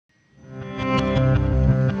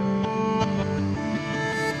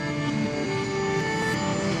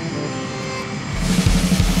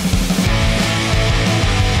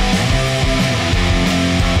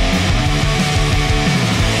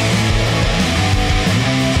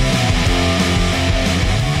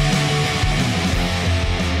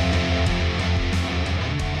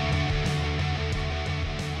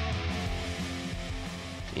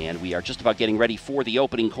are just about getting ready for the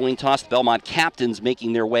opening coin toss. The Belmont captains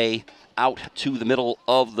making their way out to the middle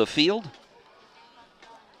of the field.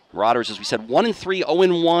 Marauders, as we said, 1-3,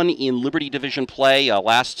 0-1 in Liberty Division play.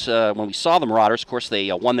 When we saw the Marauders, of course,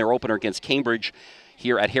 they won their opener against Cambridge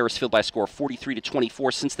here at Harris Field by a score of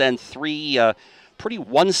 43-24. Since then, three pretty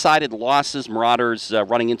one-sided losses. Marauders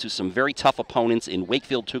running into some very tough opponents in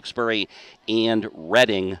Wakefield, Tewksbury, and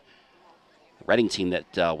Reading. Reading team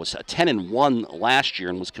that was 10-1 last year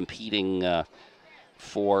and was competing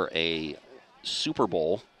for a Super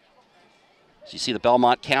Bowl. So you see the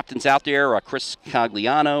Belmont captains out there, Chris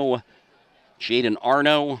Cogliano, Jaden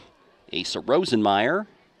Arno, Asa Rosenmeyer,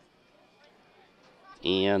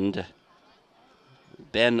 and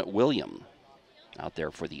Ben William out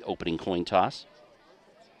there for the opening coin toss.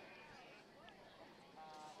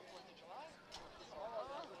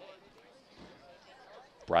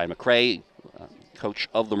 Brian McCray, coach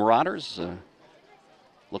of the Marauders,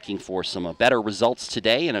 looking for some better results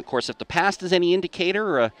today. And, of course, if the past is any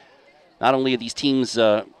indicator, not only are these teams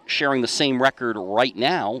sharing the same record right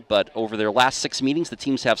now, but over their last 6 meetings, the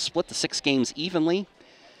teams have split the 6 games evenly.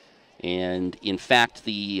 And, in fact,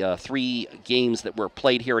 the 3 games that were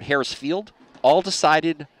played here at Harris Field, all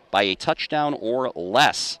decided by a touchdown or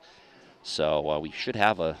less. So we should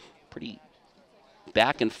have a pretty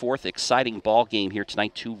back-and-forth, exciting ball game here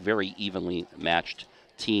tonight. 2 very evenly matched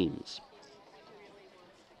teams.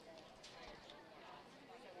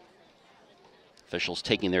 Officials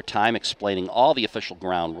taking their time explaining all the official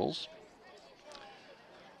ground rules.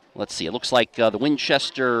 Let's see. It looks like the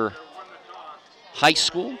Winchester High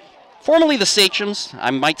School, formerly the Sachems.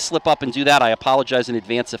 I might slip up and do that. I apologize in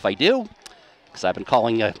advance if I do, because I've been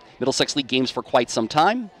calling Middlesex League games for quite some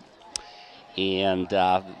time. And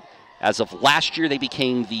as of last year, they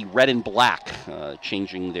became the Red and Black,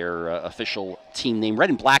 changing their official team name. Red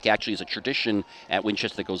and Black actually is a tradition at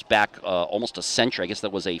Winchester that goes back almost a century. I guess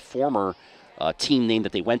that was a former team name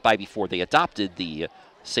that they went by before they adopted the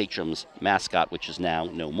Sachems mascot, which is now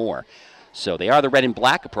no more. So they are the Red and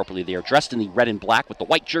Black. Appropriately, they are dressed in the red and black with the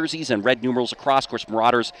white jerseys and red numerals across. Of course,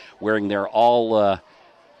 Marauders wearing their all,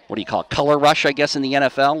 what do you call it, color rush, I guess, in the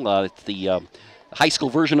NFL. It's the high school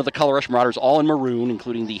version of the color rush. Marauders all in maroon,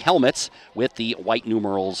 including the helmets with the white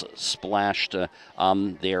numerals splashed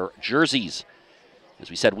on their jerseys.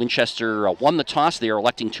 As we said, Winchester won the toss. They are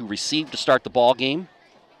electing to receive to start the ball game.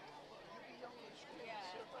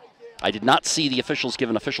 I did not see the officials give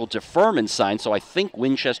an official deferment sign, so I think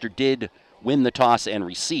Winchester did win the toss and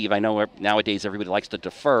receive. I know nowadays everybody likes to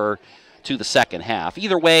defer to the second half.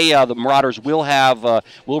 Either way, the Marauders will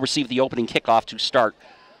receive the opening kickoff to start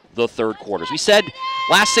the third quarter. As we said,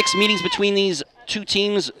 last 6 meetings between these 2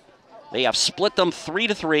 teams, they have split them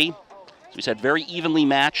 3-3. As we said, very evenly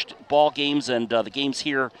matched ball games, and the games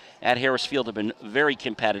here at Harris Field have been very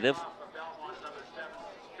competitive.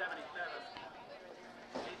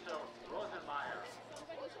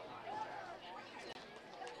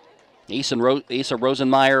 Asa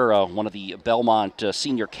Rosenmeyer, one of the Belmont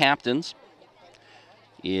senior captains,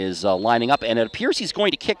 is lining up, and it appears he's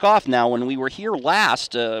going to kick off now. When we were here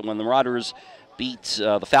last, when the Marauders beat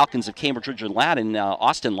the Falcons of Cambridge Ridge and Ladin,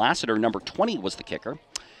 Austin Lassiter, number 20, was the kicker.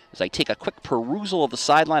 As I take a quick perusal of the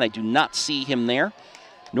sideline, I do not see him there,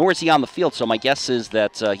 nor is he on the field, so my guess is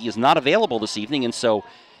that he is not available this evening, and so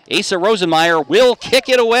Asa Rosenmeyer will kick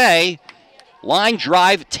it away. Line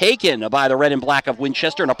drive taken by the Red and Black of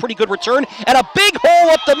Winchester, and a pretty good return, and a big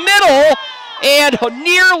hole up the middle, and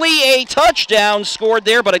nearly a touchdown scored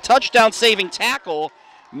there, but a touchdown-saving tackle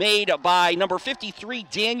made by number 53,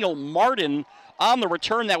 Daniel Martin, on the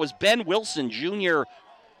return. That was Ben Wilson, junior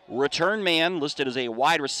return man, listed as a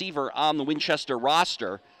wide receiver on the Winchester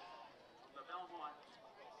roster.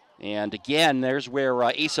 And again, there's where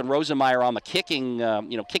Asa Rosenmeyer on the kicking,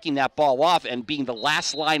 kicking that ball off and being the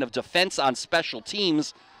last line of defense on special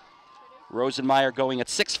teams. Rosenmeyer going at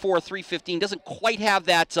 6'4", 315, doesn't quite have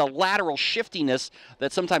that lateral shiftiness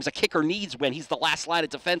that sometimes a kicker needs when he's the last line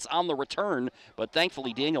of defense on the return. But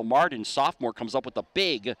thankfully, Daniel Martin, sophomore, comes up with a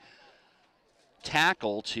big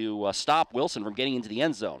tackle to stop Wilson from getting into the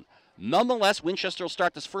end zone. Nonetheless, Winchester will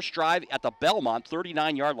start this first drive at the Belmont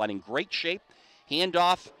 39-yard line in great shape.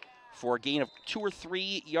 Handoff for a gain of 2 or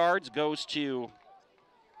 3 yards goes to,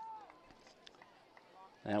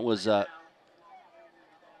 that was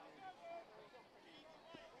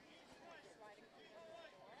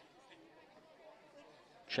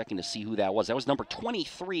checking to see who that was. That was number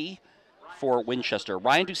 23 for Winchester.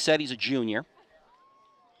 Ryan Doucette, he's a junior.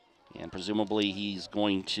 And presumably he's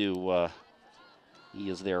going to, he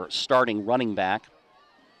is their starting running back.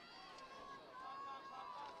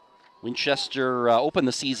 Winchester opened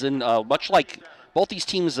the season much like Both these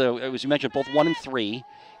teams, as you mentioned, both 1-3,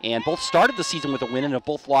 and both started the season with a win and have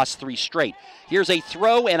both lost 3 straight. Here's a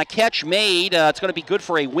throw and a catch made. It's going to be good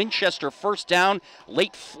for a Winchester first down.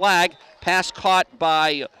 Late flag. Pass caught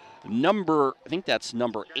by I think that's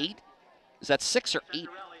number 8. Is that 6 or 8?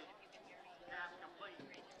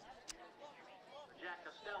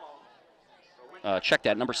 Check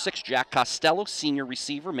that. Number 6, Jack Costello, senior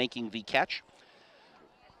receiver, making the catch.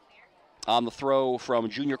 On the throw from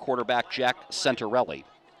junior quarterback Jack Centarelli.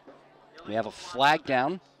 We have a flag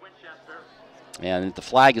down. And the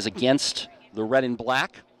flag is against the red and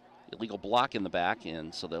black. Illegal block in the back.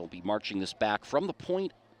 And so they'll be marching this back from the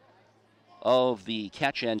point of the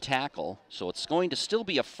catch and tackle. So it's going to still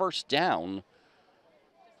be a first down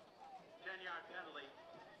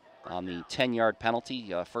on the 10-yard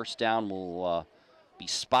penalty. First down will be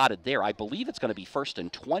spotted there. I believe it's going to be 1st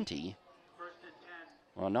and 20.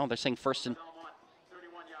 Well, no, they're saying 1st and...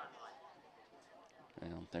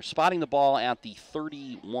 They're spotting the ball at the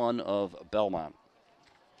 31 of Belmont.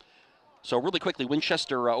 So really quickly,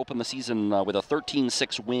 Winchester opened the season with a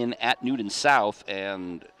 13-6 win at Newton South.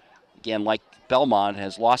 And again, like Belmont,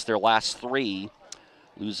 has lost their last 3,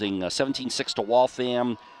 losing 17-6 to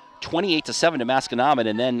Waltham, 28-7 to Masconomet,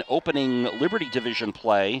 and then opening Liberty Division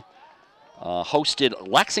play. Hosted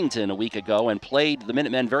Lexington a week ago and played the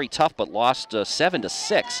Minutemen very tough, but lost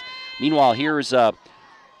 7-6. Meanwhile, here's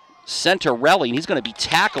Centarelli, and he's going to be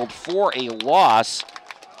tackled for a loss.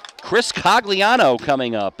 Chris Cogliano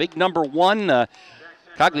coming up, big number 1.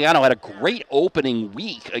 Cogliano had a great opening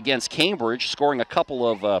week against Cambridge, scoring a couple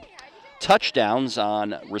of touchdowns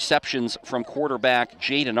on receptions from quarterback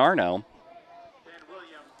Jaden Arno.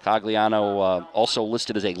 Cogliano also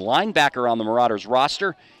listed as a linebacker on the Marauders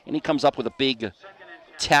roster, and he comes up with a big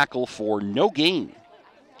tackle for no gain.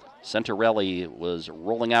 Centarelli was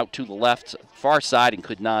rolling out to the left, far side, and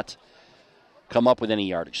could not come up with any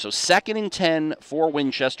yardage. So 2nd and 10 for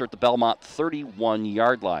Winchester at the Belmont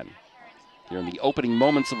 31-yard line. Here in the opening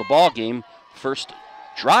moments of the ball game, first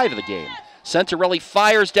drive of the game. Centarelli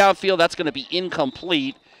fires downfield. That's going to be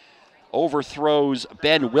incomplete. Overthrows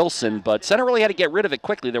Ben Wilson, but Centarelli had to get rid of it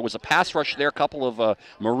quickly. There was a pass rush there. A couple of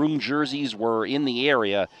maroon jerseys were in the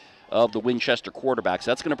area of the Winchester quarterbacks.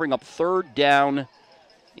 That's going to bring up 3rd down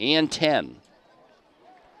and 10.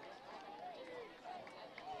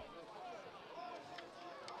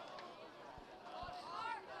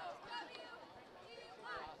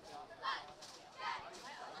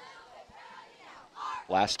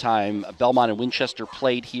 Last time Belmont and Winchester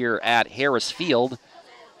played here at Harris Field,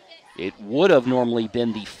 it would have normally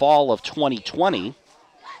been the fall of 2020,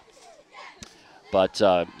 but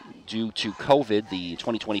due to COVID, the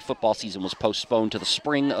 2020 football season was postponed to the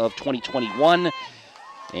spring of 2021,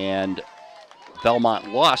 and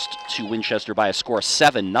Belmont lost to Winchester by a score of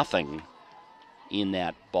 7-0 in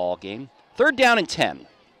that ball game. 3rd down and 10.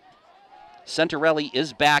 Centarelli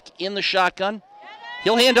is back in the shotgun.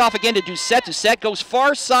 He'll hand off again to Doucette. Doucette goes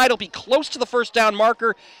far side. He'll be close to the first down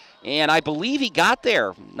marker. And I believe he got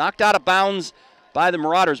there. Knocked out of bounds by the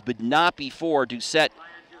Marauders, but not before. Doucette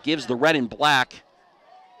gives the red and black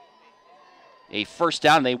a first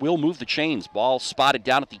down. They will move the chains. Ball spotted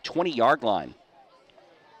down at the 20-yard line.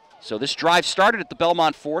 So this drive started at the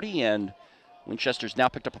Belmont 40, and Winchester's now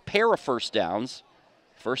picked up a pair of first downs.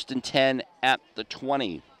 1st and 10 at the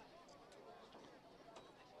 20.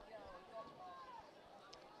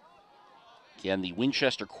 Again, the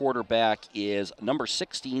Winchester quarterback is number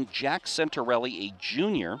 16, Jack Centarelli, a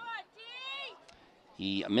junior.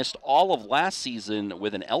 He missed all of last season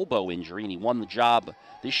with an elbow injury, and he won the job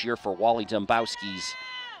this year for Wally Dombowski's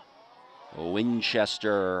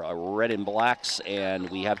Winchester Red and Blacks.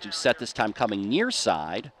 And we have Doucette this time coming near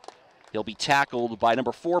side. He'll be tackled by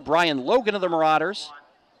number 4, Brian Logan of the Marauders,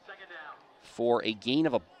 for a gain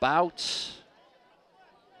of about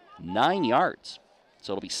 9 yards.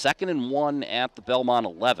 So it'll be 2nd and 1 at the Belmont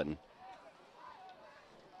 11.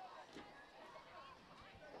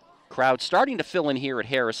 Crowd starting to fill in here at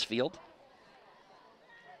Harris Field.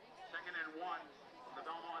 2nd and 1 on the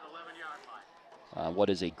Belmont 11-yard line. What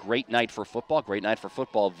is a great night for football. Great night for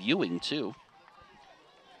football viewing, too.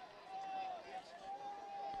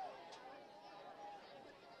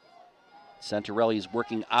 Centarelli is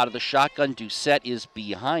working out of the shotgun. Doucette is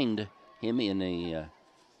behind him in a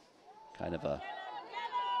kind of a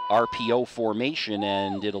RPO formation,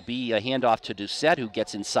 and it'll be a handoff to Doucette, who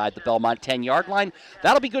gets inside the Belmont 10-yard line.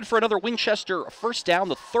 That'll be good for another Winchester first down,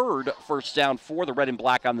 the 3rd first down for the red and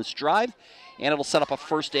black on this drive, and it'll set up a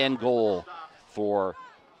 1st and goal for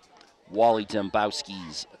Wally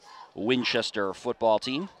Dombowski's Winchester football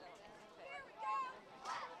team.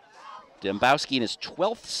 Dembowski in his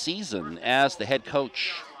 12th season as the head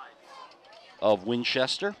coach of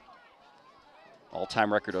Winchester.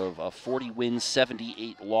 All-time record of 40 wins,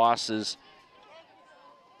 78 losses.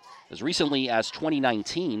 As recently as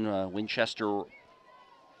 2019, Winchester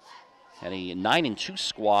had a 9-2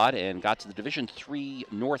 squad and got to the Division III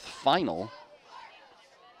North Final,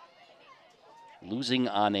 losing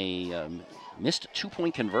on a missed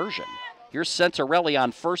two-point conversion. Here's Centarelli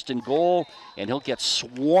on 1st and goal, and he'll get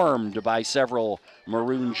swarmed by several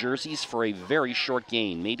maroon jerseys for a very short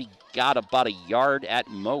gain. Maybe got about a yard at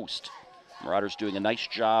most. Marauders doing a nice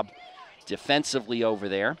job defensively over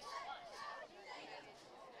there.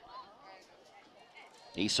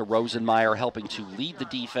 Asa Rosenmeyer helping to lead the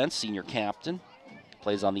defense, senior captain.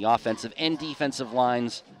 Plays on the offensive and defensive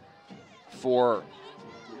lines for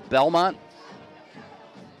Belmont.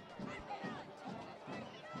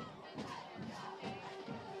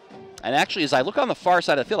 And actually, as I look on the far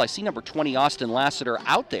side of the field, I see number 20, Austin Lassiter,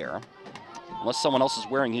 out there, unless someone else is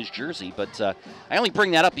wearing his jersey. But I only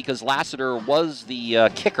bring that up because Lassiter was the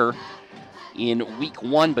kicker in week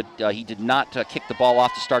 1, but he did not kick the ball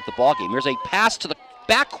off to start the ball game. Here's a pass to the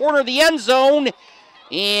back corner of the end zone,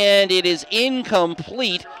 and it is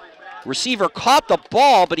incomplete. Receiver caught the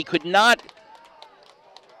ball, but he could not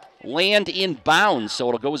land in bounds, so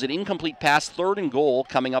it'll go as an incomplete pass, 3rd and goal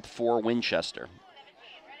coming up for Winchester.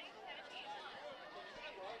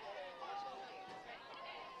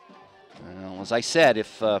 Well, as I said,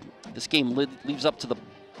 if this game leaves up to the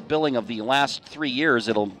billing of the last 3 years,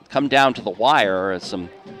 it'll come down to the wire. Some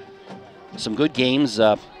good games.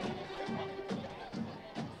 As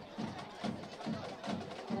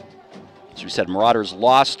we said, Marauders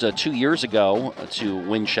lost 2 years ago to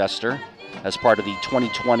Winchester as part of the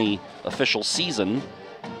 2020 official season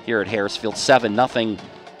here at Harris Field, 7-0.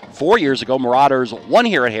 4 years ago, Marauders won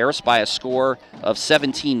here at Harris by a score of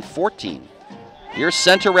 17-14. Here's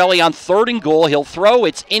Centarelli on 3rd and goal. He'll throw.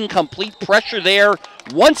 It's incomplete. Pressure there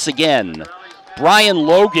once again. Brian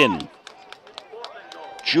Logan,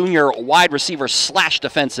 junior wide receiver slash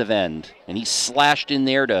defensive end. And he slashed in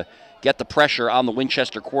there to get the pressure on the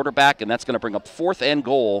Winchester quarterback, and that's going to bring up 4th and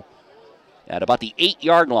goal at about the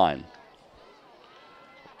 8-yard line.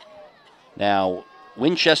 Now,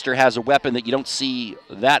 Winchester has a weapon that you don't see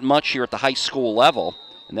that much here at the high school level,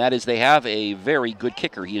 and that is they have a very good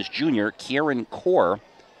kicker. He is junior, Kieran Core,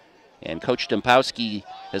 and Coach Dembowski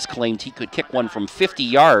has claimed he could kick one from 50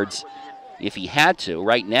 yards if he had to.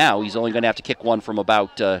 Right now, he's only going to have to kick one from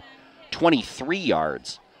about 23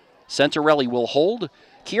 yards. Centarelli will hold.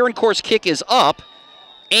 Kieran Core's kick is up,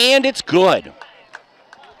 and it's good.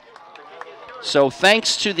 So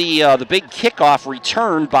thanks to the big kickoff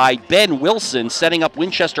return by Ben Wilson, setting up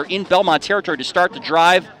Winchester in Belmont territory to start the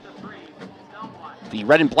drive. The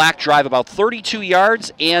red and black drive about 32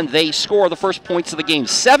 yards, and they score the first points of the game.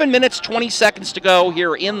 7 minutes, 20 seconds to go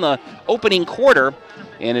here in the opening quarter,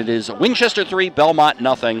 and it is Winchester 3, Belmont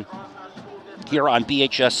 0 here on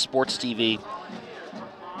BHS Sports TV.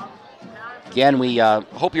 Again, we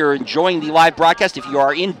hope you're enjoying the live broadcast. If you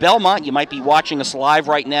are in Belmont, you might be watching us live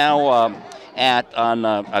right now on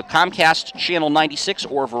Comcast Channel 96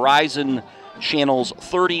 or Verizon Channels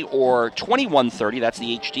 30 or 2130. That's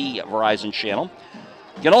the HD Verizon channel.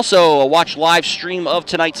 You can also watch live stream of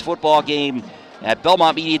tonight's football game at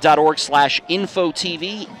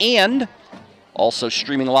belmontmedia.org/infotv and also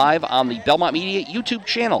streaming live on the Belmont Media YouTube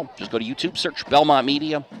channel. Just go to YouTube, search Belmont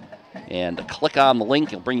Media, and click on the link.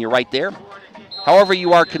 It'll bring you right there. However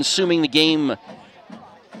you are consuming the game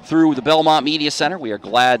through the Belmont Media Center, we are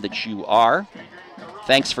glad that you are.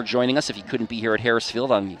 Thanks for joining us if you couldn't be here at Harris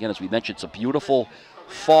Field. Again, as we mentioned, it's a beautiful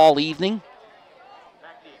fall evening.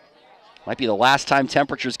 Might be the last time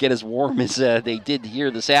temperatures get as warm as they did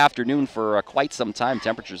here this afternoon for quite some time.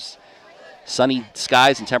 Temperatures, sunny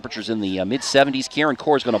skies and temperatures in the mid-70s. Kieran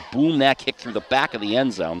Core is going to boom that kick through the back of the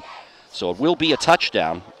end zone. So it will be a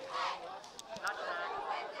touchdown.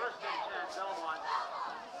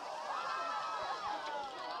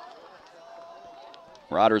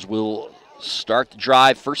 Marauders will start the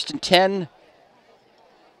drive 1st and 10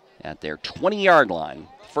 at their 20-yard line.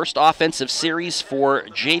 First offensive series for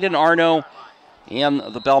Jaden Arno and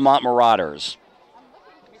the Belmont Marauders.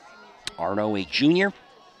 Arno, a junior,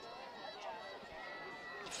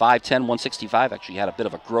 5'10", 165. Actually had a bit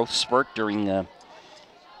of a growth spurt during the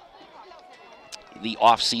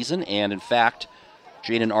offseason. And in fact,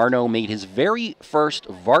 Jaden Arno made his very first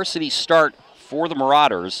varsity start for the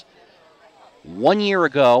Marauders 1 year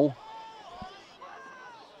ago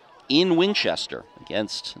in Winchester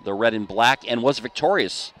against the red and black, and was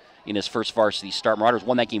victorious in his first varsity start. Marauders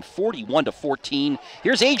won that game 41-14.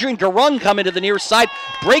 Here's Adrian Garung coming to the near side,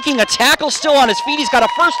 breaking a tackle, still on his feet. He's got a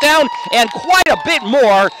first down and quite a bit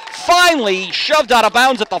more. Finally shoved out of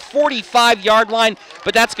bounds at the 45-yard line,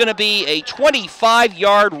 but that's going to be a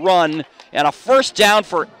 25-yard run and a first down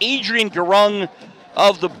for Adrian Garung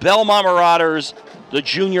of the Belmont Marauders, the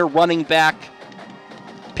junior running back,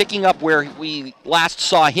 picking up where we last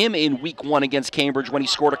saw him in week 1 against Cambridge when he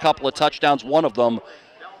scored a couple of touchdowns, one of them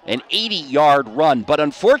an 80-yard run. But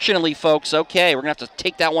unfortunately, folks, okay, we're going to have to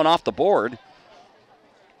take that one off the board.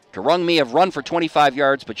 Garung may have run for 25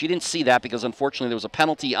 yards, but you didn't see that because unfortunately there was a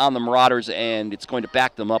penalty on the Marauders, and it's going to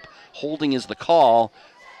back them up. Holding is the call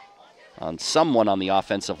on someone on the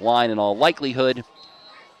offensive line in all likelihood.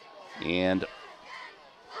 And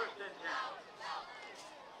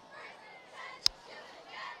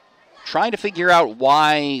trying to figure out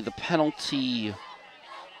why the penalty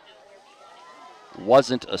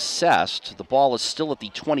wasn't assessed. The ball is still at the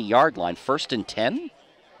 20-yard line. 1st and 10?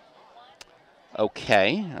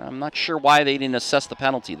 Okay, I'm not sure why they didn't assess the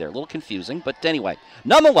penalty there. A little confusing, but anyway.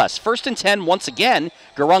 Nonetheless, 1st and 10 once again.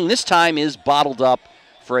 Garung this time is bottled up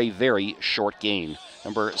for a very short gain.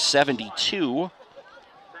 Number 72,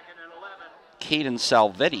 Caden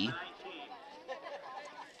Salvetti,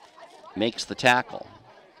 makes the tackle.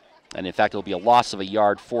 And in fact, it'll be a loss of a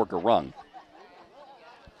yard for Garung.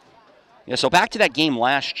 Yeah, so back to that game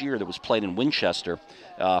last year that was played in Winchester.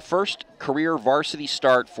 First career varsity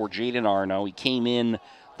start for Jaden Arno. He came in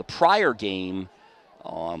the prior game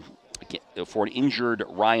for an injured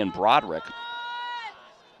Ryan Broderick.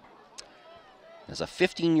 As a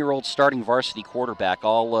 15-year-old starting varsity quarterback,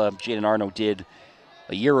 all Jaden Arno did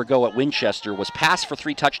a year ago at Winchester was pass for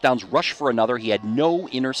 3 touchdowns, rush for another. He had no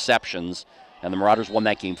interceptions, and the Marauders won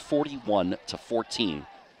that game 41-14.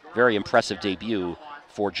 Very impressive debut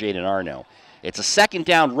for Jaden Arno. It's a 2nd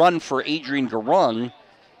down run for Adrian Garung,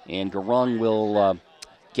 and Garung will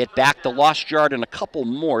get back the lost yard and a couple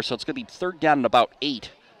more, so it's going to be 3rd down and about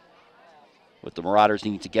 8, with the Marauders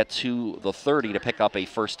needing to get to the 30 to pick up a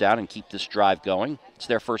first down and keep this drive going. It's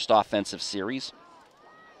their first offensive series.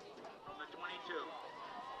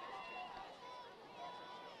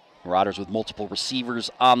 Marauders with multiple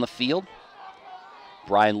receivers on the field.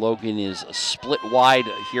 Brian Logan is split wide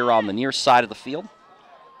here on the near side of the field.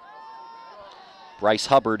 Bryce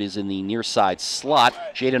Hubbard is in the near side slot.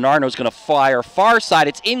 Jaden Arno is going to fire far side.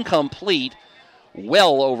 It's incomplete.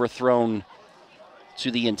 Well overthrown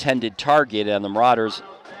to the intended target, and the Marauders,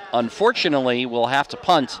 unfortunately, will have to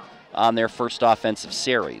punt on their first offensive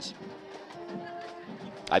series.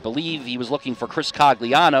 I believe he was looking for Chris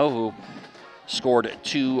Cogliano, who scored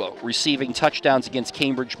 2 receiving touchdowns against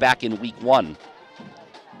Cambridge back in week 1.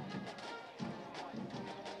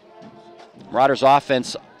 Marauders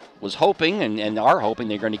offense was hoping and are hoping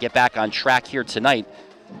they're going to get back on track here tonight.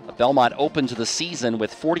 Belmont opened the season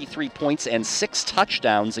with 43 points and 6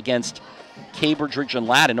 touchdowns against Cambridge Ridge and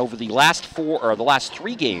Ladin. Over the last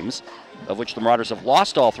 3 games, of which the Marauders have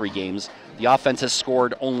lost all 3 games, the offense has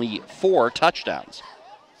scored only 4 touchdowns.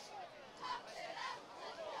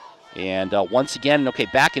 And once again, okay,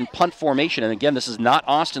 back in punt formation. And again, this is not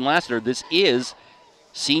Austin Lassiter. This is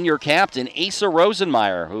senior captain Asa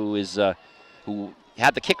Rosenmeyer, who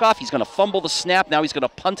had the kickoff. He's going to fumble the snap. Now he's going to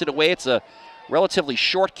punt it away. It's a relatively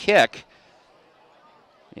short kick.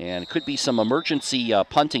 And it could be some emergency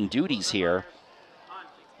punting duties here.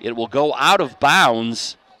 It will go out of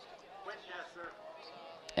bounds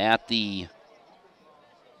at the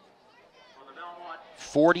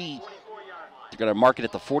 40. They're going to mark it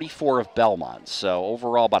at the 44 of Belmont. So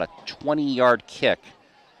overall, about a 20-yard kick,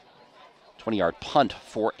 20-yard punt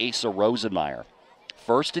for Asa Rosenmeyer.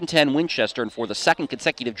 1st and 10 Winchester, and for the 2nd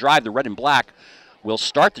consecutive drive, the red and black will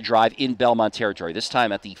start the drive in Belmont territory, this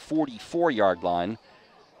time at the 44-yard line.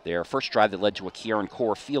 Their first drive that led to a Kieran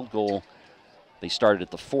Core field goal, they started at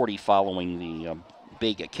the 40 following the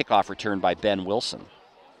big kickoff return by Ben Wilson.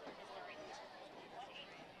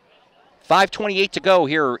 5:28 to go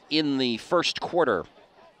here in the first quarter.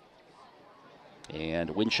 And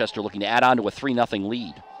Winchester looking to add on to a 3-0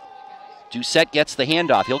 lead. Doucette gets the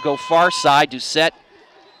handoff. He'll go far side. Doucette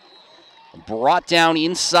brought down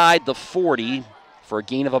inside the 40 for a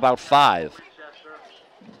gain of about 5.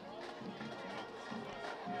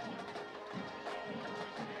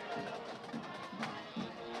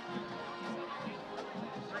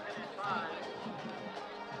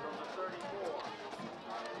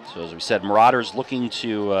 So as we said, Marauders looking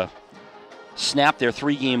to snap their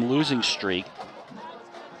 3-game losing streak.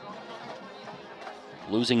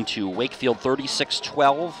 Losing to Wakefield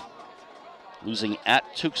 36-12, losing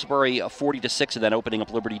at Tewksbury 40-6, and then opening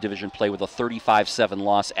up Liberty Division play with a 35-7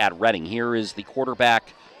 loss at Reading. Here is the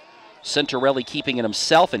quarterback, Centorelli, keeping it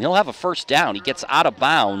himself, and he'll have a first down. He gets out of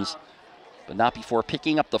bounds, but not before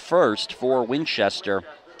picking up the first for Winchester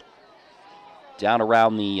down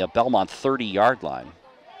around the Belmont 30-yard line.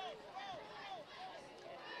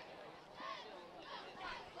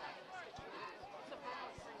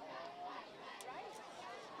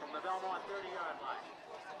 From the Belmont 30-yard line.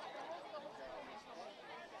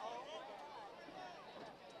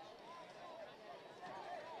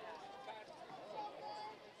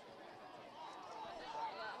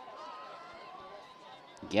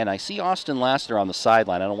 Again, I see Austin Lassner on the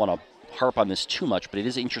sideline. I don't want to harp on this too much, but it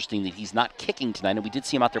is interesting that he's not kicking tonight, and we did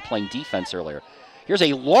see him out there playing defense earlier. Here's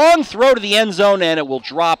a long throw to the end zone, and it will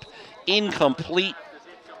drop incomplete.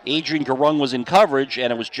 Adrian Garung was in coverage,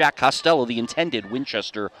 and it was Jack Costello, the intended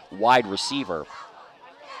Winchester wide receiver.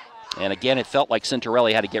 And again, it felt like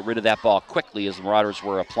Centorelli had to get rid of that ball quickly as the Marauders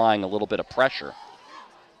were applying a little bit of pressure.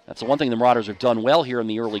 That's the one thing the Marauders have done well here in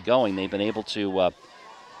the early going. They've been able to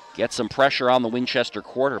get some pressure on the Winchester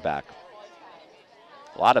quarterback.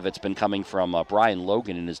 A lot of it's been coming from Brian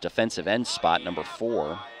Logan in his defensive end spot, number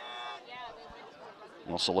 4.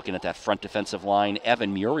 Also looking at that front defensive line,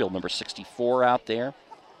 Evan Muriel, number 64, out there.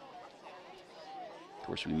 Of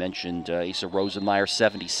course, we mentioned Asa Rosenmeyer,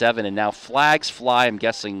 77, and now flags fly. I'm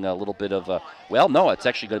guessing a little bit of a, well, no, it's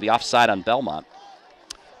actually going to be offside on Belmont.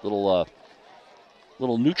 Little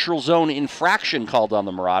neutral zone infraction called on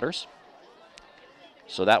the Marauders.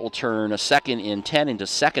 So that will turn a 2nd and 10 into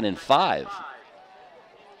 2nd and 5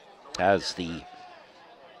 as the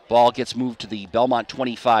ball gets moved to the Belmont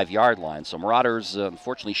 25-yard line. So Marauders,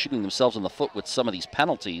 unfortunately, shooting themselves in the foot with some of these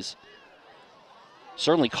penalties.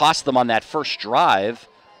 Certainly cost them on that first drive.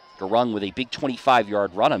 Garung with a big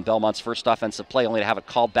 25-yard run on Belmont's first offensive play, only to have it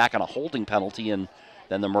called back on a holding penalty, and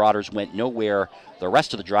then the Marauders went nowhere the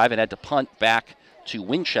rest of the drive and had to punt back to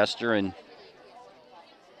Winchester, and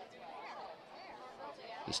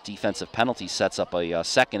this defensive penalty sets up a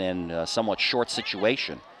second and somewhat short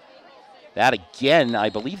situation. That again, I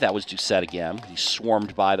believe that was Doucette again. He's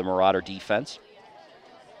swarmed by the Marauder defense.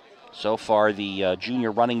 So far, the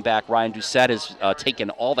junior running back, Ryan Doucette, has taken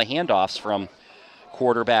all the handoffs from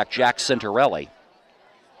quarterback Jack Centorelli.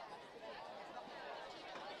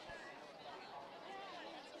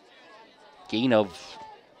 Gain of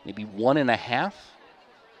maybe 1.5.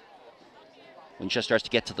 Winchester has to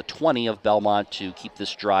get to the 20 of Belmont to keep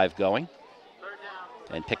this drive going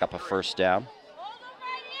and pick up a first down.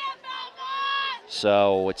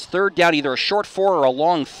 So it's third down, either a short 4 or a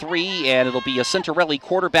long 3, and it'll be a Centorelli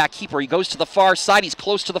quarterback keeper. He goes to the far side. He's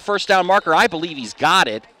close to the first down marker. I believe he's got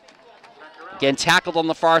it. Again, tackled on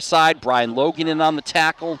the far side. Brian Logan in on the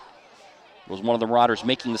tackle. It was one of the Marauders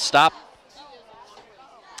making the stop.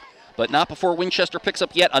 But not before Winchester picks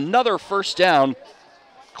up yet another first down.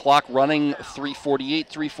 Clock running, 3:48,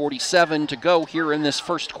 3:47 to go here in this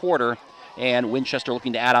first quarter, and Winchester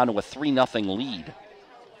looking to add on to a 3-0 lead.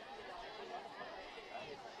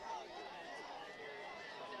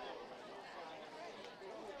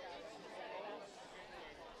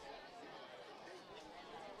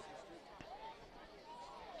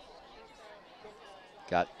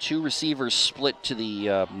 Got 2 receivers split to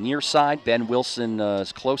the near side. Ben Wilson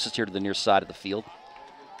is closest here to the near side of the field.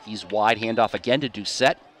 He's wide, handoff again to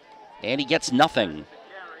Doucette, and he gets nothing.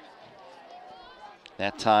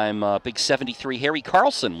 That time, big 73 Harry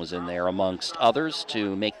Carlson was in there amongst others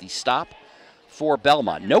to make the stop for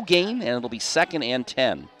Belmont. No gain, and it'll be 2nd and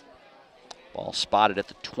 10. Ball spotted at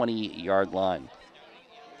the 20-yard line.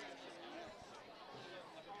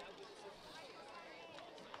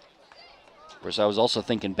 Of course, I was also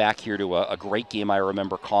thinking back here to a great game I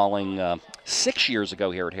remember calling 6 years ago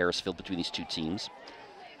here at Harrisfield between these two teams.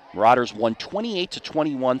 Marauders won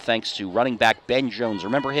 28-21 thanks to running back Ben Jones.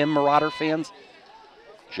 Remember him, Marauder fans?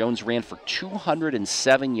 Jones ran for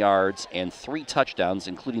 207 yards and 3 touchdowns,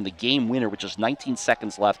 including the game winner, which is 19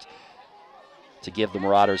 seconds left to give the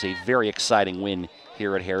Marauders a very exciting win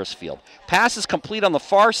here at Harrisfield. Pass is complete on the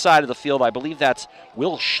far side of the field. I believe that's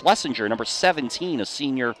Will Schlesinger, number 17, a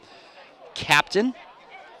senior captain.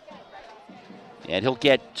 And he'll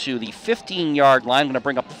get to the 15-yard line. Going to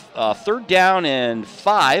bring up 3rd down and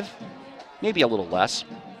 5, maybe a little less.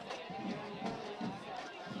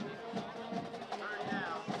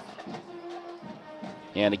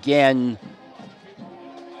 And again,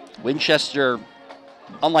 Winchester,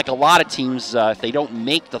 unlike a lot of teams, if they don't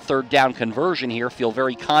make the 3rd down conversion here, feel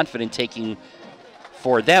very confident taking,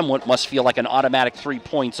 for them, what must feel like an automatic 3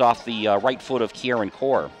 points off the right foot of Kieran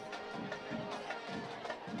Core.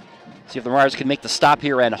 See if the Marauders can make the stop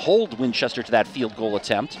here and hold Winchester to that field goal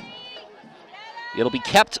attempt. It'll be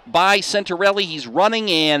kept by Centarelli. He's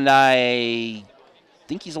running, and I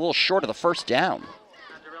think he's a little short of the first down.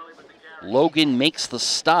 Logan makes the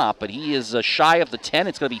stop, but he is shy of the 10.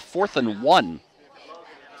 It's going to be 4th and 1.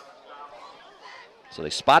 So they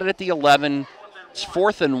spotted at the 11. It's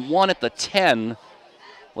 4th and 1 at the 10.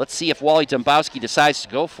 Let's see if Wally Dembowski decides to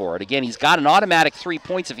go for it. Again, he's got an automatic 3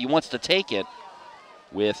 points if he wants to take it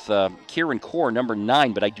with Kieran Core, number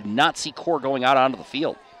 9, but I do not see Core going out onto the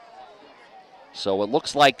field. So it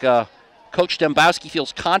looks like Coach Dembowski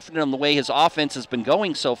feels confident in the way his offense has been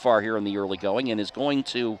going so far here in the early going and is going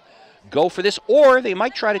to go for this, or they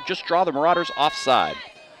might try to just draw the Marauders offside.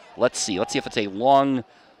 Let's see. Let's see if it's a long,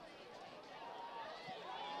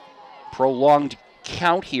 prolonged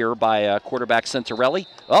count here by quarterback Centarelli.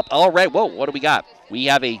 Oh, all right. Whoa, what do we got? We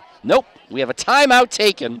have a timeout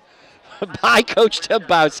taken by Coach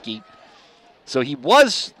Dembowski. So he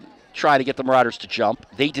was trying to get the Marauders to jump.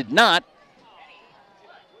 They did not.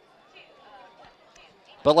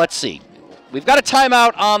 But let's see. We've got a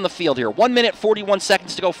timeout on the field here. 1 minute, 41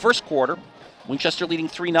 seconds to go, first quarter. Winchester leading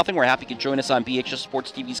 3-0. We're happy you can join us on BHS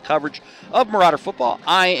Sports TV's coverage of Marauder football.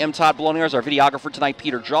 I am Todd Bologna, our videographer tonight,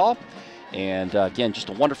 Peter Jahl. And again, just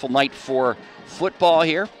a wonderful night for football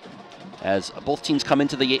here as both teams come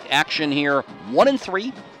into the action here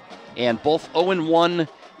 1-3 and both 0-1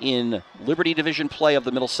 in Liberty Division play of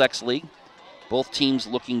the Middlesex League. Both teams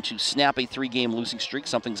looking to snap a 3-game losing streak.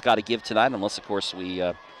 Something's got to give tonight, unless, of course, we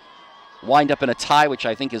wind up in a tie, which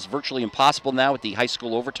I think is virtually impossible now with the high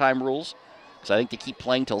school overtime rules, because I think they keep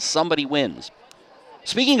playing till somebody wins.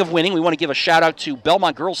 Speaking of winning, we want to give a shout-out to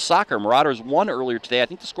Belmont girls soccer. Marauders won earlier today. I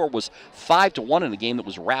think the score was 5-1 in a game that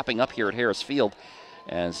was wrapping up here at Harris Field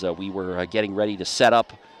as we were getting ready to set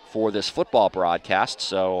up for this football broadcast.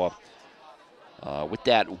 So with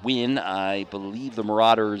that win, I believe the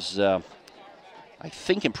Marauders, I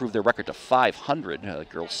think, improved their record to 500, the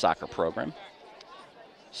girls soccer program.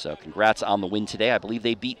 So congrats on the win today. I believe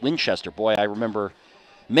they beat Winchester. Boy, I remember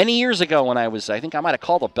many years ago when I think I might have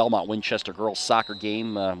called a Belmont-Winchester girls soccer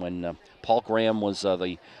game when Paul Graham was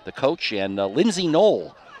the coach, and Lindsay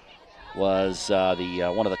Knoll was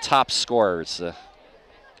one of the top scorers.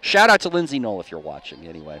 Shout out to Lindsay Knoll if you're watching,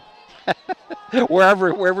 anyway,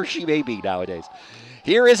 wherever she may be nowadays.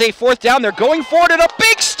 Here is a 4th down. They're going for it, and a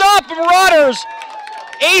big stop, Marauders.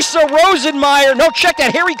 Asa Rosenmeyer, no, check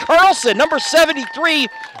that, Harry Carlson, number 73,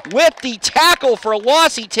 with the tackle for a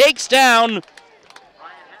loss. He takes down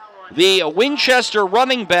the Winchester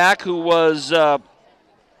running back, who was, I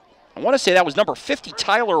want to say that was number 50,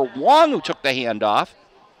 Tyler Wong, who took the handoff.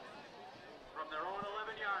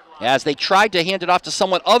 As they tried to hand it off to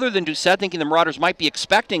someone other than Doucette, thinking the Marauders might be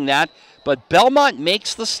expecting that. But Belmont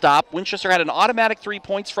makes the stop. Winchester had an automatic 3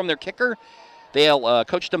 points from their kicker.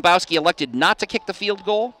 Coach Dembowski elected not to kick the field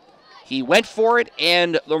goal. He went for it,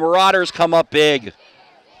 and the Marauders come up big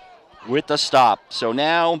with the stop. So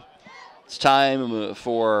now it's time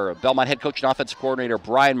for Belmont head coach and offensive coordinator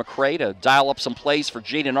Brian McCray to dial up some plays for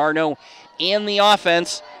Jaden Arno and the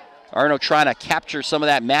offense. Arno trying to capture some of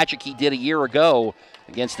that magic he did a year ago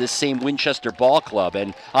against this same Winchester ball club.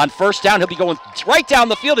 And on first down, he'll be going right down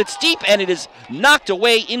the field. It's deep, and it is knocked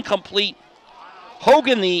away, incomplete.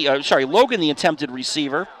 Logan, the attempted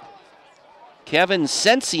receiver. Kevin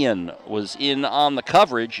Sensian was in on the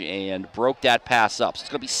coverage and broke that pass up. So it's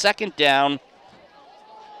going to be 2nd down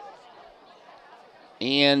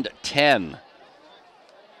and 10.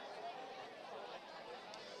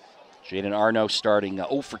 Jaden Arno starting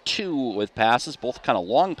 0 for 2 with passes, both kind of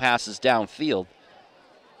long passes downfield.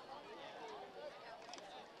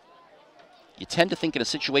 You tend to think in a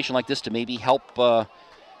situation like this to maybe help the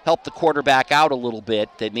quarterback out a little bit,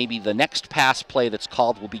 that maybe the next pass play that's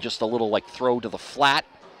called will be just a little like throw to the flat.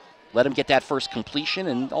 Let him get that first completion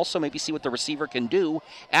and also maybe see what the receiver can do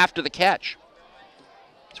after the catch.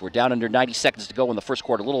 So we're down under 90 seconds to go in the first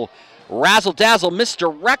quarter. A little razzle-dazzle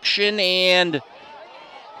misdirection, and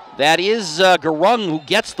that is Garung who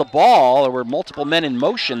gets the ball. There were multiple men in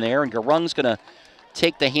motion there, and Garung's going to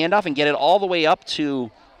take the handoff and get it all the way up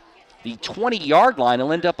to the 20-yard line.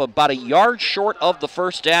 He'll end up about a yard short of the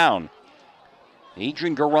first down.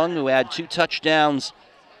 Adrian Garung, who had 2 touchdowns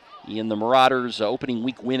in the Marauders' opening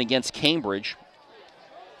week win against Cambridge,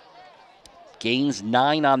 gains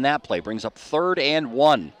 9 on that play, brings up 3rd and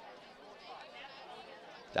 1.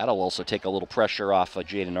 That'll also take a little pressure off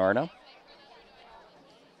Jaden Arno.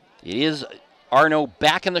 It is Arno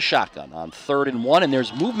back in the shotgun on 3rd and 1, and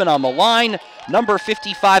there's movement on the line. Number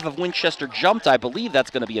 55 of Winchester jumped. I believe that's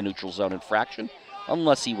going to be a neutral zone infraction,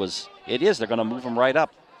 unless he was. It is. They're going to move him right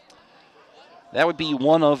up. That would be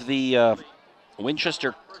one of the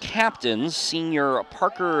Winchester captains, senior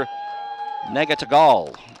Parker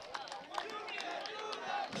Negatagal.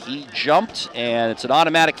 He jumped, and it's an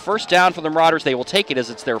automatic first down for the Marauders. They will take it as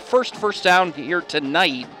it's their first down here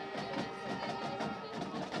tonight.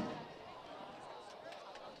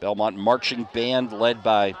 Belmont marching band led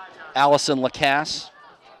by Allison Lacasse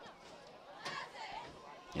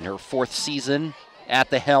in her 4th season at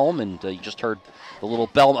the helm, and you just heard the little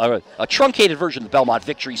a truncated version of the Belmont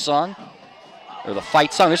victory song, or the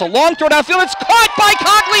fight song. There's a long throw downfield. It's caught by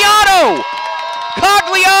Cogliano!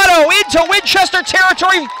 Cogliano into Winchester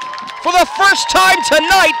territory for the first time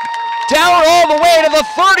tonight, down all the way to the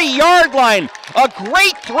 30-yard line. A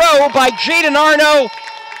great throw by Jaden Arno.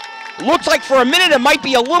 Looked like for a minute it might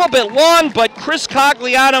be a little bit long, but Chris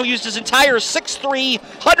Cogliano used his entire 6'3",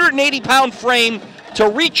 180-pound frame to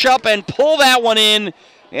reach up and pull that one in,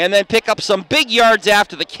 and then pick up some big yards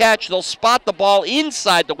after the catch. They'll spot the ball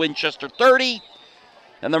inside the Winchester 30,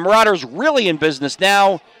 and the Marauders really in business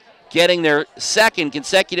now, getting their 2nd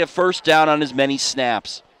consecutive first down on as many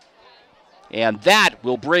snaps. And that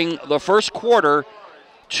will bring the first quarter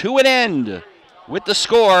to an end with the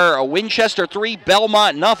score, a Winchester 3,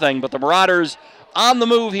 Belmont nothing, but the Marauders on the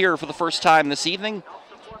move here for the first time this evening,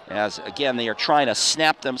 as, again, they are trying to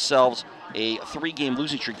snap themselves a 3-game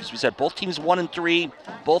losing streak. As we said, both teams 1-3,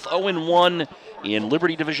 both 0-1 in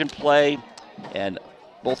Liberty Division play, and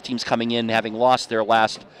both teams coming in having lost their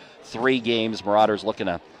last 3 games. Marauders looking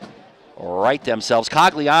to right themselves.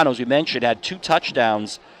 Cogliano, as we mentioned, had 2 touchdown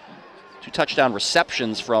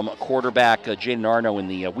receptions from quarterback Jaden Arno in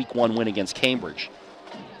the Week 1 win against Cambridge.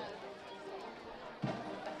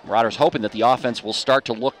 Marauders hoping that the offense will start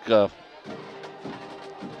to look a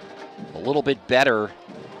little bit better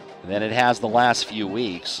than it has the last few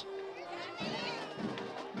weeks.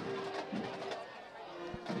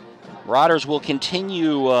 Marauders will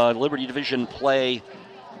continue Liberty Division play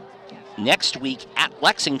next week at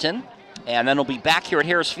Lexington, and then we'll be back here at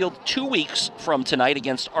Harris Field 2 weeks from tonight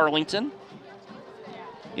against Arlington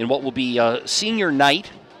in what will be senior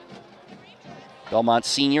night. Belmont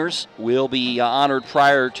seniors will be honored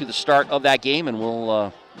prior to the start of that game, and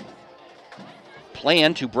we'll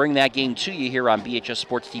plan to bring that game to you here on BHS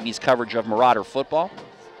Sports TV's coverage of Marauder football,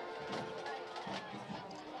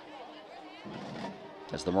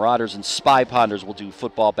 as the Marauders and Spy Ponders will do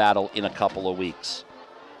football battle in a couple of weeks.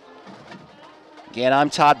 Again,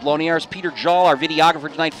 I'm Todd Bloniers. Peter Jall, our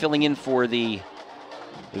videographer tonight, filling in for the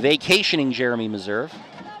vacationing Jeremy Meserve.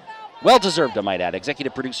 Well-deserved, I might add.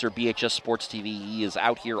 Executive producer, BHS Sports TV. He is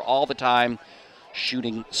out here all the time,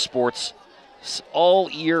 shooting sports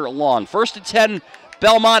all year long. 1st and 10,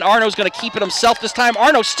 Belmont. Arno's going to keep it himself this time.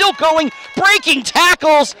 Arno still going, breaking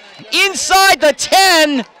tackles inside the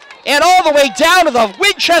 10 and all the way down to the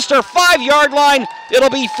Winchester 5-yard line.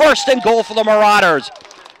 It'll be 1st and goal for the Marauders.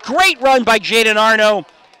 Great run by Jaden Arno.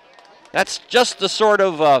 That's just the sort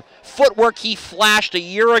of footwork he flashed a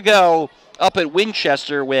year ago up at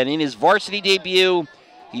Winchester when in his varsity debut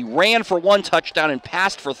he ran for 1 touchdown and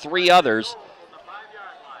passed for 3 others.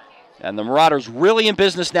 And the Marauders really in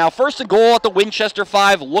business now. 1st and goal at the Winchester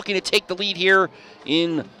 5, looking to take the lead here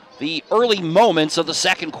in the early moments of the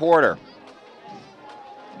 2nd quarter.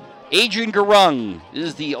 Adrian Garung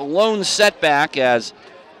is the lone setback as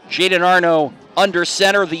Jaden Arno under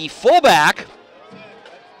center. The fullback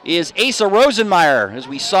is Asa Rosenmeyer, as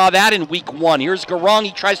we saw that in Week 1. Here's Garung.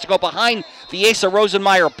 He tries to go behind the Asa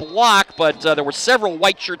Rosenmeyer block, but there were several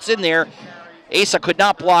white shirts in there. Asa could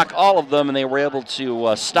not block all of them, and they were able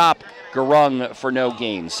to stop Garung for no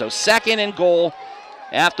gain. So 2nd and goal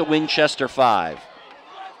at the Winchester 5.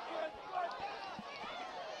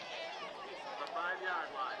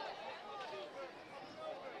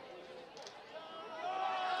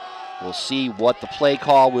 We'll see what the play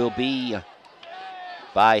call will be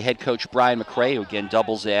by head coach Brian McCray, who again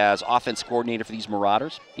doubles as offense coordinator for these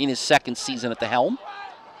Marauders in his 2nd season at the helm.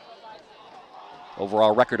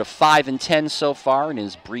 Overall record of 5-10 so far in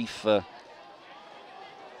his brief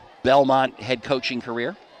Belmont head coaching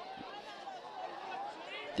career.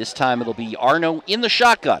 This time it'll be Arno in the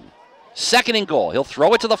shotgun. 2nd and goal. He'll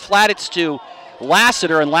throw it to the flat. It's to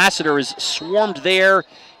Lassiter, and Lassiter is swarmed there,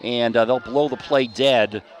 and they'll blow the play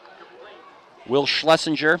dead. Will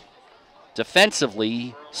Schlesinger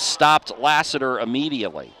defensively stopped Lassiter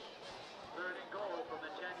immediately.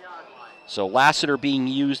 So Lassiter being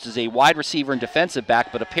used as a wide receiver and defensive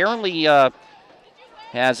back, but apparently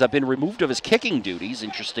has been removed of his kicking duties,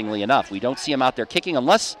 interestingly enough. We don't see him out there kicking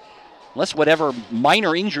unless whatever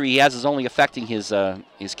minor injury he has is only affecting his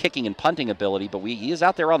kicking and punting ability, but he is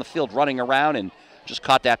out there on the field running around and just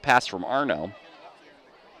caught that pass from Arno.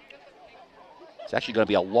 It's actually going to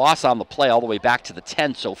be a loss on the play all the way back to the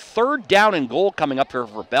 10. So 3rd down and goal coming up here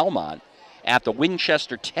for Belmont at the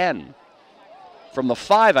Winchester 10. From the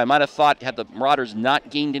 5, I might have thought, had the Marauders not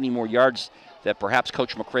gained any more yards, that perhaps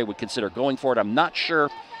Coach McRae would consider going for it. I'm not sure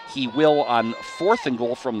he will on 4th and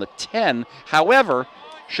goal from the 10. However,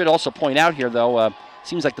 should also point out here, though,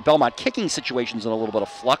 seems like the Belmont kicking situation's in a little bit of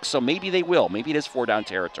flux, so maybe they will. Maybe it is 4-down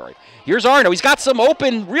territory. Here's Arno. He's got some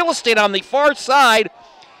open real estate on the far side,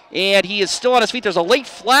 and he is still on his feet. There's a late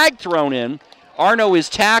flag thrown in. Arno is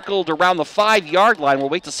tackled around the 5-yard line. We'll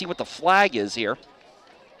wait to see what the flag is here.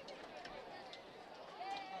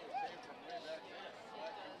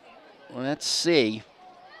 Let's see.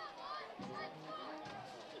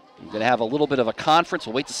 We're going to have a little bit of a conference.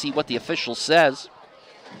 We'll wait to see what the official says.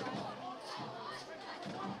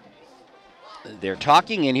 They're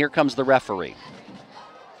talking, and here comes the referee.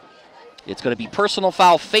 It's going to be personal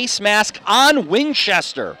foul, face mask on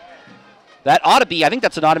Winchester. That ought to be, I think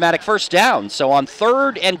that's an automatic 1st down. So on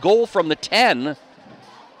 3rd and goal from the 10,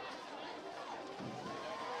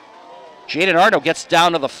 Jaden Arno gets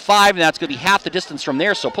down to the 5, and that's going to be half the distance from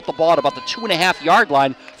there, so put the ball at about the 2.5-yard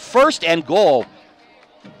line. 1st and goal.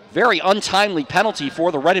 Very untimely penalty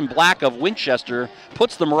for the red and black of Winchester.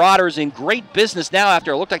 Puts the Marauders in great business now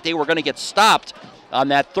after it looked like they were going to get stopped on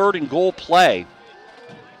that 3rd and goal play.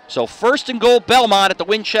 So 1st and goal, Belmont at the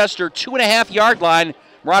Winchester 2.5-yard line.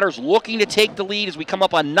 Marauders looking to take the lead as we come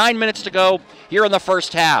up on 9 minutes to go here in the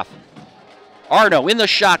 1st half. Arno in the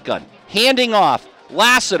shotgun, handing off.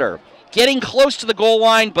 Lassiter getting close to the goal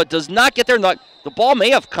line, but does not get there. The ball may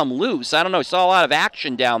have come loose. I don't know. I saw a lot of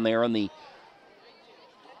action down there in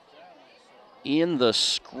the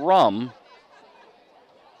scrum.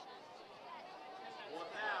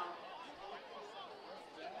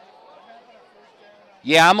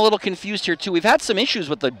 Yeah, I'm a little confused here, too. We've had some issues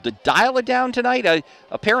with the dial-it-down tonight.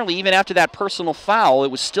 Apparently, even after that personal foul, it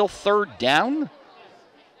was still 3rd down.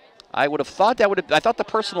 I would have thought I thought the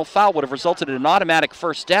personal foul would have resulted in an automatic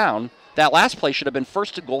 1st down. That last play should have been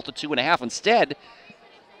 1st and goal to 2.5. Instead,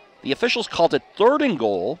 the officials called it 3rd and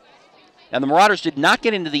goal, and the Marauders did not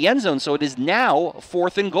get into the end zone, so it is now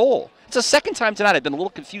 4th and goal. It's the 2nd time tonight. I've been a little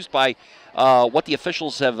confused by what the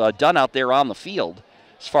officials have done out there on the field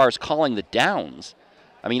as far as calling the downs.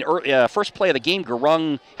 I mean, first play of the game,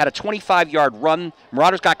 Garung had a 25-yard run.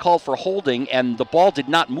 Marauders got called for holding, and the ball did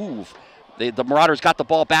not move. The Marauders got the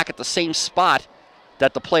ball back at the same spot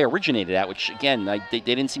that the play originated at, which, again, they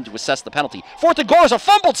didn't seem to assess the penalty. 4th and goal is a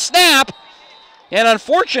fumbled snap, and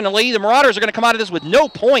unfortunately, the Marauders are going to come out of this with no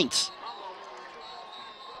points.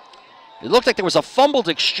 It looked like there was a fumbled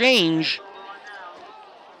exchange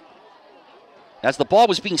as the ball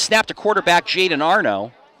was being snapped to quarterback Jaden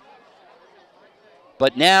Arno.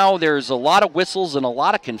 But now there's a lot of whistles and a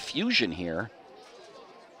lot of confusion here.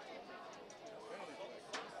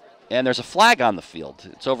 And there's a flag on the field.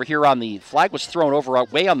 It's over here on the, flag was thrown over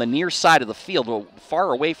way on the near side of the field,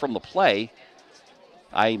 far away from the play.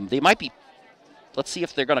 They might be, let's see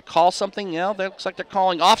if they're going to call something. That looks like they're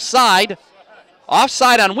calling offside.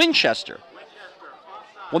 Offside on Winchester.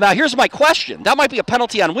 Well, now here's my question. That might be a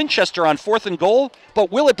penalty on Winchester on 4th and goal,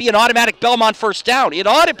 but will it be an automatic Belmont 1st down? It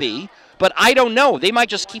ought to be, but I don't know. They might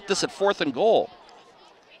just keep this at 4th and goal.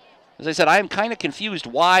 As I said, I am kind of confused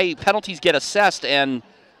why penalties get assessed, and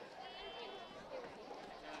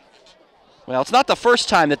well, it's not the first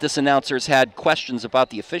time that this announcer's had questions about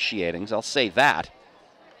the officiating, I'll say that.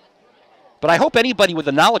 But I hope anybody with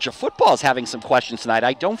the knowledge of football is having some questions tonight.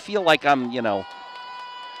 I don't feel like I'm,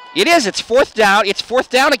 It is. It's 4th down. It's 4th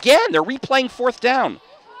down again. They're replaying 4th down.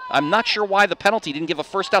 I'm not sure why the penalty didn't give a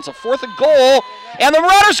 1st down. So 4th and goal, and the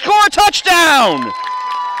Marauders score a touchdown.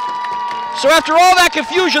 So after all that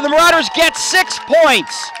confusion, the Marauders get 6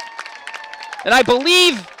 points. And I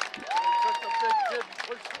believe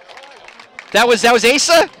that was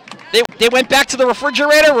Asa? They went back to the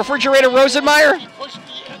refrigerator Rosenmeyer? He pushed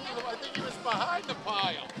the end of the, I think he was behind the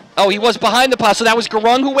pile. Oh, he was behind the pile, so that was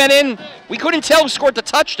Garung who went in? We couldn't tell who scored the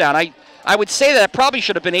touchdown. I would say that it probably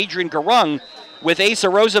should have been Adrian Garung with Asa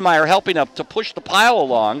Rosenmeyer helping up to push the pile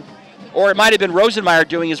along. Or it might have been Rosenmeyer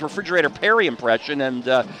doing his Refrigerator Perry impression. And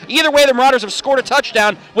either way, the Marauders have scored a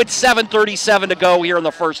touchdown with 7:37 to go here in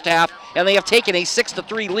the 1st half. And they have taken a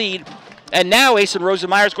 6-3 lead. And now Asa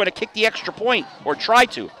Rosenmeyer is going to kick the extra point, or try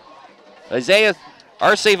to. Isaiah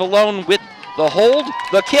Arceve alone with the hold.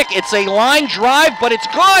 The kick, it's a line drive, but it's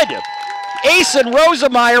good. Asa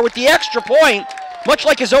Rosenmeyer with the extra point, much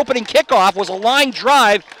like his opening kickoff, was a line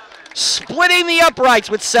drive, splitting the uprights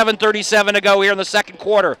with 7:37 to go here in the 2nd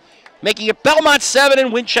quarter, making it Belmont 7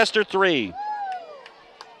 and Winchester 3.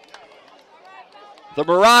 The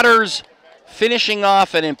Marauders finishing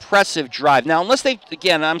off an impressive drive. Now, unless they,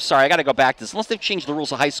 again, I'm sorry, I got to go back to this. Unless they've changed the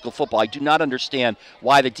rules of high school football, I do not understand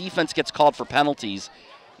why the defense gets called for penalties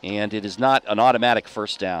and it is not an automatic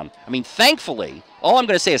first down. I mean, thankfully, all I'm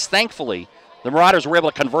going to say is thankfully, the Marauders were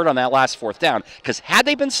able to convert on that last fourth down, because had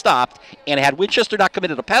they been stopped and had Winchester not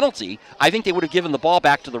committed a penalty, I think they would have given the ball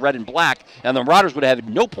back to the red and black, and the Marauders would have had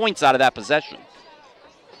no points out of that possession.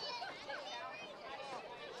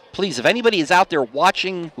 Please, if anybody is out there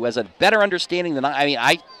watching who has a better understanding than I mean,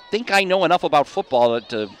 I think I know enough about football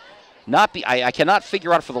to not be, I cannot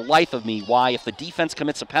figure out for the life of me why, if the defense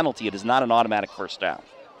commits a penalty, it is not an automatic first down.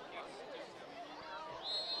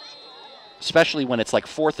 Especially when it's like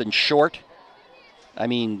 4th and short. I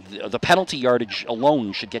mean, the penalty yardage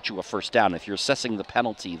alone should get you a first down. If you're assessing the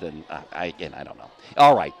penalty, then, I don't know.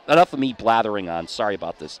 All right, enough of me blathering on. Sorry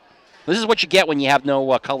about this. This is what you get when you have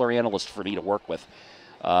no color analyst for me to work with.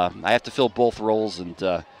 I have to fill both roles, and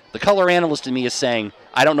the color analyst in me is saying,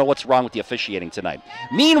 I don't know what's wrong with the officiating tonight.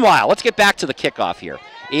 Meanwhile, let's get back to the kickoff here.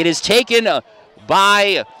 It is taken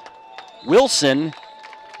by Wilson,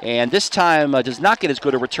 and this time does not get as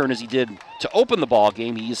good a return as he did to open the ball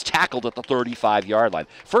game. He is tackled at the 35-yard line.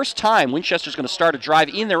 First time Winchester's going to start a drive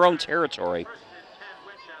in their own territory.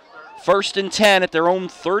 1st and 10 at their own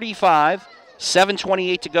 35.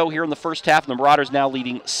 7:28 to go here in the first half, and the Marauders now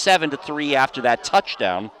leading 7-3 after that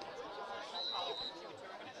touchdown.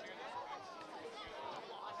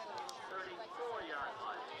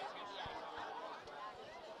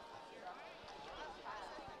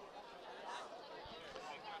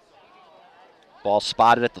 Ball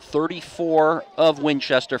spotted at the 34 of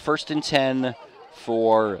Winchester. 1st and 10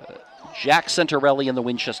 for Jack Centarelli and the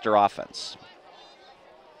Winchester offense.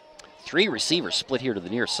 3 receivers split here to the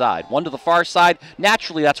near side. 1 to the far side.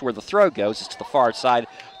 Naturally, that's where the throw goes. It's to the far side.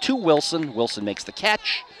 To Wilson. Wilson makes the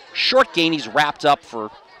catch. Short gain. He's wrapped up for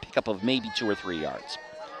pickup of maybe 2 or 3 yards.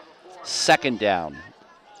 2nd down.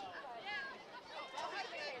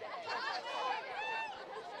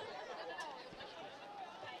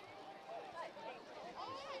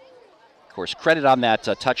 Of course, credit on that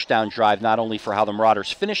touchdown drive, not only for how the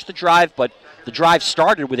Marauders finished the drive, but the drive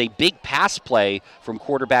started with a big pass play from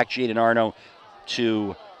quarterback Jaden Arno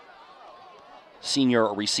to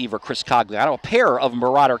senior receiver Chris Cogliano. A pair of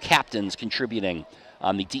Marauder captains contributing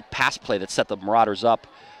on the deep pass play that set the Marauders up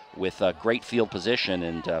with great field position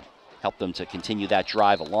and helped them to continue that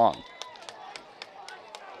drive along.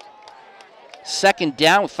 2nd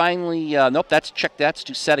down, finally, nope, that's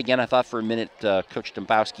to set again. I thought for a minute Coach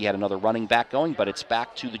Dombowski had another running back going, but it's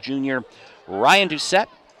back to the junior Ryan Doucette.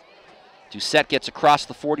 Doucette gets across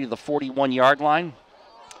the 40 to the 41-yard line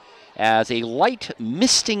as a light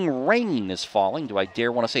misting rain is falling. Do I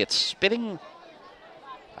dare want to say it's spitting?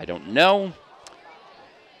 I don't know.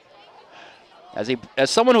 As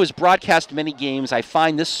someone who has broadcast many games, I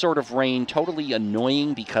find this sort of rain totally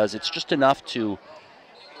annoying because it's just enough to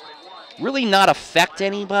really not affect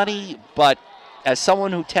anybody, but as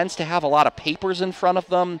someone who tends to have a lot of papers in front of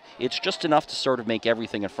them, it's just enough to sort of make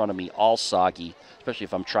everything in front of me all soggy, especially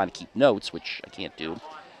if I'm trying to keep notes, which I can't do.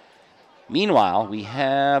 Meanwhile, we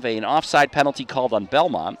have an offside penalty called on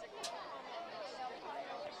Belmont.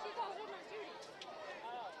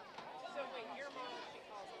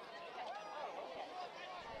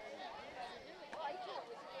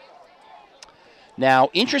 Now,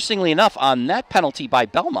 interestingly enough, on that penalty by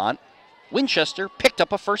Belmont, Winchester picked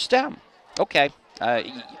up a first down. Okay,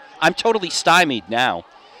 I'm totally stymied now.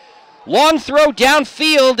 Long throw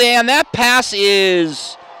downfield, and that pass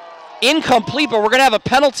is incomplete, but we're going to have a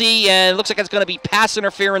penalty, and it looks like it's going to be pass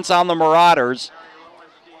interference on the Marauders.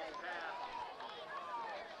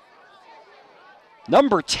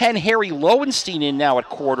 Number 10, Harry Lowenstein, in now at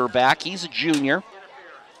quarterback. He's a junior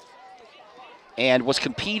and was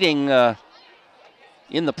competing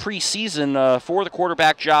in the preseason for the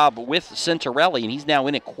quarterback job with Centarelli, and he's now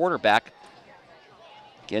in at quarterback.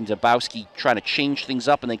 Again, Dombowski trying to change things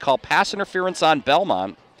up, and they call pass interference on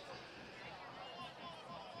Belmont.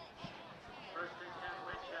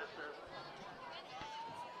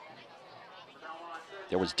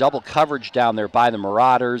 There was double coverage down there by the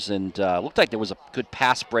Marauders, and looked like there was a good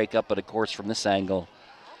pass breakup, but of course from this angle,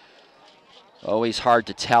 always hard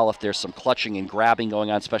to tell if there's some clutching and grabbing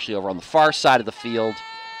going on, especially over on the far side of the field.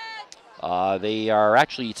 They are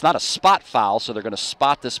actually, it's not a spot foul, so they're going to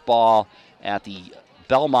spot this ball at the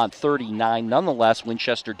Belmont 39. Nonetheless,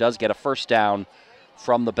 Winchester does get a first down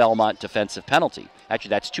from the Belmont defensive penalty. Actually,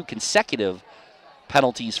 that's 2 consecutive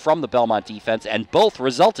penalties from the Belmont defense, and both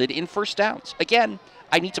resulted in first downs. Again,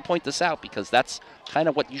 I need to point this out because that's kind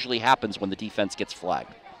of what usually happens when the defense gets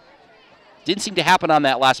flagged. Didn't seem to happen on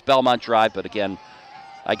that last Belmont drive, but again,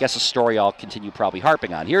 I guess, a story I'll continue probably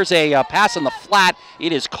harping on. Here's a pass on the flat.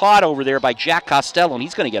 It is caught over there by Jack Costello, and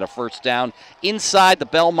he's going to get a first down inside the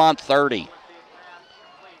Belmont 30.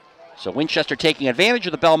 So Winchester taking advantage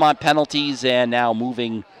of the Belmont penalties and now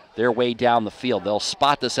moving their way down the field. They'll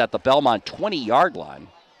spot this at the Belmont 20-yard line,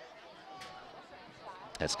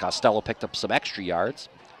 as Costello picked up some extra yards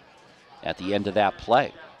at the end of that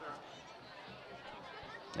play.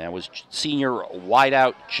 That was senior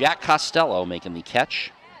wideout Jack Costello making the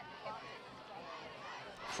catch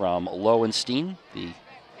from Lowenstein.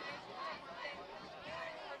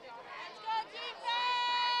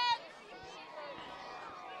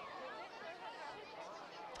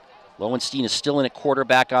 Lowenstein is still in at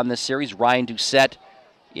quarterback on this series. Ryan Doucette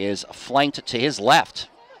is flanked to his left.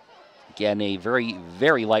 Again, a very,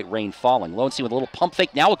 very light rain falling. Lowenstein with a little pump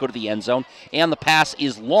fake. Now will go to the end zone, and the pass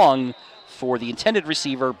is long for the intended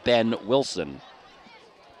receiver, Ben Wilson.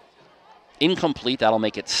 Incomplete. That'll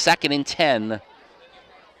make it 2nd and 10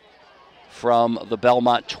 from the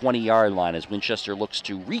Belmont 20-yard line as Winchester looks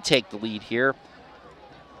to retake the lead here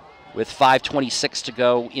with 5:26 to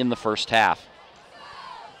go in the first half.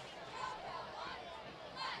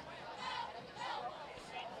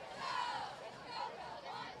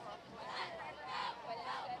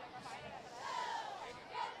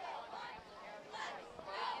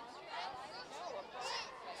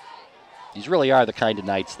 These really are the kind of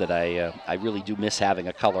nights that I really do miss having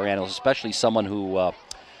a color analyst, especially someone who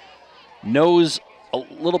knows a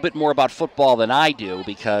little bit more about football than I do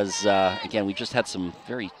because, again, we just had some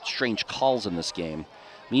very strange calls in this game.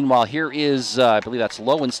 Meanwhile, here is, I believe that's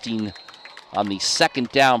Lowenstein on the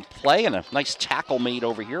 2nd down play, and a nice tackle made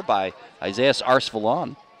over here by Isaiah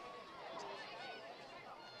Arsvalon.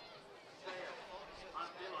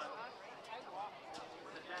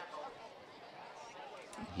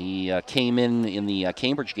 He came in the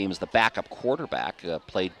Cambridge game as the backup quarterback,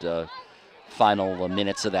 played final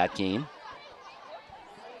minutes of that game.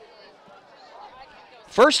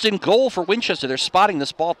 1st and goal for Winchester. They're spotting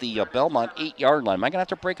this ball at the Belmont 8-yard line. Am I going to have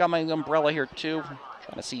to break out my umbrella here too?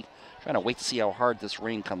 Trying to wait to see how hard this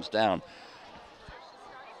rain comes down.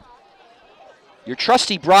 Your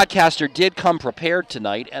trusty broadcaster did come prepared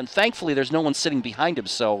tonight, and thankfully there's no one sitting behind him,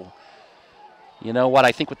 so you know what?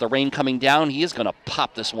 I think with the rain coming down, he is going to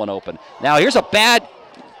pop this one open. Now, here's a bad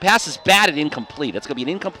pass. Is bad and incomplete. It's going to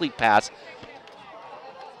be an incomplete pass.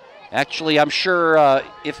 Actually, I'm sure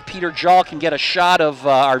if Peter Jall can get a shot of,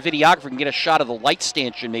 our videographer can get a shot of the light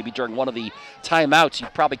stanchion maybe during one of the timeouts, he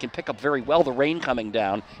probably can pick up very well the rain coming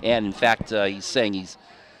down. And, in fact, he's saying he's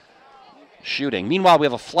shooting. Meanwhile, we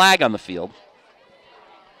have a flag on the field.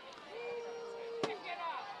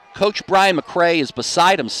 Coach Brian McCray is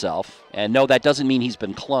beside himself, and no, that doesn't mean he's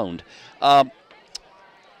been cloned. I'm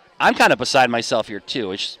kind of beside myself here,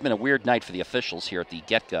 too. It's just been a weird night for the officials here at the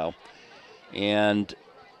get-go. And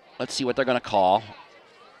let's see what they're going to call.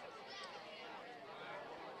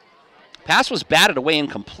 Pass was batted away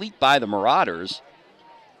incomplete by the Marauders,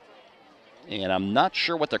 and I'm not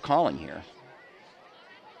sure what they're calling here.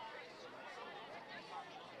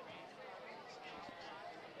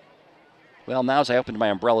 Well, now as I opened my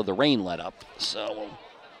umbrella, the rain let up. So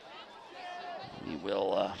we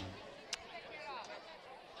will,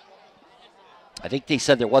 I think they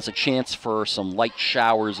said there was a chance for some light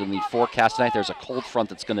showers in the forecast tonight. There's a cold front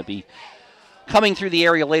that's going to be coming through the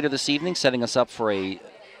area later this evening, setting us up for a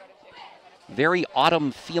very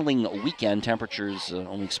autumn-feeling weekend. Temperatures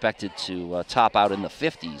only expected to top out in the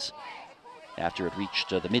 50s after it reached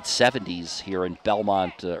the mid-70s here in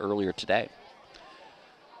Belmont earlier today.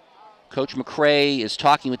 Coach McCray is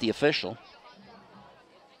talking with the official.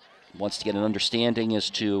 Wants to get an understanding as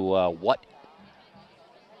to what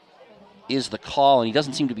is the call, and he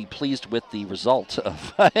doesn't seem to be pleased with the result.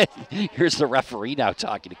 Here's the referee now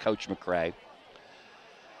talking to Coach McCray.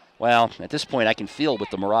 Well, at this point, I can feel with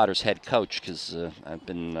the Marauders head coach because I've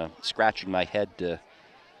been scratching my head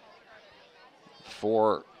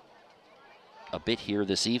for a bit here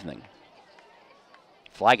this evening.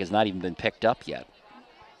 Flag has not even been picked up yet.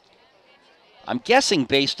 I'm guessing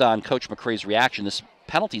based on Coach McCray's reaction, this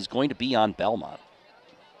penalty is going to be on Belmont.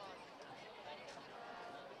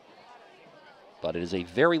 But it is a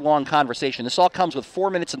very long conversation. This all comes with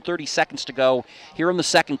 4 minutes and 30 seconds to go here in the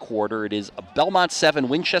second quarter. It is Belmont 7,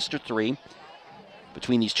 Winchester 3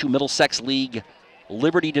 between these two Middlesex League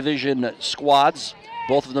Liberty Division squads.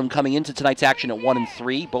 Both of them coming into tonight's action at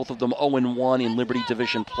 1-3. Both of them 0-1 in Liberty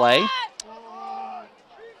Division play.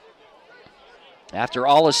 After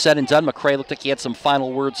all is said and done, McCray looked like he had some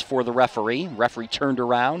final words for the referee. Referee turned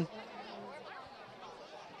around.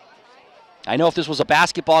 I know if this was a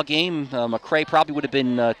basketball game, McCray probably would have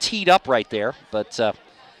been teed up right there, but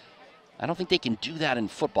I don't think they can do that in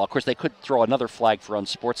football. Of course, they could throw another flag for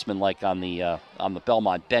unsportsmanlike on the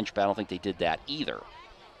Belmont bench, but I don't think they did that either.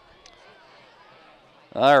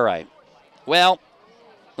 All right. Well,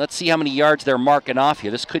 let's see how many yards they're marking off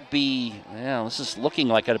here. This could be, this is looking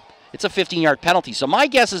like it's a 15-yard penalty. So my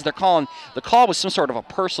guess is the call was some sort of a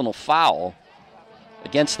personal foul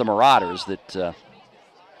against the Marauders that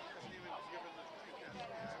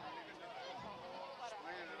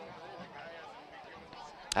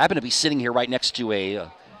I happen to be sitting here right next to a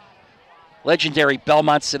legendary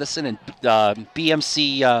Belmont citizen and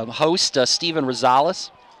BMC host, Steven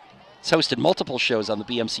Rosales. He's hosted multiple shows on the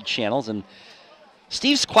BMC channels, and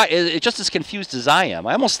Steve's just as confused as I am.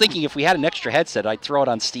 I'm almost thinking if we had an extra headset, I'd throw it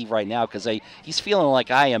on Steve right now because he's feeling like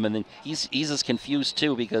I am, and then he's as confused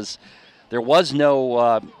too because there was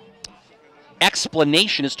no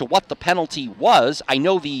explanation as to what the penalty was. I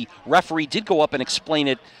know the referee did go up and explain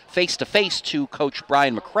it face-to-face to Coach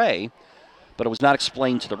Brian McRae, but it was not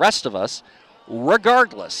explained to the rest of us.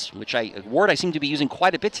 Regardless, a word I seem to be using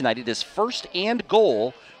quite a bit tonight, it is 1st and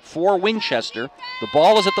goal for Winchester. The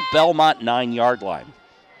ball is at the Belmont 9-yard line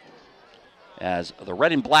as the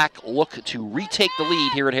red and black look to retake the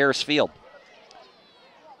lead here at Harris Field.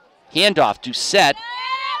 Handoff, Doucette,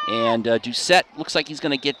 and Doucette looks like he's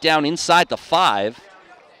going to get down inside the 5.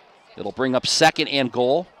 It'll bring up 2nd and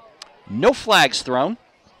goal. No flags thrown,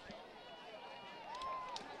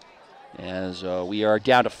 as we are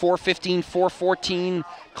down to 4:15, 4:14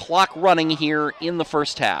 clock running here in the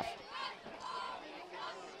first half.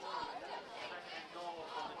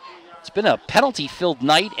 It's been a penalty-filled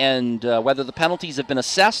night, and whether the penalties have been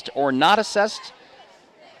assessed or not assessed,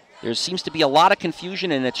 there seems to be a lot of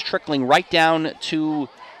confusion, and it's trickling right down to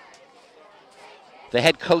the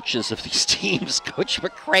head coaches of these teams. Coach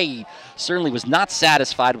McRae certainly was not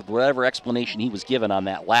satisfied with whatever explanation he was given on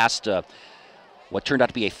that last what turned out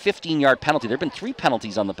to be a 15-yard penalty. There have been 3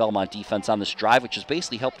 penalties on the Belmont defense on this drive, which has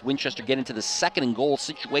basically helped Winchester get into the 2nd and goal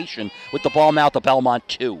situation with the ball now at the Belmont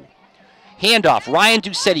 2. Handoff, Ryan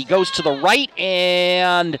Doucette goes to the right,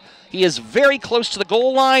 and he is very close to the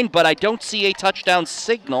goal line, but I don't see a touchdown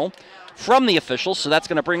signal from the officials, so that's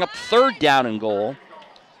going to bring up 3rd down and goal,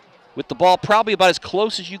 with the ball probably about as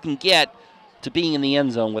close as you can get to being in the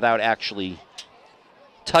end zone without actually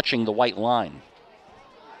touching the white line.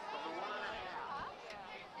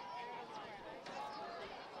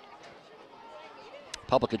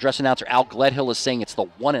 Public address announcer Al Gledhill is saying it's the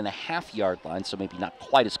 1.5-yard line, so maybe not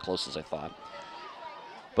quite as close as I thought.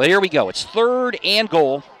 But here we go. It's 3rd and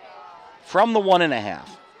goal from the 1.5.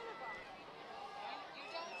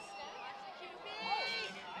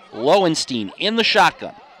 Lowenstein in the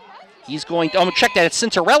shotgun. He's going to, check that, it's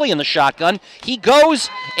Cintarelli in the shotgun. He goes,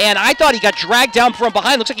 and I thought he got dragged down from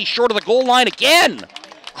behind. Looks like he's short of the goal line again.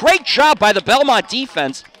 Great job by the Belmont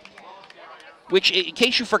defense, which, in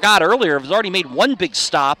case you forgot earlier, has already made one big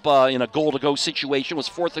stop in a goal-to-go situation. It was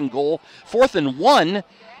 4th and goal, 4th and 1,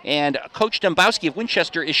 and Coach Dembowski of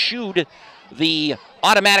Winchester eschewed the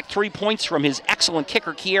automatic 3 points from his excellent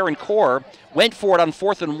kicker, Kieran Core. Went for it on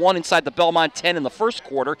 4th and 1 inside the Belmont 10 in the first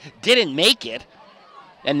quarter, didn't make it,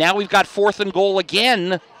 and now we've got 4th and goal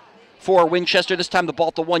again for Winchester, this time the ball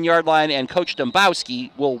at the 1-yard line, and Coach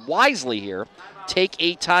Dembowski will wisely here take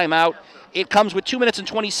a timeout. It comes with 2 minutes and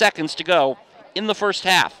 20 seconds to go in the first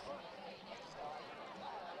half.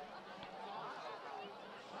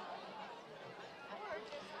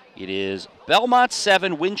 It is Belmont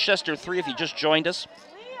 7, Winchester 3 if you just joined us.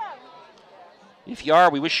 If you are,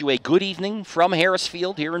 we wish you a good evening from Harris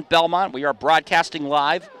Field here in Belmont. We are broadcasting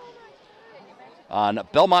live on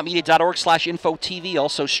belmontmedia.org/infotv,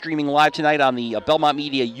 also streaming live tonight on the Belmont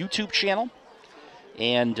Media YouTube channel.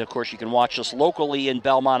 And, of course, you can watch us locally in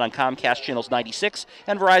Belmont on Comcast channels 96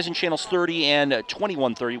 and Verizon channels 30 and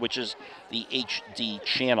 2130, which is the HD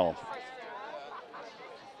channel.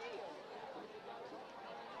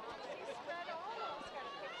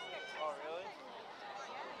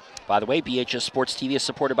 By the way, BHS Sports TV is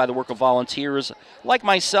supported by the work of volunteers like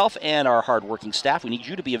myself and our hardworking staff. We need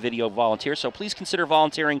you to be a video volunteer, so please consider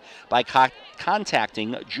volunteering by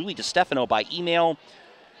contacting Julie DeStefano by email.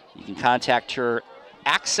 You can contact her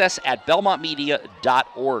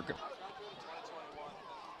access@belmontmedia.org.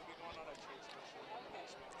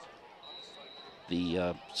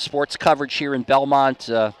 The sports coverage here in Belmont,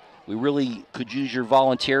 we really could use your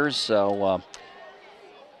volunteers, so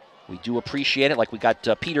we do appreciate it. Like we got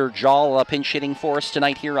Peter Jall pinch hitting for us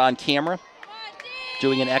tonight here on camera,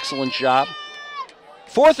 doing an excellent job.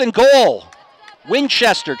 4th and goal.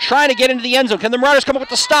 Winchester trying to get into the end zone. Can the Marauders come up with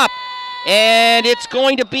the stop? And it's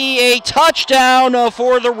going to be a touchdown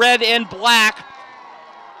for the red and black.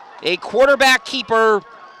 A quarterback keeper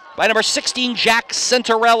by number 16, Jack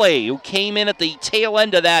Centarelli, who came in at the tail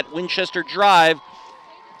end of that Winchester drive.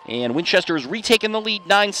 And Winchester has retaken the lead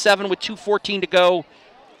 9-7 with 2:14 to go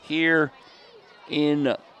here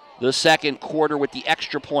in the second quarter with the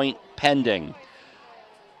extra point pending.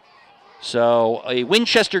 So a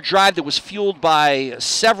Winchester drive that was fueled by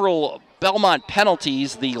several Belmont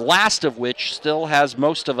penalties, the last of which still has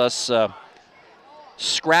most of us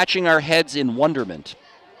scratching our heads in wonderment.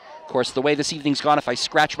 Of course, the way this evening's gone, if I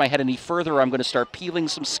scratch my head any further, I'm going to start peeling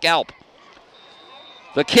some scalp.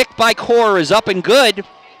 The kick by Core is up and good.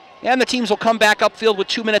 And the teams will come back upfield with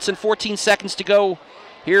 2 minutes and 14 seconds to go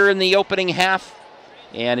here in the opening half.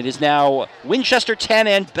 And it is now Winchester 10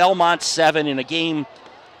 and Belmont 7 in a game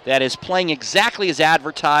that is playing exactly as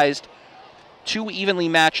advertised. Two evenly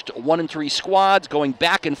matched 1 and 3 squads going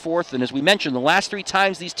back and forth. And as we mentioned, the last 3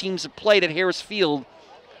 times these teams have played at Harris Field,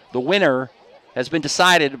 the winner has been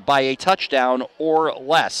decided by a touchdown or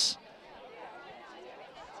less.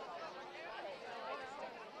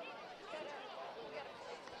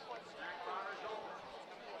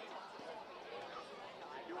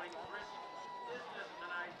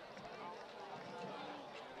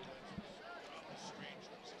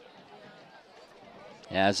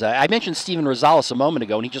 As I mentioned Steven Rosales a moment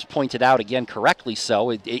ago, and he just pointed out again correctly so,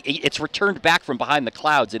 it's returned back from behind the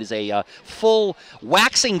clouds. It is a full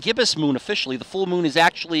waxing gibbous moon officially. The full moon is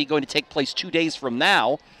actually going to take place 2 days from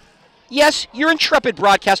now. Yes, your intrepid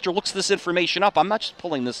broadcaster looks this information up. I'm not just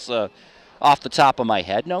pulling this off the top of my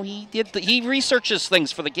head. No, he researches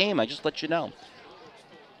things for the game. I just let you know.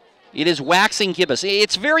 It is waxing gibbous.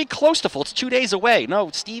 It's very close to full. It's 2 days away. No,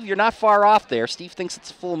 Steve, you're not far off there. Steve thinks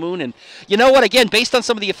it's a full moon. And you know what? Again, based on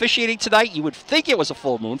some of the officiating tonight, you would think it was a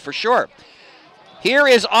full moon for sure. Here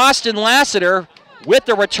is Austin Lassiter with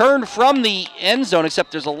the return from the end zone,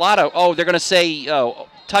 except there's a lot of, they're going to say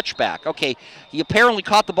touchback. Okay, he apparently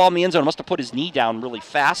caught the ball in the end zone. Must have put his knee down really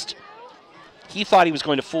fast. He thought he was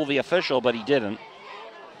going to fool the official, but he didn't.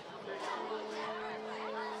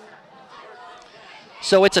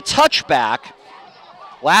 So it's a touchback.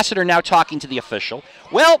 Lassiter now talking to the official.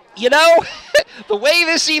 Well, you know, the way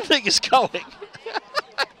this evening is going.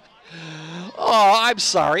 Oh, I'm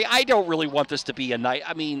sorry. I don't really want this to be a night.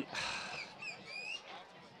 I mean,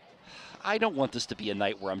 I don't want this to be a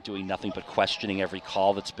night where I'm doing nothing but questioning every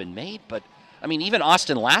call that's been made. But, I mean, even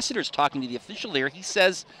Austin Lassiter's talking to the official there. He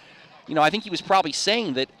says, you know, I think he was probably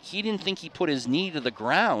saying that he didn't think he put his knee to the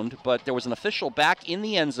ground, but there was an official back in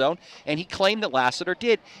the end zone, and he claimed that Lassiter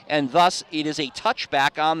did, and thus it is a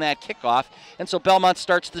touchback on that kickoff, and so Belmont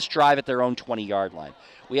starts this drive at their own 20-yard line.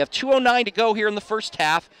 We have 2:09 to go here in the first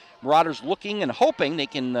half. Marauders looking and hoping they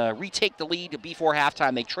can retake the lead before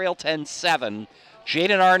halftime. They trail 10-7.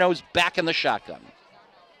 Jaden Arno's back in the shotgun.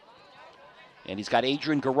 And he's got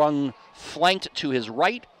Adrian Garung flanked to his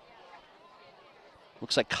right.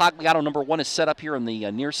 Looks like Cogliano, number 1, is set up here in the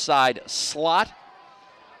near side slot.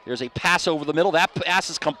 There's a pass over the middle. That pass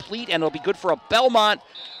is complete, and it'll be good for a Belmont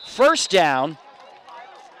first down.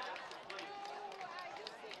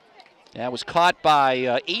 That was caught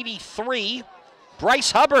by 83, Bryce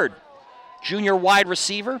Hubbard, junior wide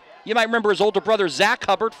receiver. You might remember his older brother, Zach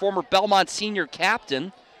Hubbard, former Belmont senior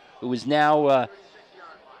captain, who is now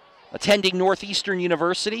attending Northeastern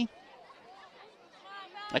University.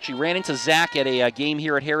 Actually ran into Zach at a game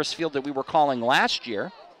here at Harris Field that we were calling last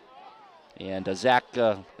year. And Zach,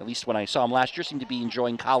 at least when I saw him last year, seemed to be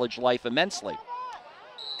enjoying college life immensely.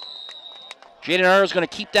 Jaden Arno is going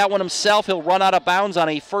to keep that one himself. He'll run out of bounds on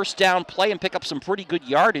a first down play and pick up some pretty good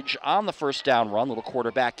yardage on the first down run. Little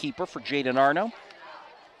quarterback keeper for Jaden Arno.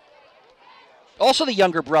 Also the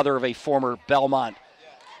younger brother of a former Belmont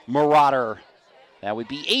Marauder. That would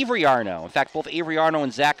be Avery Arno. In fact, both Avery Arno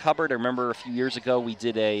and Zach Hubbard, I remember a few years ago we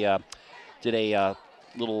did a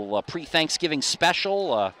little pre-Thanksgiving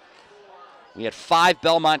special. We had 5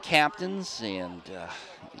 Belmont captains and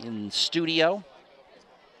in studio,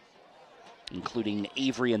 including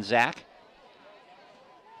Avery and Zach.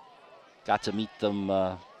 Got to meet them.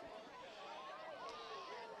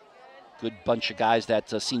 Good bunch of guys,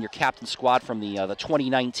 that senior captain squad from the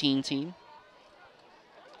 2019 team.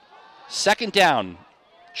 Second down.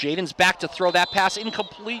 Jaden's back to throw that pass.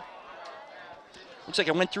 Incomplete. Looks like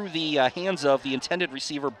it went through the hands of the intended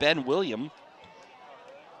receiver, Ben William,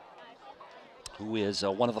 who is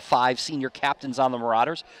one of the 5 senior captains on the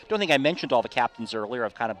Marauders. Don't think I mentioned all the captains earlier.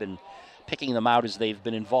 I've kind of been picking them out as they've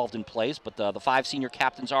been involved in plays. But the 5 senior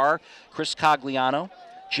captains are Chris Cogliano,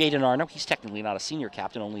 Jaden Arno. He's technically not a senior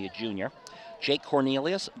captain, only a junior. Jake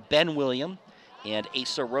Cornelius, Ben William, and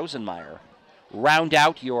Asa Rosenmeyer. Round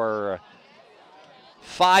out your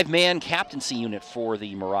 5-man captaincy unit for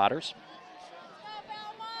the Marauders.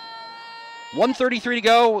 1:33 to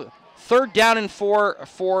go. 3rd down and 4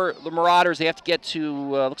 for the Marauders. They have to get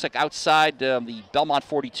to, looks like outside the Belmont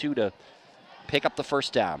 42 to pick up the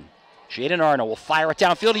first down. Jaden Arno will fire it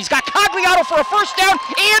downfield. He's got Cogliano for a first down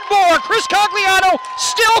and more. Chris Cogliano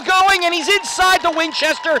still going, and he's inside the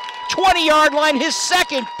Winchester 20-yard line. His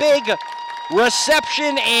second big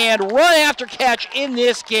reception and run after catch in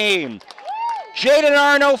this game. Jaden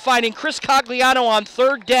Arno finding Chris Cogliano on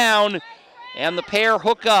 3rd down, and the pair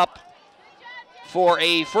hook up for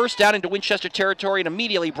a first down into Winchester territory, and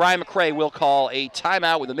immediately Brian McCray will call a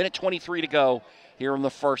timeout with 1:23 to go here in the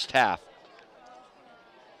first half.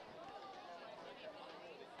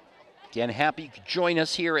 Again, happy you could join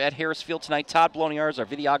us here at Harris Field tonight. Todd Bloniars, our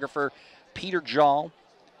videographer, Peter Jall.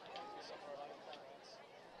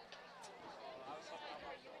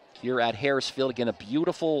 Here at Harris Field, again, a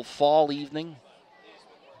beautiful fall evening,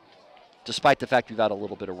 despite the fact we've had a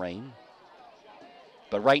little bit of rain.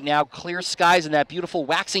 But right now, clear skies and that beautiful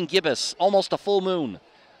waxing gibbous, almost a full moon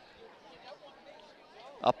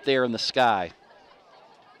up there in the sky.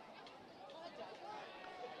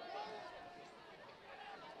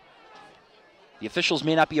 The officials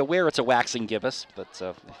may not be aware it's a waxing gibbous, but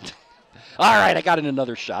all right, I got in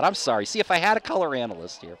another shot. I'm sorry. See, if I had a color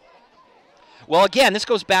analyst here. Well, again, this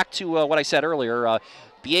goes back to what I said earlier.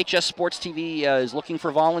 BHS Sports TV is looking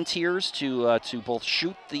for volunteers to both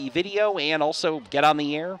shoot the video and also get on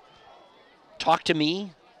the air. Talk to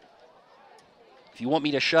me. If you want me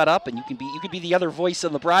to shut up, and you could be the other voice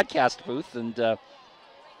in the broadcast booth and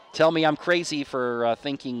tell me I'm crazy for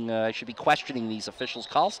thinking I should be questioning these officials'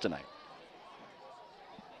 calls tonight.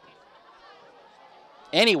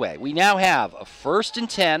 Anyway, we now have a 1st and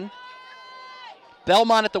 10.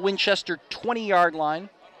 Belmont at the Winchester 20-yard line.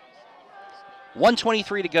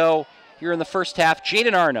 1:23 to go here in the first half.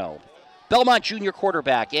 Jaden Arno, Belmont junior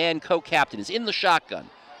quarterback and co-captain, is in the shotgun.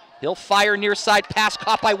 He'll fire near side, pass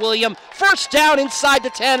caught by William. First down inside the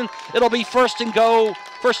 10. It'll be first and goal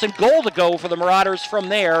to go for the Marauders from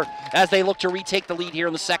there as they look to retake the lead here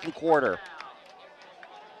in the second quarter.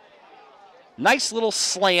 Nice little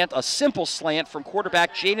slant, a simple slant from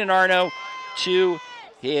quarterback Jaden Arno to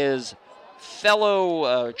his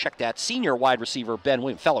fellow, senior wide receiver Ben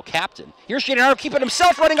Williams, fellow captain. Here's Jaden Arno keeping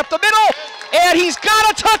himself running up the middle, and he's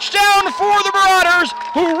got a touchdown for the Marauders,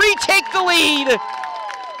 who retake the lead.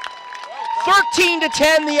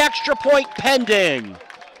 13-10, the extra point pending.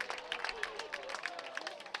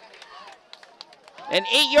 An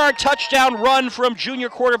 8-yard touchdown run from junior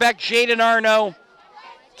quarterback Jaden Arno.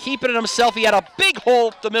 Keeping it himself. He had a big hole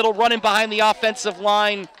up the middle, running behind the offensive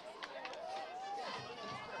line.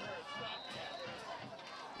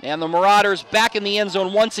 And the Marauders back in the end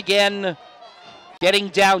zone once again, getting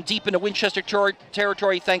down deep into Winchester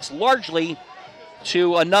territory thanks largely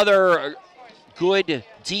to another good,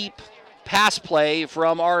 deep pass play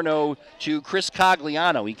from Arno to Chris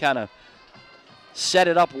Cogliano. He kind of set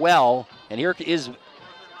it up well. And here is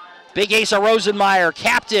Big Asa Rosenmeyer,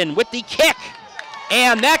 captain, with the kick.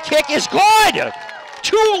 And that kick is good.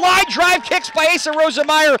 2 line drive kicks by Asa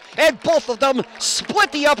Rosenmeyer, and both of them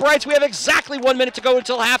split the uprights. We have exactly 1 minute to go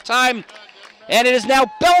until halftime. And it is now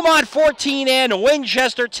Belmont 14 and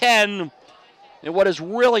Winchester 10. In what is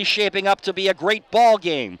really shaping up to be a great ball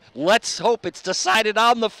game. Let's hope it's decided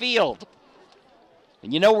on the field.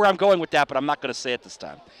 And you know where I'm going with that, but I'm not going to say it this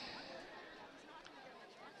time.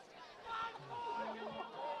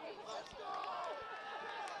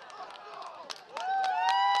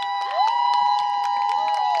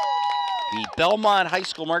 The Belmont High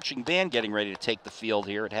School Marching Band getting ready to take the field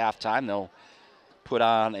here at halftime. They'll put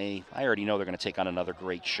on I already know they're going to take on another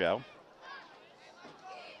great show.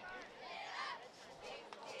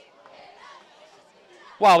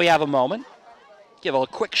 While we have a moment, give a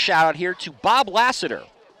quick shout out here to Bob Lassiter.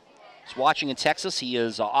 He's watching in Texas. He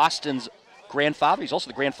is Austin's grandfather. He's also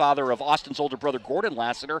the grandfather of Austin's older brother, Gordon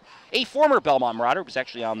Lassiter, a former Belmont Marauder. He was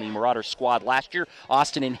actually on the Marauder squad last year.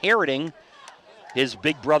 Austin inheriting his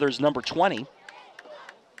big brother's number 20.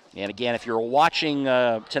 And again, if you're watching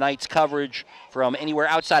tonight's coverage from anywhere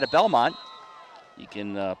outside of Belmont, you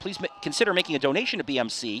can please consider making a donation to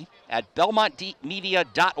BMC at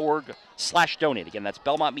belmontmedia.org/donate. Again, that's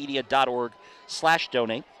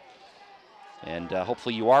belmontmedia.org/donate. And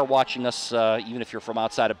hopefully you are watching us, even if you're from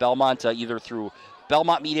outside of Belmont, either through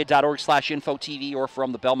belmontmedia.org/infotv or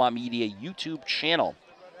from the Belmont Media YouTube channel.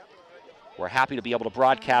 We're happy to be able to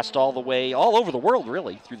broadcast all over the world,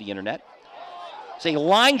 really, through the internet. It's a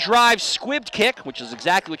line drive squibbed kick, which is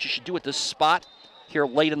exactly what you should do at this spot here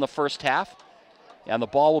late in the first half. And the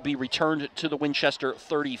ball will be returned to the Winchester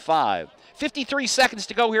 35. 53 seconds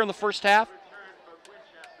to go here in the first half.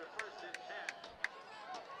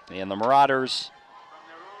 And the Marauders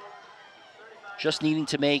just needing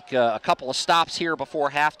to make a couple of stops here before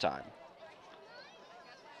halftime.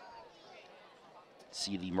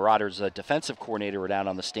 See the Marauders' defensive coordinator down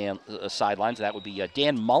on the sidelines. That would be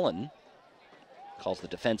Dan Mullen. Calls the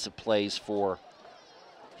defensive plays for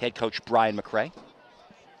head coach Brian McRae.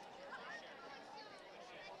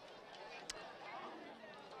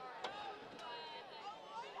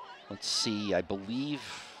 Let's see, I believe,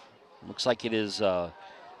 looks like it is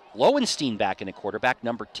Lowenstein back in at quarterback,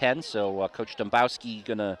 number 10. So Coach Dombrowski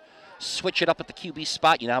going to switch it up at the QB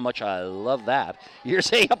spot. You know how much I love that.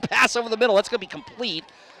 Here's a pass over the middle. That's going to be complete.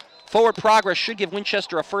 Forward progress should give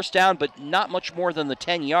Winchester a first down, but not much more than the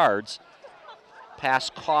 10 yards. Pass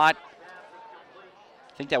caught.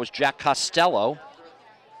 I think that was Jack Costello.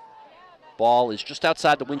 Ball is just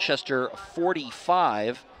outside the Winchester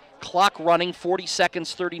 45. Clock running, 40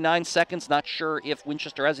 seconds, 39 seconds. Not sure if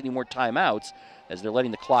Winchester has any more timeouts as they're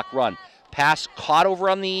letting the clock run. Pass caught over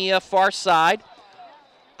on the far side.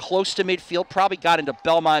 Close to midfield, probably got into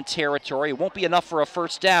Belmont territory. It won't be enough for a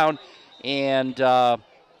first down, and the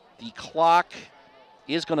clock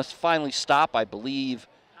is going to finally stop. I believe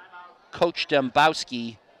Coach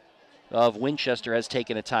Dombrowski of Winchester has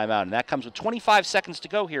taken a timeout, and that comes with 25 seconds to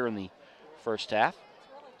go here in the first half.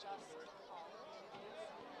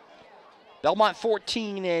 Belmont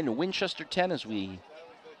 14 and Winchester 10 as we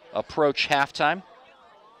approach halftime.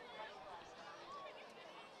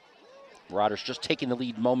 Marauders just taking the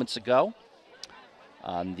lead moments ago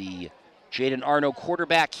on the Jaden Arno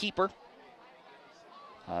quarterback keeper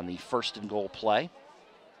on the 1st and goal play.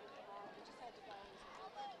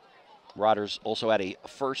 Marauders also had a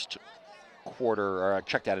first quarter, or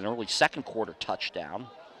check that, an early second quarter touchdown.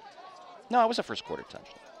 No, it was a first quarter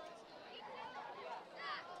touchdown.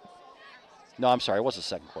 No, I'm sorry, it was a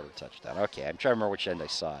second quarter touchdown. Okay, I'm trying to remember which end I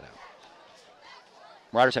saw it at.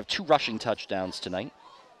 Marauders have 2 rushing touchdowns tonight.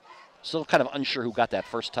 Still kind of unsure who got that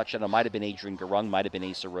first touchdown. It might have been Adrian Garung, might have been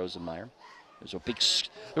Asa Rosenmeyer. There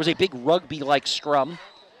was a big rugby-like scrum,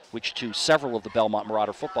 which to several of the Belmont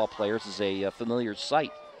Marauder football players is a familiar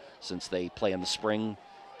sight since they play in the spring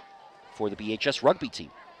for the BHS rugby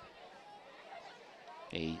team,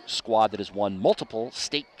 a squad that has won multiple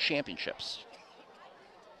state championships.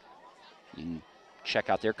 You can check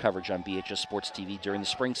out their coverage on BHS Sports TV during the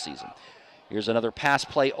spring season. Here's another pass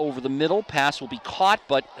play over the middle. Pass will be caught,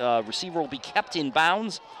 but receiver will be kept in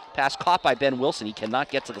bounds. Pass caught by Ben Wilson. He cannot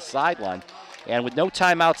get to the sideline. And with no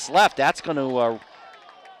timeouts left, that's going to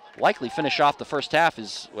likely finish off the first half.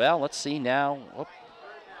 Well, let's see now. Whoop.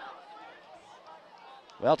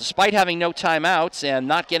 Well, despite having no timeouts and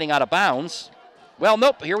not getting out of bounds, well,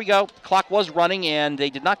 nope, here we go. The clock was running, and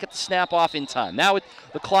they did not get the snap off in time. Now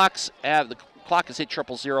the clock has hit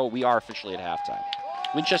 000. We are officially at halftime.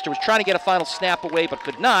 Winchester was trying to get a final snap away, but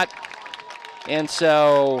could not. And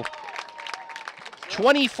so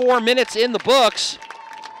 24 minutes in the books,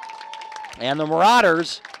 and the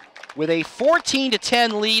Marauders with a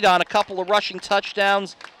 14-10 lead on a couple of rushing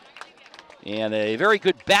touchdowns. And a very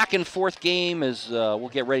good back-and-forth game as we'll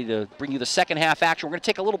get ready to bring you the second half action. We're going to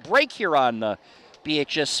take a little break here on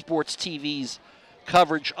BHS Sports TV's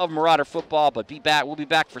coverage of Marauder football, but we'll be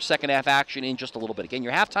back for second half action in just a little bit. Again,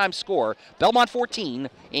 your halftime score, Belmont 14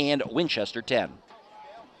 and Winchester 10.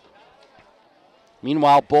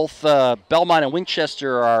 Meanwhile, both Belmont and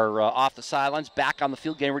Winchester are off the sidelines, back on the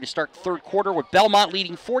field, getting ready to start the third quarter with Belmont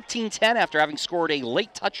leading 14-10 after having scored a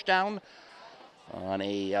late touchdown on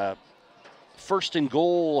a 1st and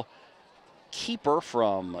goal keeper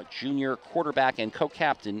from junior quarterback and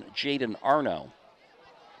co-captain Jaden Arno.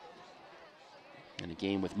 In a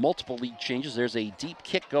game with multiple lead changes, there's a deep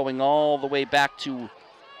kick going all the way back to,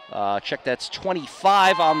 that's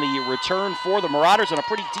 25 on the return for the Marauders, and a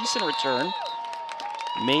pretty decent return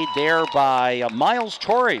made there by Miles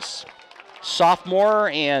Torres, sophomore,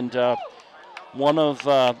 and one of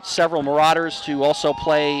several Marauders to also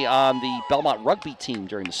play on the Belmont rugby team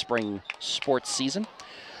during the spring sports season.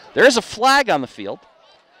 There is a flag on the field.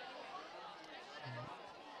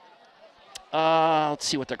 Let's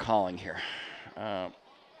see what they're calling here.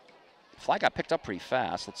 Flag got picked up pretty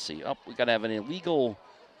fast. Let's see. Oh, we got to have an illegal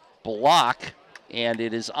block, and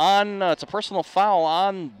it is on. It's a personal foul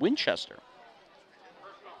on Winchester.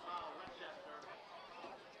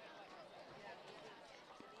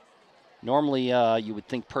 Normally, you would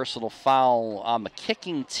think personal foul on the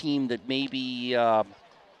kicking team, that maybe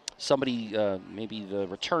somebody, maybe the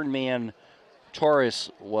return man, Torres,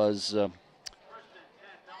 was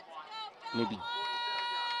maybe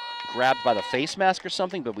grabbed by the face mask or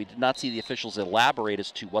something, but we did not see the officials elaborate as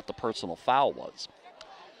to what the personal foul was.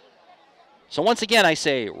 So once again, I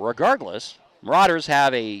say, regardless, Marauders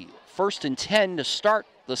have a 1st and 10 to start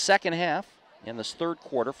the second half in this third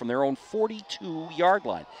quarter from their own 42-yard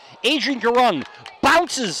line. Adrian Garung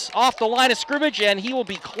bounces off the line of scrimmage, and he will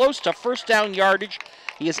be close to first down yardage.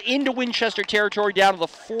 He is into Winchester territory down to the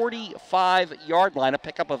 45-yard line, a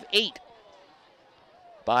pickup of 8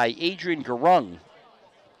 by Adrian Garung,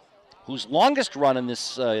 whose longest run in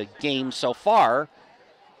this game so far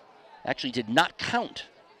actually did not count.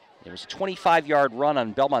 It was a 25-yard run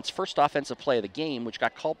on Belmont's first offensive play of the game, which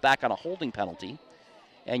got called back on a holding penalty,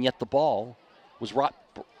 and yet the ball was brought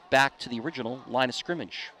back to the original line of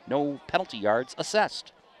scrimmage. No penalty yards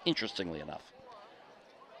assessed, interestingly enough.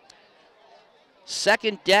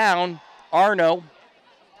 Second down, Arno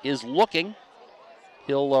is looking.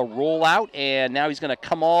 He'll roll out, and now he's going to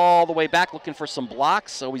come all the way back looking for some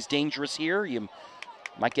blocks. Always dangerous here. You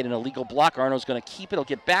might get an illegal block. Arno's going to keep it. He'll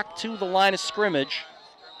get back to the line of scrimmage.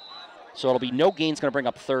 So it'll be no gain. It's going to bring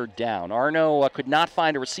up third down. Arno could not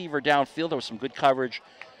find a receiver downfield. There was some good coverage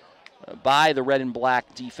by the red and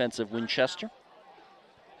black defense of Winchester.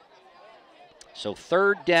 So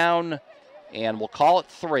third down, and we'll call it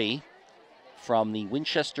 3 from the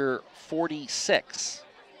Winchester 46.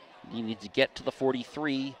 You need to get to the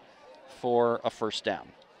 43 for a first down.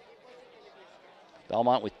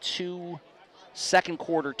 Belmont with 2 second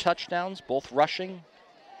quarter touchdowns, both rushing.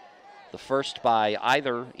 The first by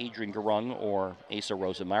either Adrian Garung or Asa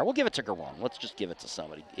Rosenmeyer. We'll give it to Garung. Let's just give it to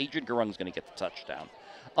somebody. Adrian Garung's going to get the touchdown,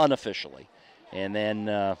 unofficially. And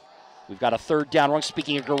then we've got a third down run.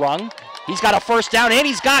 Speaking of Garung, he's got a first down, and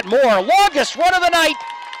he's got more. Longest run of the night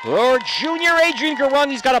for junior Adrian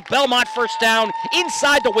Garung. He's got a Belmont first down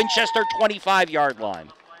inside the Winchester 25-yard line.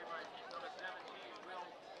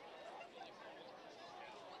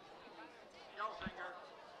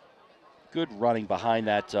 Good running behind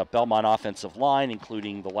that Belmont offensive line,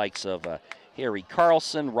 including the likes of Harry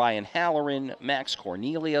Carlson, Ryan Halloran, Max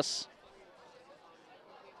Cornelius.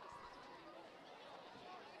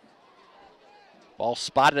 Ball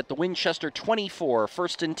spotted at the Winchester 24,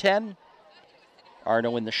 1st and 10.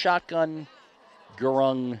 Arno in the shotgun,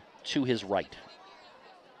 Garung to his right.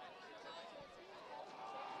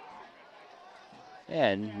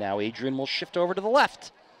 And now Adrian will shift over to the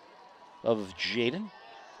left of Jaden,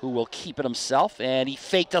 who will keep it himself, and he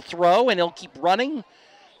faked a throw, and he'll keep running.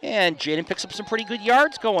 And Jaden picks up some pretty good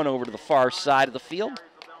yards going over to the far side of the field.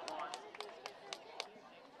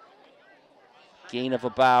 Gain of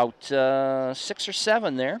about 6 or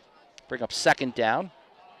 7 there. Bring up second down.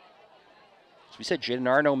 As we said, Jaden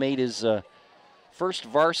Arno made his first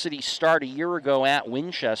varsity start a year ago at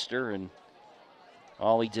Winchester, and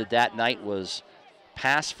all he did that night was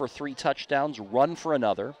pass for 3 touchdowns, run for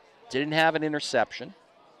another, didn't have an interception,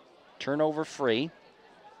 turnover free,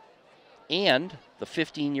 and the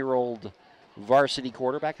 15-year-old varsity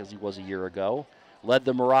quarterback, as he was a year ago, led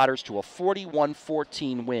the Marauders to a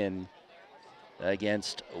 41-14 win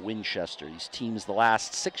against Winchester. These teams, the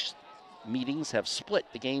last 6 meetings, have split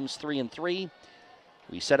the games 3-3.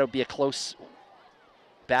 We said it would be a close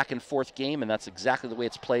back and forth game, and that's exactly the way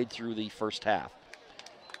it's played through the first half.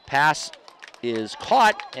 Pass is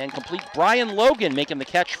caught and complete. Brian Logan making the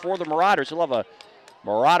catch for the Marauders. He'll have a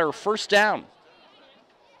Marauder first down.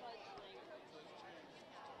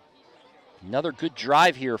 Another good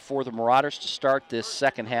drive here for the Marauders to start this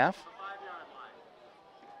second half.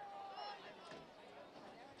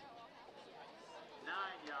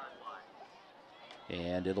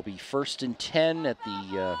 And it'll be 1st and 10 at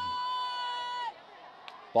the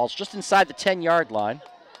ball's just inside the 10-yard line.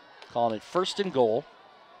 Calling it 1st and goal.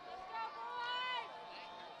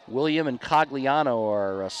 William and Cogliano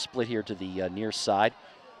are split here to the near side.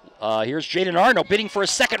 Here's Jaden Arno bidding for a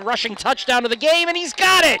second rushing touchdown of the game, and he's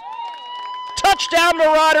got it! Touchdown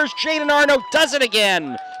Marauders. Jaden Arno does it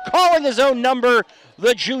again. Calling his own number,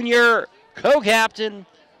 the junior co-captain.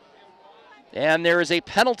 And there is a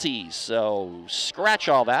penalty, so scratch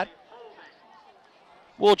all that.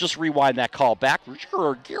 We'll just rewind that call back. That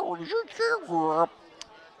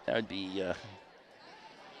would be,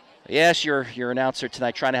 yes, your announcer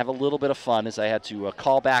tonight trying to have a little bit of fun as I had to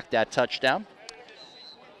call back that touchdown.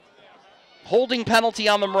 Holding penalty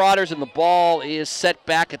on the Marauders, and the ball is set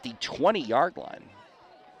back at the 20-yard line.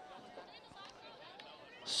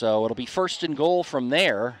 So it'll be 1st and goal from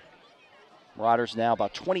there. Marauders now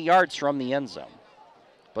about 20 yards from the end zone,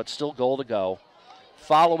 but still goal to go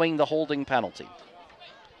following the holding penalty.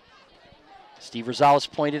 Steve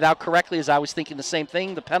Rosales pointed out correctly, as I was thinking the same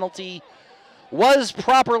thing, the penalty was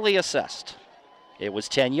properly assessed. It was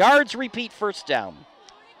 10 yards, repeat first down.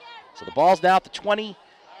 So the ball's now at the 20.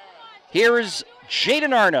 Here is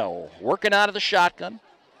Jaden Arno working out of the shotgun.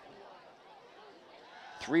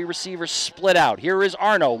 Three receivers split out. Here is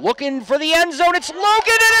Arno looking for the end zone. It's Logan,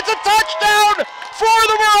 and it's a touchdown for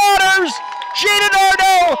the Marauders. Jaden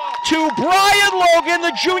Arno to Brian Logan,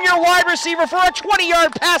 the junior wide receiver, for a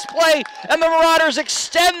 20-yard pass play, and the Marauders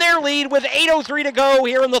extend their lead with 8:03 to go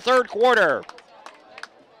here in the third quarter.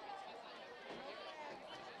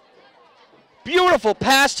 Beautiful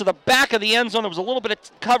pass to the back of the end zone. There was a little bit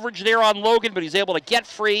of coverage there on Logan, but he's able to get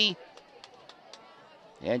free.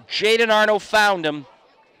 And Jaden Arno found him.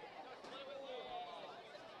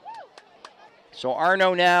 So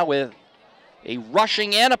Arno now with a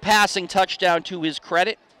rushing and a passing touchdown to his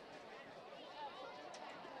credit.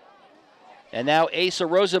 And now Asa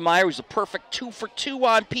Rosenmeyer, who's a perfect 2 for 2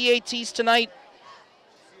 on PATs tonight,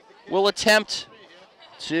 will attempt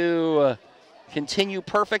to continue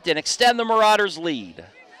perfect and extend the Marauders' lead.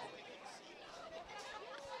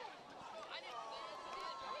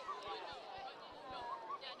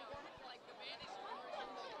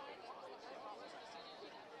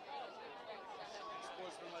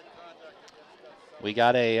 We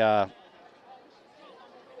got a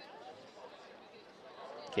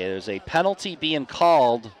there's a penalty being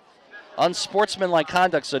called, unsportsmanlike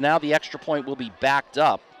conduct, so now the extra point will be backed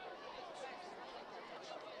up,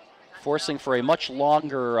 forcing for a much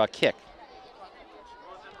longer kick.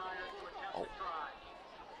 Oh.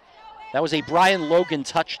 That was a Brian Logan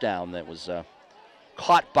touchdown that was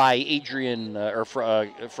caught by Adrian,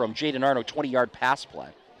 from Jaden Arno, 20-yard pass play.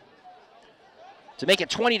 To make it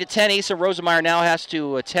 20-10, Asa Rosenmeyer now has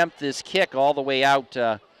to attempt this kick all the way out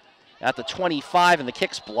at the 25, and the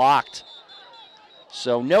kick's blocked.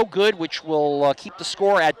 So no good, which will keep the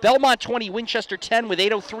score at Belmont 20, Winchester 10 with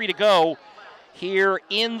 8:03 to go here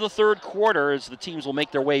in the third quarter as the teams will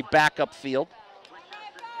make their way back upfield.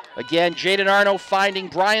 Again, Jaden Arno finding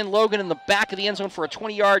Brian Logan in the back of the end zone for a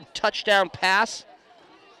 20-yard touchdown pass.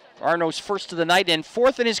 Arno's first of the night and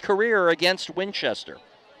fourth in his career against Winchester.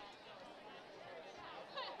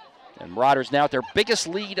 And Marauders now at their biggest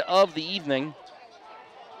lead of the evening,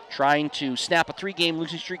 trying to snap a 3-game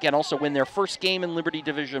losing streak and also win their first game in Liberty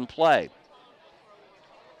Division play.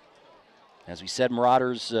 As we said,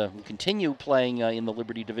 Marauders will continue playing in the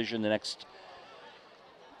Liberty Division the next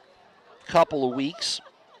couple of weeks.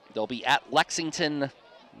 They'll be at Lexington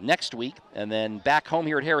next week and then back home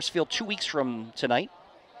here at Harris Field 2 weeks from tonight,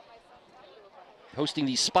 hosting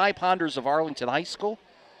the Spy Ponders of Arlington High School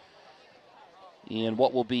in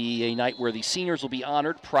what will be a night where the seniors will be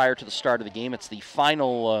honored prior to the start of the game. It's the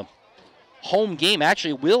final home game.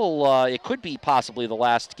 Actually, it could be possibly the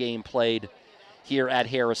last game played here at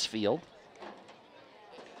Harris Field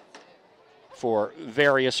for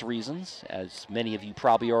various reasons. As many of you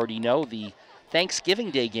probably already know, the Thanksgiving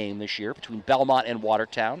Day game this year between Belmont and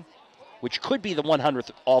Watertown, which could be the 100th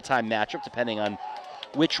all-time matchup, depending on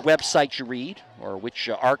which website you read or which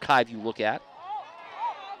archive you look at,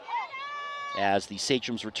 as the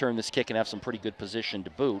Sachems return this kick and have some pretty good position to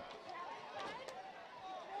boot.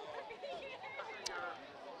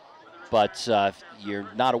 But if you're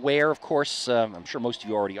not aware, of course, I'm sure most of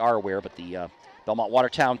you already are aware, but the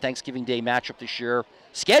Belmont-Watertown Thanksgiving Day matchup this year,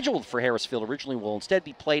 scheduled for Harris Field originally, will instead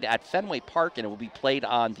be played at Fenway Park, and it will be played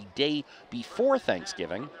on the day before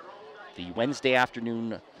Thanksgiving, the Wednesday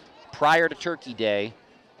afternoon prior to Turkey Day.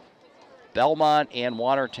 Belmont and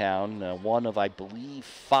Watertown, one of, I believe,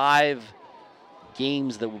 5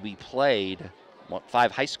 games that will be played,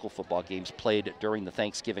 5 high school football games played during the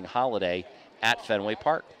Thanksgiving holiday at Fenway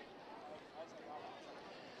Park.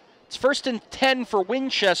 It's 1st and 10 for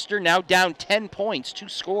Winchester, now down 10 points, 2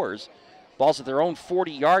 scores. Ball's at their own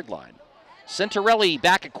 40-yard line. Centarelli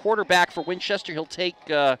back at quarterback for Winchester. He'll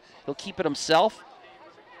keep it himself.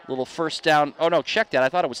 Little first down. Oh no, check that. I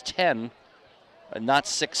thought it was 10, not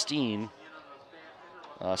 16.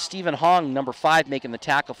 Stephen Hong, number 5, making the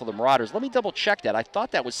tackle for the Marauders. Let me double check that. I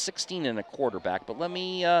thought that was 16 in a quarterback, but let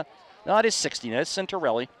me, no, it is 16. It is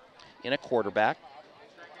Centarelli in a quarterback.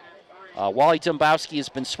 Wally Dombowski has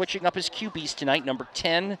been switching up his QBs tonight. Number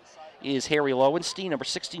 10 is Harry Lowenstein. Number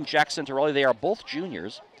 16, Jack Centarelli. They are both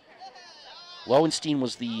juniors. Lowenstein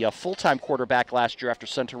was the full-time quarterback last year after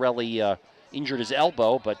Centarelli injured his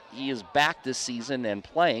elbow, but he is back this season and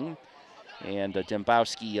playing. And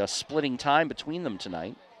Dombowski splitting time between them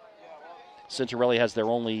tonight. Centarelli has their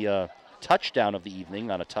only touchdown of the evening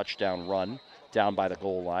on a touchdown run down by the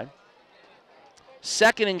goal line.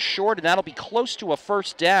 2nd and short, and that'll be close to a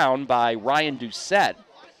first down by Ryan Doucette.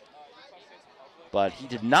 But he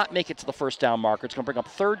did not make it to the first down marker. It's going to bring up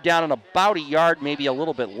 3rd down and about a yard, maybe a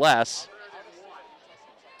little bit less.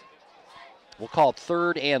 We'll call it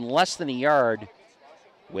 3rd and less than a yard,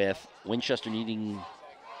 with Winchester needing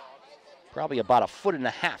probably about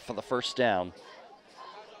 1.5 feet for the first down.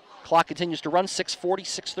 Clock continues to run, 6:40,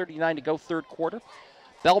 6:39 to go, third quarter.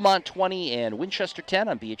 Belmont 20 and Winchester 10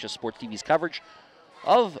 on BHS Sports TV's coverage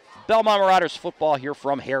of Belmont Marauders football here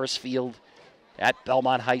from Harris Field at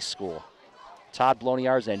Belmont High School. Todd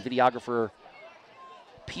Bloniarz and videographer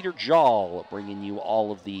Peter Jall bringing you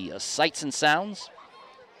all of the sights and sounds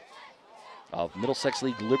of Middlesex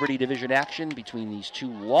League Liberty Division action between these two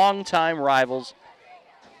longtime rivals.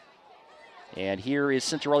 And here is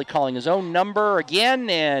Cintarelli calling his own number again,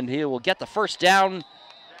 and he will get the first down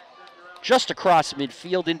just across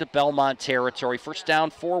midfield into Belmont territory. First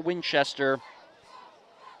down for Winchester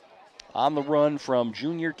on the run from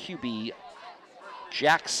junior QB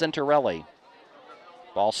Jack Cintarelli.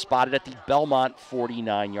 Ball spotted at the Belmont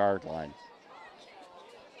 49-yard line.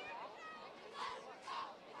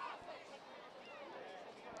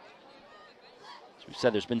 As we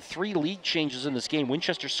said, there's been 3 lead changes in this game.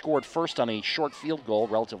 Winchester scored first on a short field goal,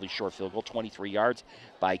 relatively short field goal, 23 yards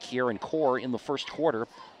by Kieran Core in the first quarter.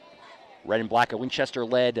 Red and Black at Winchester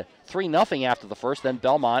led 3-0 after the first. Then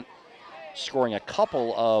Belmont scoring a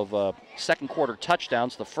couple of second quarter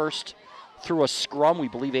touchdowns. The first through a scrum. We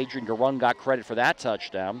believe Adrian Garung got credit for that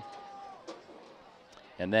touchdown.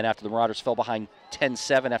 And then after the Marauders fell behind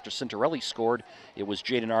 10-7 after Cintarelli scored, it was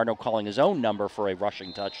Jaden Arno calling his own number for a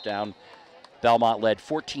rushing touchdown. Belmont led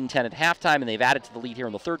 14-10 at halftime, and they've added to the lead here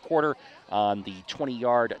in the third quarter on the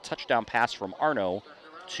 20-yard touchdown pass from Arno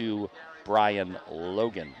to Brian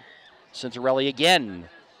Logan. Cintarelli again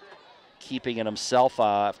keeping it himself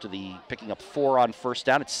after picking up 4 on first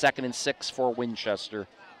down. It's 2nd and 6 for Winchester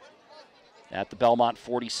at the Belmont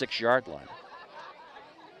 46-yard line.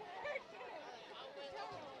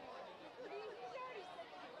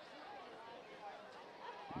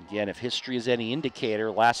 Again, if history is any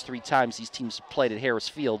indicator, last 3 times these teams played at Harris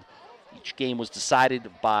Field, each game was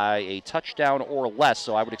decided by a touchdown or less,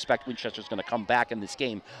 so I would expect Winchester's going to come back in this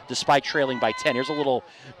game despite trailing by 10. Here's a little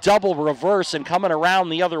double reverse, and coming around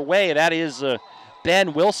the other way, that is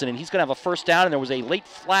Ben Wilson, and he's going to have a first down, and there was a late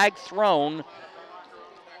flag thrown.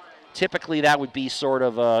 Typically, that would be sort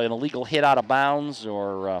of an illegal hit out of bounds,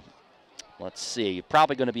 or let's see,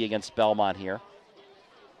 probably going to be against Belmont here.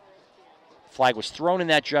 Flag was thrown in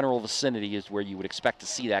that general vicinity is where you would expect to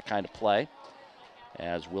see that kind of play,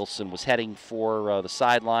 as Wilson was heading for the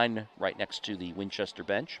sideline right next to the Winchester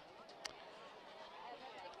bench.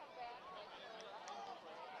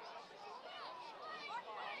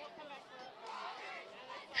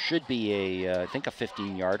 Should be I think a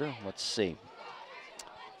 15-yarder. Let's see.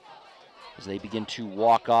 As they begin to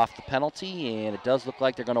walk off the penalty, and it does look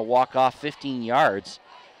like they're going to walk off 15 yards.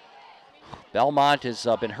 Belmont has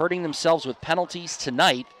been hurting themselves with penalties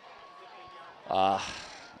tonight.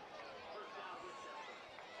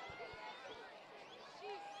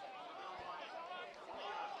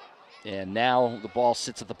 And now the ball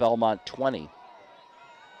sits at the Belmont 20.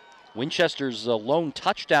 Winchester's lone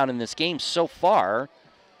touchdown in this game so far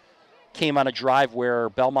came on a drive where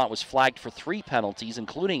Belmont was flagged for 3 penalties,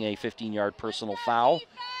 including a 15-yard personal foul.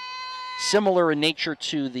 Similar in nature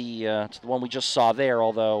to the one we just saw there,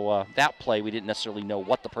 although that play we didn't necessarily know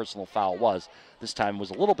what the personal foul was. This time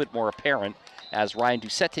was a little bit more apparent as Ryan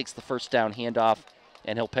Doucette takes the first down handoff,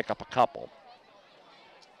 and he'll pick up a couple.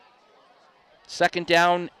 Second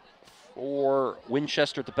down for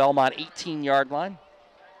Winchester at the Belmont 18-yard line.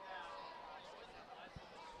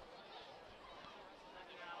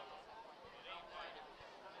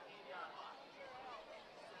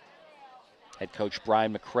 Head coach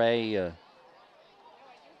Brian McCray,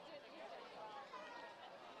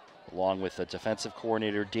 along with the defensive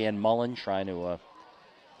coordinator Dan Mullen, trying to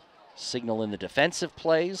signal in the defensive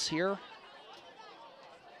plays here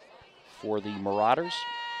for the Marauders.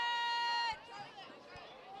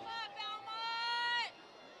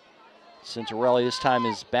 Cintarelli this time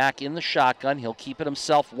is back in the shotgun. He'll keep it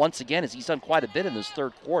himself once again, as he's done quite a bit in this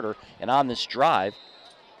third quarter and on this drive.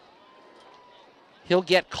 He'll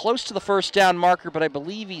get close to the first down marker, but I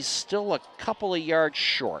believe he's still a couple of yards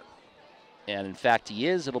short. And in fact, he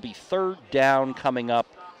is. It'll be third down coming up.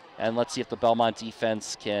 And let's see if the Belmont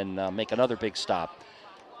defense can make another big stop.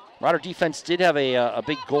 Marauder defense did have a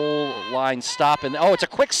big goal line stop. And oh, it's a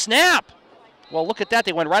quick snap. Well, look at that.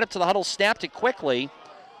 They went right up to the huddle, snapped it quickly.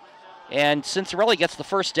 And Cintarelli gets the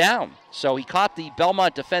first down. So he caught the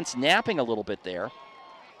Belmont defense napping a little bit there.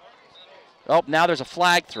 Oh, now there's a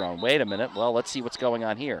flag thrown. Wait a minute. Well, let's see what's going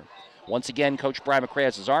on here. Once again, Coach Brian McCray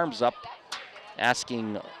has his arms up,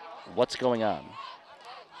 asking what's going on.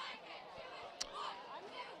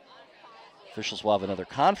 Officials will have another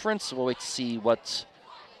conference, so we'll wait to see what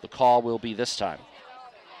the call will be this time.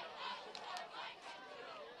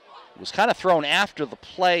 It was kind of thrown after the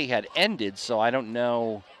play had ended, so I don't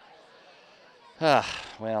know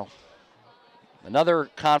Well, another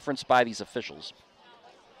conference by these officials.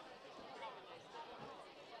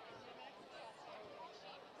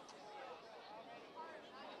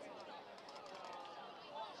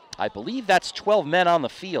 I believe that's 12 men on the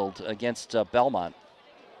field against Belmont,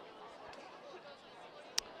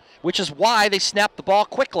 which is why they snapped the ball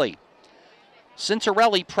quickly.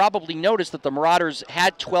 Cintarelli probably noticed that the Marauders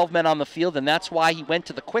had 12 men on the field, and that's why he went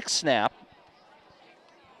to the quick snap.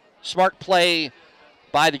 Smart play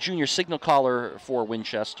by the junior signal caller for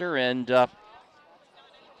Winchester, and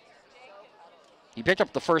he picked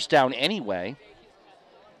up the first down anyway,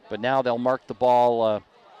 but now they'll mark the ball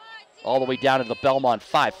all the way down to the Belmont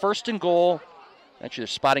 5. First and goal. Actually, they're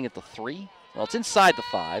spotting at the 3. Well, it's inside the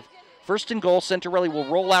 5. First and goal. Cintarelli will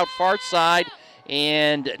roll out far side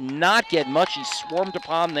and not get much. He's swarmed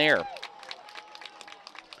upon there.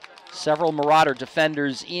 Several Marauder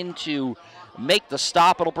defenders in to make the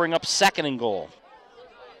stop. It'll bring up second and goal.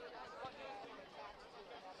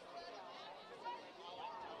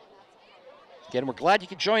 Again, we're glad you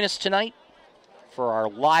could join us tonight for our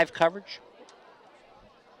live coverage.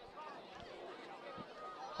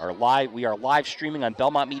 We are live streaming on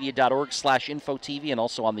belmontmedia.org/infotv and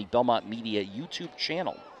also on the Belmont Media YouTube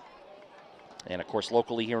channel. And, of course,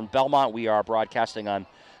 locally here in Belmont, we are broadcasting on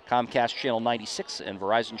Comcast Channel 96 and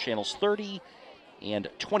Verizon Channels 30 and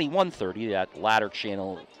 2130. That latter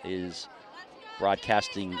channel is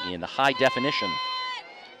broadcasting in high definition,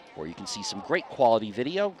 where you can see some great quality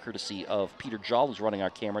video, courtesy of Peter Jall, who's running our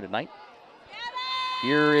camera tonight.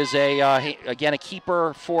 Here is, again, a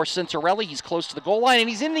keeper for Cintarelli. He's close to the goal line, and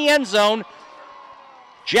he's in the end zone.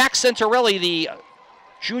 Jack Cintarelli, the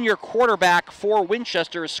junior quarterback for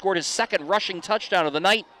Winchester, has scored his second rushing touchdown of the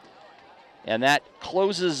night, and that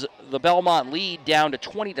closes the Belmont lead down to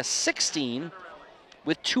 20-16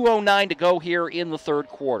 with 2:09 to go here in the third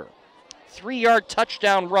quarter. 3-yard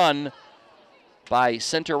touchdown run by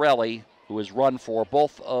Cintarelli, who has run for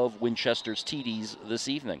both of Winchester's TDs this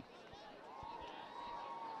evening.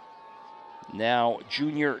 Now,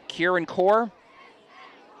 junior Kieran Core,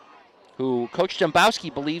 who Coach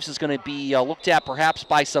Dembowski believes is going to be looked at perhaps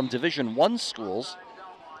by some Division I schools.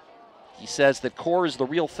 He says that Core is the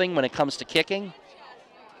real thing when it comes to kicking.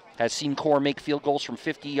 Has seen Core make field goals from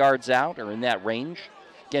 50 yards out or in that range.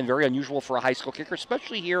 Again, very unusual for a high school kicker,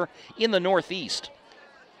 especially here in the Northeast.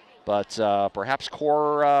 But perhaps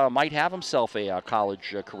Core might have himself a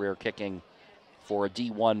college career kicking for a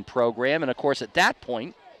D1 program. And, of course, at that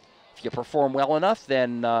point, if you perform well enough,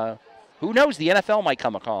 then who knows, the NFL might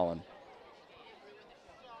come a-calling.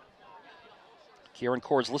 Kieran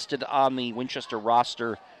Core is listed on the Winchester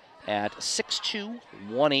roster at 6'2",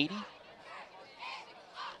 180.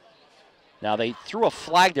 Now, they threw a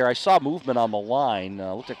flag there. I saw movement on the line.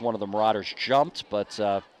 Looked like one of the Marauders jumped, but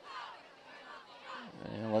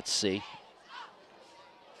let's see.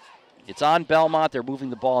 It's on Belmont. They're moving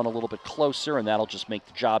the ball in a little bit closer, and that'll just make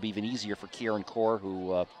the job even easier for Kieran Core,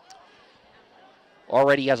 who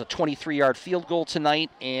already has a 23-yard field goal tonight.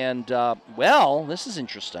 And, well, this is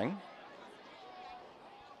interesting.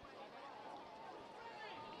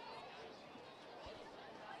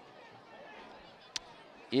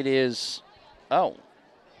 It is, oh.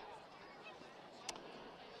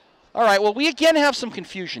 All right, well, we again have some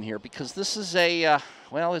confusion here because this is this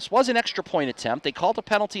was an extra point attempt. They called a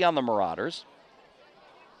penalty on the Marauders.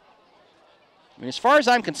 I mean, as far as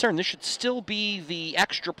I'm concerned, this should still be the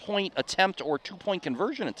extra point attempt or two-point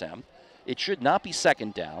conversion attempt. It should not be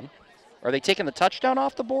second down. Are they taking the touchdown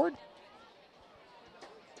off the board?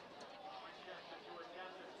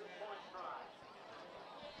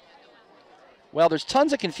 Well, there's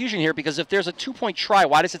tons of confusion here because if there's a two-point try,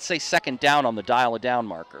 why does it say second down on the dial-a-down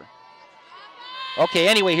marker? Okay,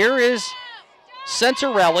 anyway, here is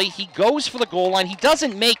Cintarelli. He goes for the goal line. He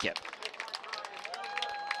doesn't make it.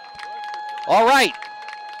 All right.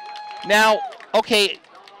 Now, okay,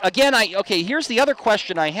 again, here's the other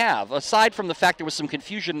question I have. Aside from the fact there was some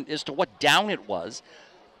confusion as to what down it was,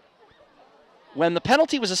 when the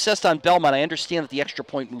penalty was assessed on Belmont, I understand that the extra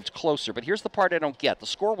point moved closer, but here's the part I don't get. The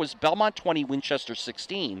score was Belmont 20, Winchester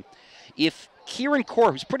 16. If Kieran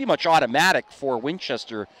Core, who's pretty much automatic for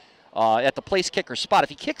Winchester at the place kicker spot, if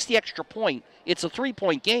he kicks the extra point, it's a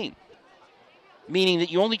 3-point game, meaning that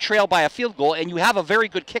you only trail by a field goal and you have a very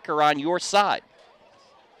good kicker on your side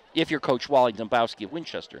if you're Coach Wally Dembowski of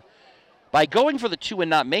Winchester. By going for the 2 and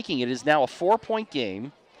not making it is now a 4-point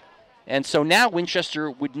game. And so now Winchester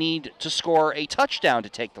would need to score a touchdown to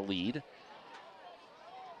take the lead.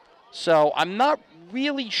 So I'm not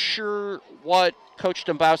really sure what Coach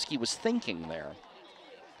Dembowski was thinking there.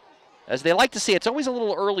 As they like to say, it's always a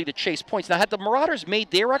little early to chase points. Now, had the Marauders made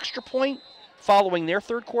their extra point, following their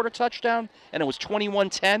third quarter touchdown, and it was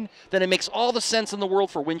 21-10, then it makes all the sense in the world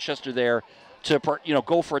for Winchester there to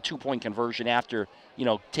go for a 2-point conversion after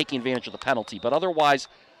taking advantage of the penalty. But otherwise,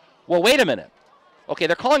 well, wait a minute. Okay,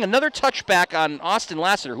 they're calling another touchback on Austin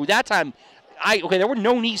Lassiter, who that time, there were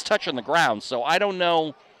no knees touching the ground, so I don't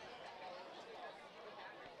know.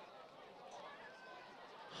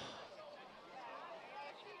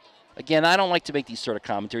 Again, I don't like to make these sort of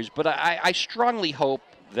commentaries, but I strongly hope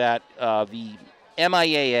that the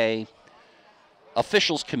MIAA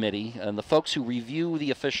officials committee and the folks who review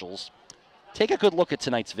the officials take a good look at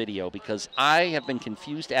tonight's video, because I have been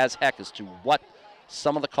confused as heck as to what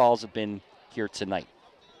some of the calls have been here tonight.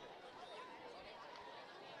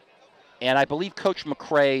 And I believe Coach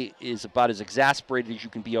McCray is about as exasperated as you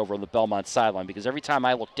can be over on the Belmont sideline, because every time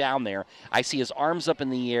I look down there, I see his arms up in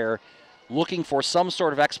the air looking for some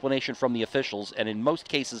sort of explanation from the officials, and in most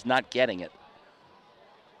cases not getting it.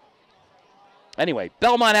 Anyway,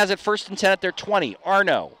 Belmont has it 1st and 10 at their 20.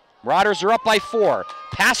 Arno. Marauders are up by 4.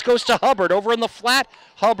 Pass goes to Hubbard over in the flat.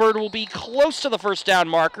 Hubbard will be close to the first down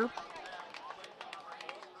marker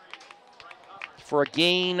for a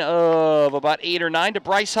gain of about 8 or 9 to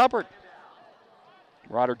Bryce Hubbard.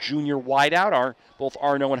 Marauder junior wideout. Both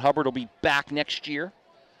Arno and Hubbard will be back next year.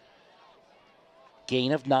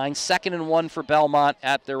 Gain of 9, 2nd and 1 for Belmont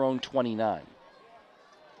at their own 29.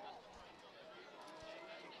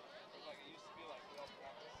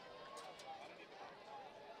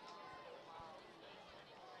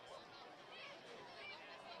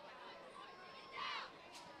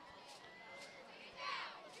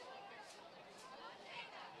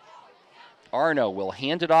 Arno will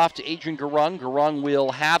hand it off to Adrian Garung. Garung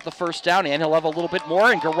will have the first down, and he'll have a little bit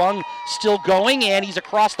more, and Garung still going, and he's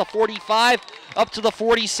across the 45 up to the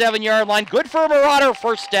 47-yard line. Good for a Marauder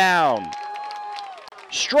first down.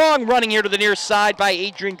 Strong running here to the near side by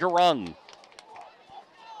Adrian Garung.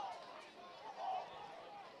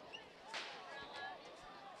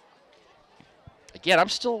 Again, I'm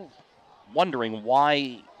still wondering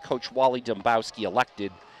why Coach Wally Dombowski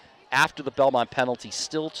elected, after the Belmont penalty,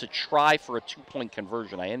 still to try for a 2-point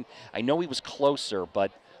conversion. I know he was closer,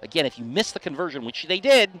 but again, if you miss the conversion, which they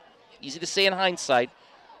did, easy to say in hindsight,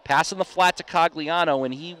 pass in the flat to Cogliano,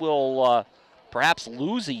 and he will perhaps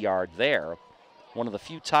lose a yard there. One of the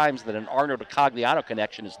few times that an Arno to Cogliano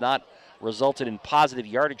connection has not resulted in positive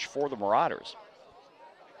yardage for the Marauders.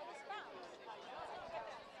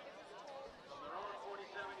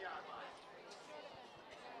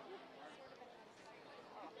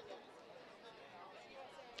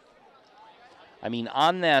 I mean,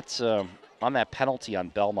 on that penalty on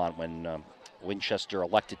Belmont, when Winchester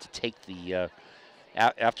elected to take the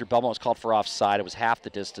after Belmont was called for offside, it was half the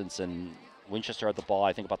distance, and Winchester had the ball,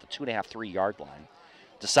 I think, about the 2.5, 3-yard line.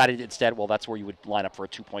 Decided instead, well, that's where you would line up for a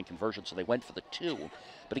 2-point conversion, so they went for the 2.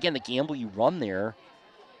 But again, the gamble you run there,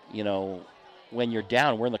 when you're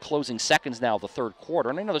down, we're in the closing seconds now of the third quarter,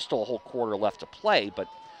 and I know there's still a whole quarter left to play, but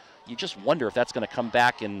you just wonder if that's going to come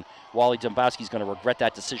back, and Wally Dombowski's going to regret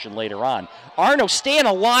that decision later on. Arno staying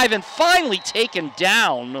alive and finally taken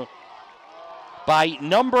down by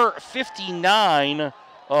number 59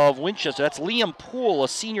 of Winchester. That's Liam Poole, a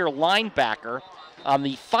senior linebacker, on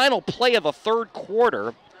the final play of the third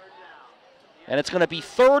quarter. And it's going to be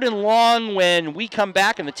 3rd and long when we come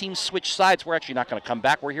back and the teams switch sides. We're actually not going to come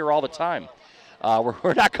back. We're here all the time.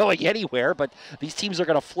 We're not going anywhere, but these teams are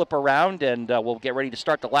going to flip around, and we'll get ready to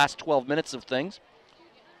start the last 12 minutes of things.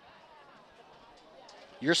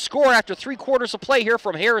 Your score after 3 quarters of play here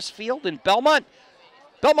from Harris Field in Belmont.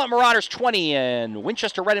 Belmont Marauders 20 and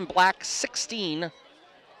Winchester Red and Black 16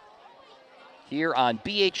 here on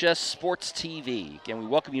BHS Sports TV. Again, we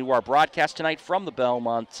welcome you to our broadcast tonight from the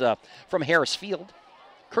Belmont, from Harris Field,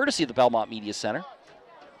 courtesy of the Belmont Media Center.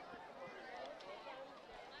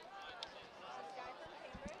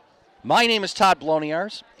 My name is Todd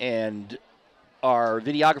Bloniars, and our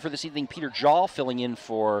videographer this evening, Peter Jall, filling in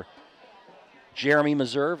for Jeremy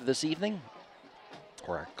Meserve this evening.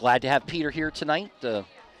 We're glad to have Peter here tonight,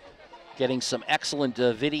 getting some excellent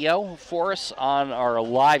video for us on our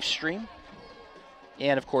live stream,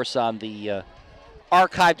 and of course on the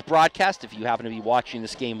archived broadcast if you happen to be watching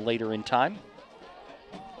this game later in time.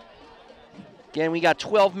 Again, we got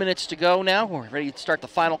 12 minutes to go now. We're ready to start the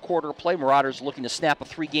final quarter of play. Marauders looking to snap a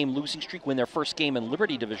 3-game losing streak, win their first game in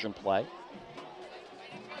Liberty Division play.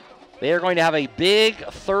 They are going to have a big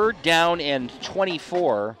 3rd down and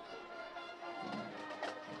 24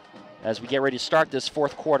 as we get ready to start this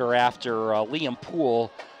 4th quarter after Liam Poole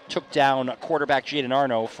took down quarterback Jaden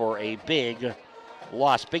Arno for a big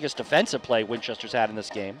loss. Biggest defensive play Winchester's had in this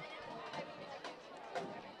game.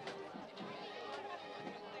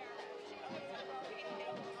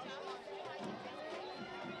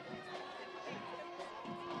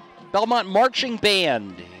 Belmont Marching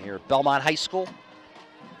Band here at Belmont High School.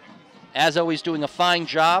 As always, doing a fine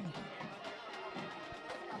job.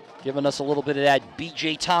 Giving us a little bit of that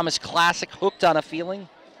B.J. Thomas classic, Hooked on a Feeling.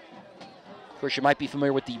 Of course, you might be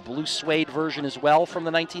familiar with the blue suede version as well from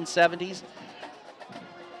the 1970s.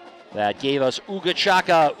 That gave us Ooga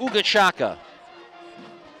Chaka, Ooga Chaka.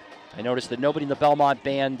 I noticed that nobody in the Belmont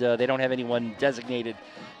band, they don't have anyone designated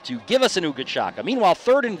to give us an Ooga Chaka. Meanwhile,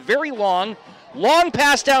 third and very long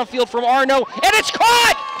pass downfield from Arno, and it's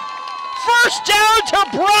caught! First down to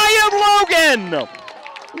Brian Logan!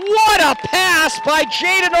 What a pass by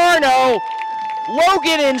Jaden Arno.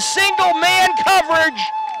 Logan in single man coverage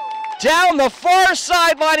down the far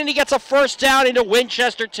sideline, and he gets a first down into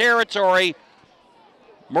Winchester territory.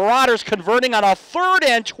 Marauders converting on a 3rd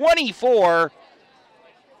and 24,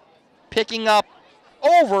 picking up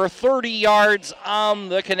over 30 yards on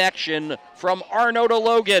the connection from Arno to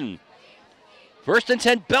Logan. 1st and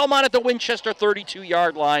 10, Belmont at the Winchester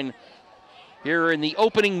 32-yard line. Here in the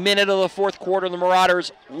opening minute of the 4th quarter, the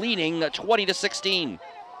Marauders leading 20-16.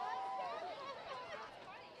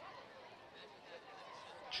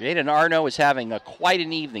 Jaden Arno is having quite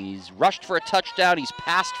an evening. He's rushed for a touchdown. He's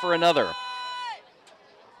passed for another.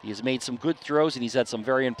 He has made some good throws, and he's had some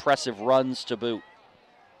very impressive runs to boot.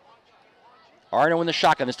 Arno in the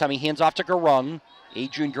shotgun. This time he hands off to Garung.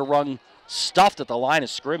 Adrian Garung stuffed at the line of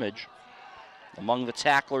scrimmage. Among the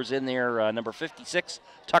tacklers in there, number 56,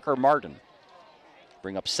 Tucker Martin.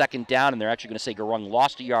 Bring up 2nd down, and they're actually going to say Garung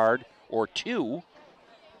lost a yard or 2.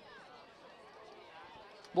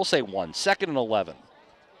 We'll say 1. 2nd and 11.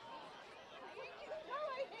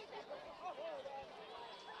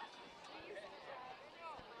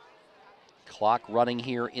 Clock running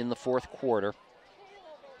here in the 4th quarter.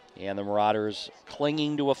 And the Marauders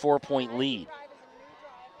clinging to a 4-point lead.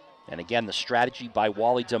 And again, the strategy by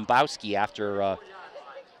Wally Dombowski after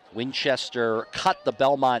Winchester cut the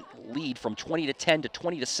Belmont lead from 20-10 to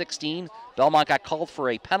 20-16. Belmont got called for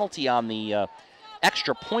a penalty on the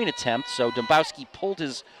extra point attempt, so Dombowski pulled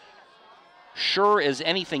his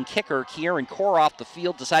sure-as-anything kicker, Kieran Core, off the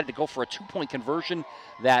field, decided to go for a 2-point conversion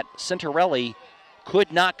that Cintarelli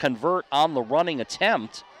could not convert on the running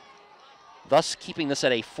attempt, thus keeping this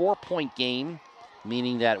at a 4-point game,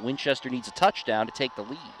 meaning that Winchester needs a touchdown to take the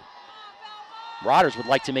lead. Marauders would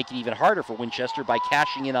like to make it even harder for Winchester by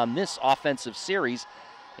cashing in on this offensive series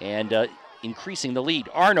and increasing the lead.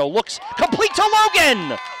 Arno looks complete to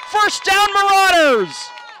Logan! First down, Marauders!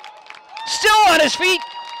 Still on his feet.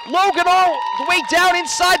 Logan all the way down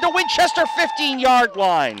inside the Winchester 15-yard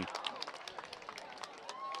line.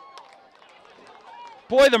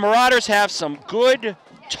 Boy, the Marauders have some good,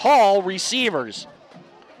 tall receivers.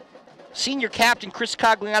 Senior captain Chris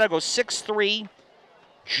Cogliano goes 6'3".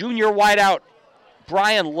 Junior wideout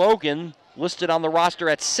Brian Logan listed on the roster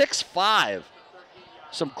at 6'5".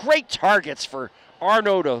 Some great targets for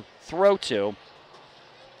Arno to throw to.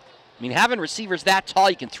 I mean, having receivers that tall,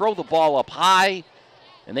 you can throw the ball up high,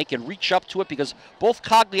 and they can reach up to it because both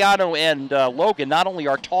Cogliano and Logan not only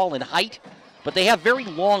are tall in height, but they have very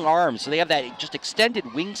long arms. So they have that just extended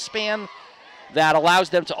wingspan that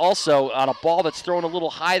allows them to also, on a ball that's thrown a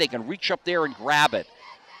little high, they can reach up there and grab it.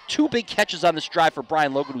 2 big catches on this drive for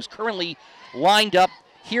Brian Logan, who's currently lined up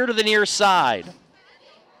here to the near side.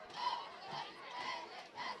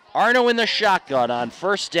 Arno in the shotgun on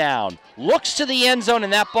 1st down. Looks to the end zone,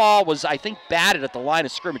 and that ball was, I think, batted at the line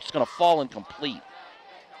of scrimmage. It's going to fall incomplete.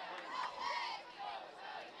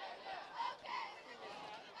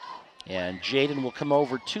 And Jaden will come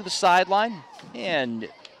over to the sideline and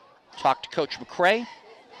talk to Coach McCray.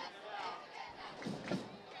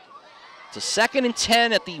 It's a 2nd and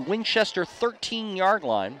 10 at the Winchester 13-yard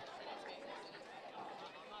line.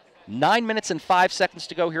 9 minutes and 5 seconds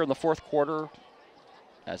to go here in the 4th quarter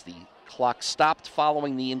as the clock stopped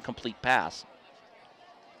following the incomplete pass.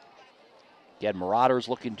 Again, Marauders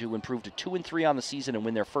looking to improve to 2-3 on the season and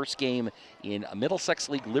win their first game in a Middlesex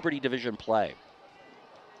League Liberty Division play.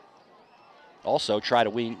 Also try to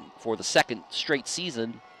win for the 2nd straight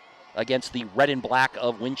season against the Red and Black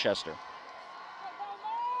of Winchester.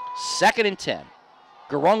 2nd and 10.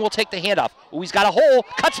 Garung will take the handoff. Oh, he's got a hole,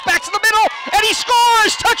 cuts back to the middle, and he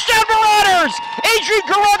scores! Touchdown, Marauders! Adrian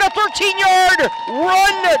Garung, a 13-yard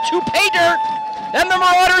run to pay dirt, and the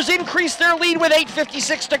Marauders increase their lead with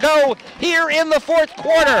 8:56 to go here in the 4th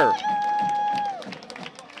quarter.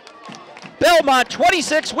 Belmont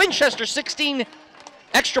 26, Winchester 16,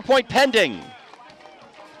 extra point pending.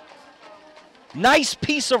 Nice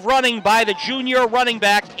piece of running by the junior running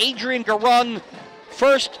back, Adrian Garung.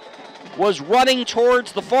 First was running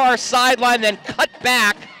towards the far sideline, then cut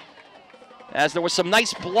back as there was some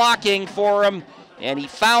nice blocking for him. And he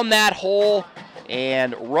found that hole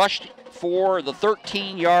and rushed for the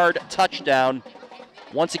 13-yard touchdown.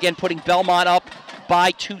 Once again, putting Belmont up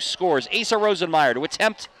by 2 scores. Asa Rosenmeyer to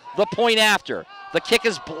attempt the point after. The kick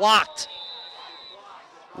is blocked.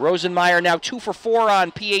 Rosenmeyer now 2 for 4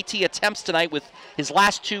 on PAT attempts tonight, with his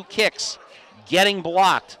last 2 kicks getting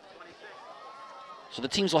blocked. So the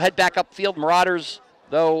teams will head back upfield. Marauders,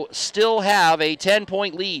 though, still have a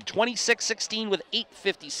 10-point lead. 26-16 with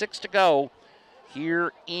 8:56 to go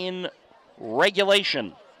here in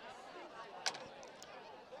regulation.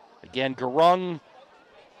 Again, Garung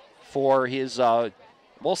for his,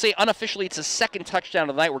 we'll say unofficially it's his 2nd touchdown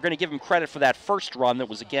of the night. We're going to give him credit for that first run that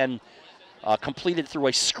was, again, completed through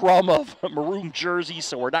a scrum of maroon jerseys,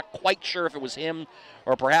 so we're not quite sure if it was him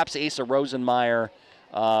or perhaps Asa Rosenmeyer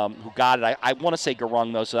who got it. I want to say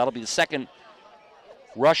Garung, though, so that'll be the 2nd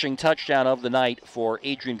rushing touchdown of the night for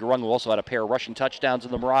Adrian Garung, who also had a pair of rushing touchdowns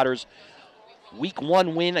in the Marauders' Week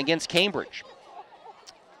 1 win against Cambridge.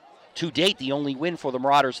 To date, the only win for the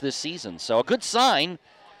Marauders this season. So a good sign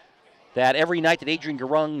that every night that Adrian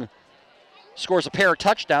Garung scores a pair of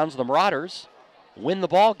touchdowns, the Marauders win the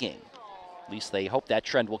ball game. At least they hope that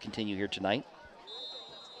trend will continue here tonight.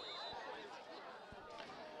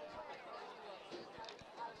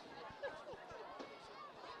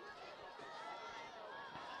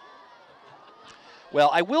 Well,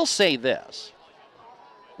 I will say this.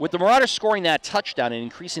 With the Marauders scoring that touchdown and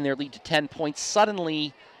increasing their lead to 10 points,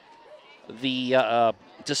 suddenly the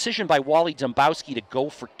decision by Wally Dombowski to go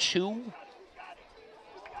for 2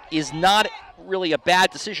 is not really a bad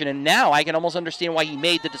decision, and now I can almost understand why he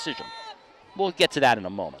made the decision. We'll get to that in a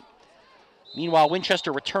moment. Meanwhile,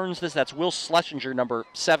 Winchester returns this. That's Will Schlesinger, number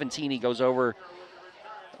 17. He goes over,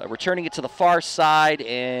 returning it to the far side,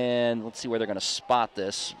 and let's see where they're going to spot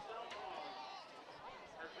this.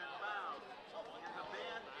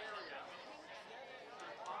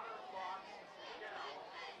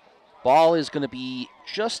 Ball is going to be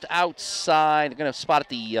just outside. They're going to spot at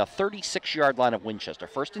the 36-yard line of Winchester.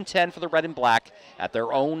 1st and 10 for the red and black at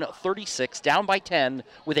their own 36, down by 10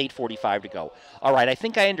 with 8:45 to go. All right, I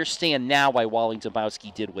think I understand now why Wally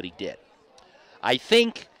Dombowski did what he did. I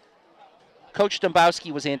think Coach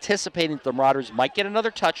Dombowski was anticipating that the Marauders might get another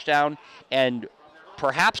touchdown and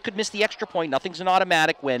perhaps could miss the extra point. Nothing's an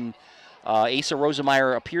automatic when Asa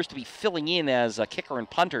Rosenmeyer appears to be filling in as a kicker and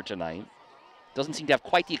punter tonight. Doesn't seem to have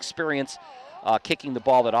quite the experience kicking the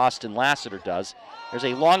ball that Austin Lassiter does. There's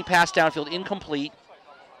a long pass downfield, incomplete,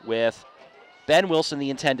 with Ben Wilson, the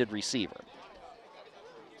intended receiver.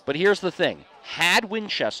 But here's the thing. Had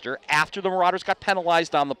Winchester, after the Marauders got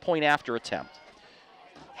penalized on the point after attempt,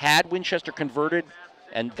 had Winchester converted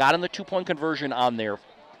and gotten the 2-point conversion on their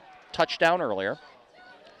touchdown earlier,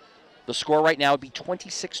 the score right now would be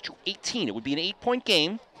 26-18. It would be an 8-point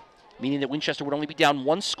game, meaning that Winchester would only be down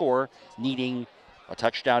 1 score, needing a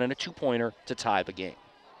touchdown and a 2-pointer to tie the game.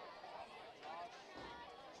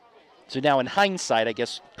 So now in hindsight, I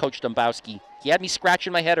guess Coach Dombowski, he had me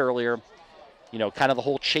scratching my head earlier, you know, kind of the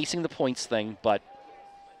whole chasing the points thing, but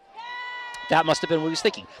that must have been what he was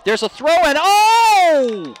thinking. There's a throw, and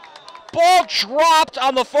oh! Ball dropped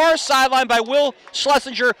on the far sideline by Will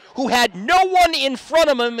Schlesinger, who had no one in front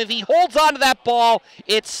of him. If he holds on to that ball,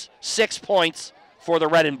 it's 6 points for the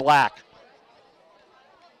red and black.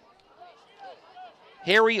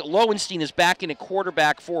 Harry Lowenstein is back in at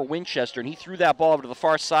quarterback for Winchester, and he threw that ball over to the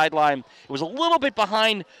far sideline. It was a little bit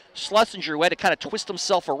behind Schlesinger, who had to kind of twist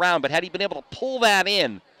himself around, but had he been able to pull that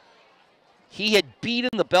in, he had beaten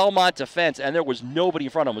the Belmont defense, and there was nobody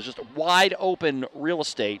in front of him. It was just wide open real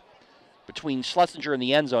estate between Schlesinger and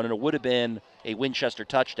the end zone, and it would have been a Winchester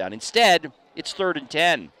touchdown. Instead, it's 3rd and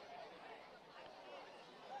 10.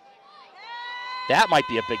 That might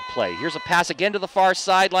be a big play. Here's a pass again to the far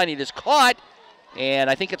sideline. It is caught, and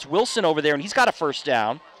I think it's Wilson over there, and he's got a 1st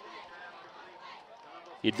down.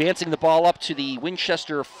 Advancing the ball up to the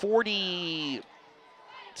Winchester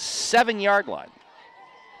 47-yard line.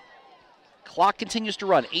 Clock continues to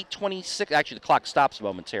run. 8:26. Actually, the clock stops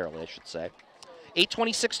momentarily, I should say.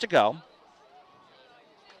 8:26 to go.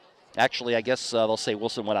 Actually, I guess they'll say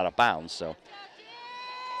Wilson went out of bounds, so.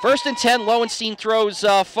 1st and 10, Lowenstein throws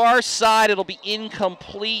far side. It'll be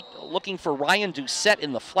incomplete. Looking for Ryan Doucette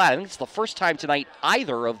in the flat. I think it's the first time tonight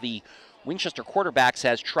either of the Winchester quarterbacks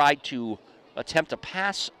has tried to attempt a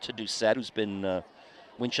pass to Doucette, who's been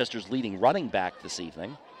Winchester's leading running back this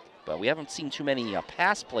evening. But we haven't seen too many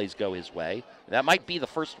pass plays go his way. That might be the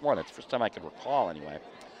first one. It's the first time I can recall anyway.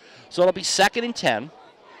 So it'll be 2nd and 10.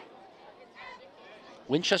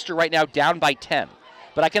 Winchester right now down by 10.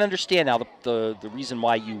 But I can understand now the reason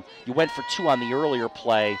why you went for 2 on the earlier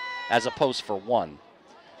play as opposed for 1.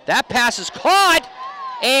 That pass is caught,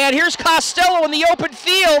 and here's Costello in the open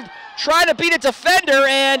field trying to beat a defender,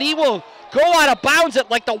 and he will go out of bounds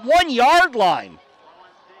at like the 1 yard line.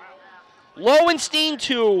 Lowenstein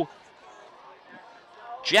to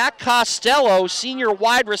Jack Costello, senior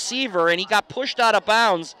wide receiver, and he got pushed out of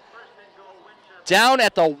bounds down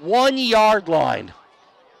at the 1 yard line.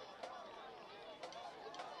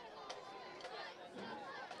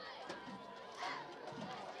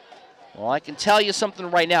 Well, I can tell you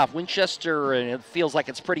something right now. If Winchester, and it feels like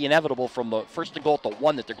it's pretty inevitable from the first and goal at the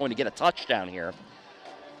 1 that they're going to get a touchdown here.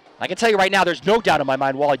 I can tell you right now, there's no doubt in my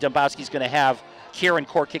mind Wally Dombowski's going to have Kieran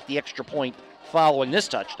Core kick the extra point following this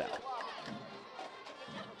touchdown.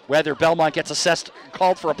 Whether Belmont gets assessed,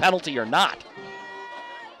 called for a penalty or not.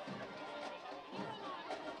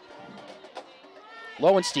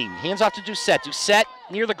 Lowenstein, hands off to Doucette. Doucette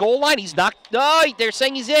near the goal line. He's knocked. No, they're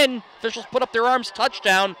saying he's in. Officials put up their arms.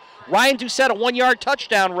 Touchdown. Ryan Doucette, a 1 yard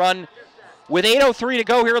touchdown run with 8:03 to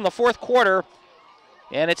go here in the fourth quarter.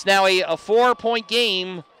 And it's now a 4-point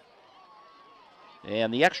game.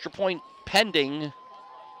 And the extra point pending.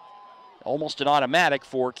 Almost an automatic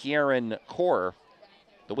for Kieran Core,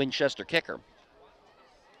 the Winchester kicker.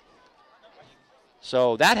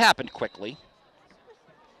 So that happened quickly.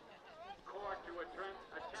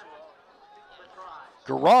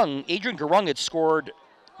 Adrian Garung had scored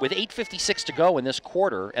with 8:56 to go in this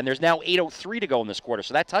quarter, and there's now 8:03 to go in this quarter.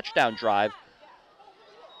 So that touchdown drive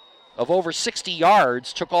of over 60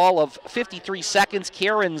 yards took all of 53 seconds.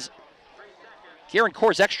 Kieran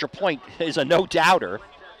Core's extra point is a no-doubter.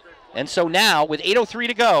 And so now, with 8:03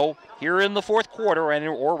 to go here in the fourth quarter,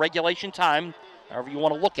 or regulation time, however you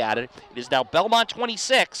want to look at it, it is now Belmont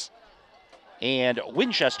 26 and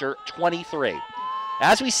Winchester 23.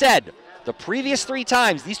 As we said, the previous 3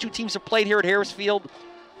 times these two teams have played here at Harris Field,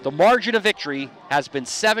 the margin of victory has been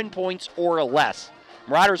 7 points or less.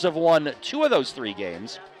 Marauders have won 2 of those 3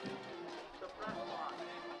 games.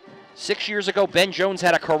 6 years ago, Ben Jones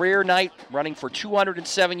had a career night running for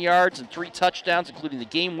 207 yards and 3 touchdowns, including the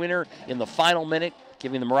game winner in the final minute,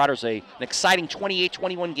 giving the Marauders an exciting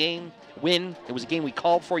 28-21 game win. It was a game we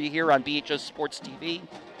called for you here on BHS Sports TV.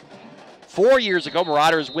 4 years ago,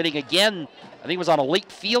 Marauders winning again. I think it was on a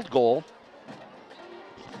late field goal.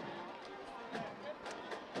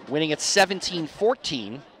 Winning at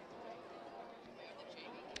 17-14.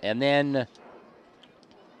 And then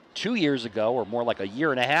 2 years ago, or more like a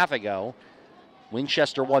year and a half ago,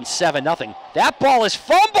 Winchester won 7-0. That ball is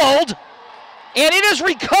fumbled, and it is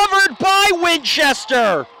recovered by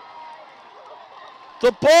Winchester.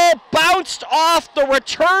 The ball bounced off the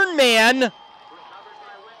return man,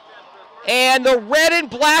 and the red and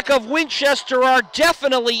black of Winchester are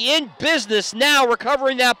definitely in business now,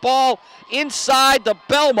 recovering that ball inside the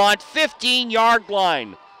Belmont 15-yard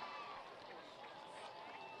line.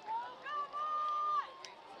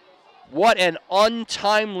 What an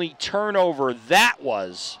untimely turnover that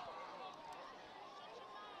was.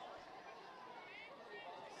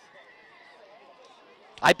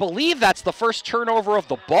 I believe that's the first turnover of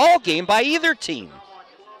the ball game by either team.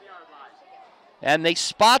 And they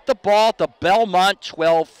spot the ball at the Belmont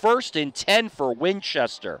 12, 1st and 10 for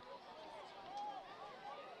Winchester.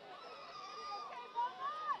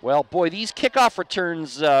 Well, boy, these kickoff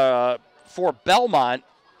returns for Belmont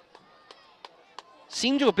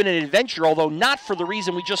seemed to have been an adventure, although not for the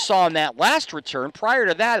reason we just saw in that last return. Prior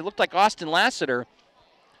to that, it looked like Austin Lassiter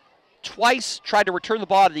twice tried to return the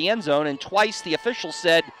ball to the end zone, and twice the official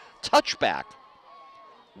said touchback.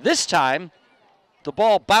 This time, the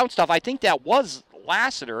ball bounced off. I think that was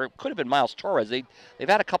Lassiter. It could have been Miles Torres. They've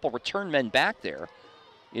had a couple return men back there.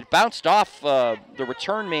 It bounced off the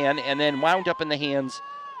return man and then wound up in the hands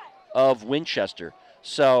of Winchester.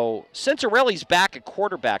 So Cintarelli's back at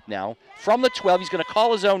quarterback now. From the 12, he's going to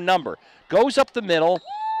call his own number. Goes up the middle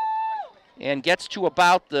and gets to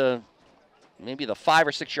about maybe the 5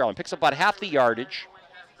 or 6 yard line. Picks up about half the yardage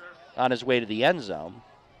on his way to the end zone.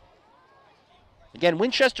 Again,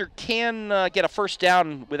 Winchester can get a first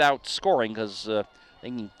down without scoring because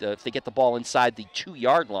if they get the ball inside the 2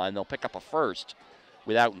 yard line, they'll pick up a first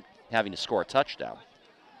without having to score a touchdown.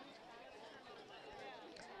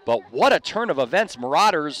 But what a turn of events.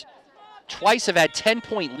 Marauders twice have had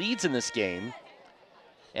 10-point leads in this game.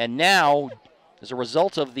 And now, as a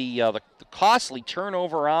result of the costly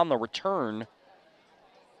turnover on the return,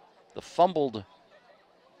 the fumbled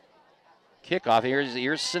kickoff, here's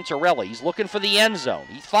Cintarelli. He's looking for the end zone.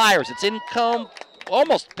 He fires. It's income,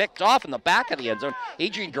 almost picked off in the back of the end zone.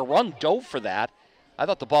 Adrian Garung dove for that. I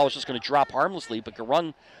thought the ball was just going to drop harmlessly, but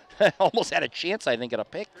Garung almost had a chance, I think, at a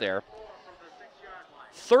pick there.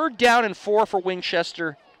 3rd down and 4 for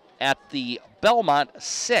Winchester at the Belmont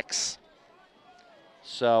 6.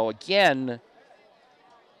 So again,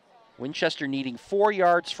 Winchester needing 4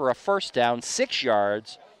 yards for a first down, 6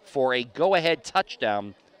 yards for a go-ahead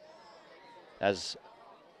touchdown, as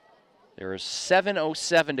there is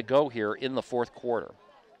 7:07 to go here in the fourth quarter.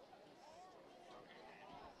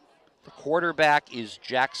 The quarterback is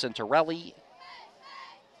Jack Centarelli.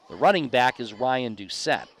 The running back is Ryan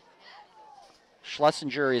Doucette.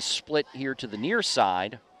 Schlesinger is split here to the near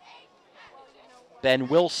side. Ben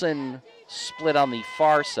Wilson split on the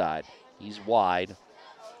far side. He's wide.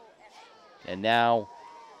 And now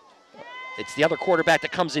it's the other quarterback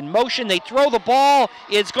that comes in motion. They throw the ball.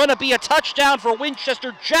 It's going to be a touchdown for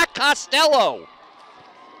Winchester. Jack Costello,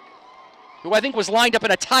 who I think was lined up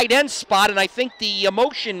in a tight end spot, and I think the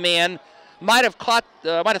motion man might have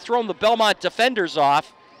thrown the Belmont defenders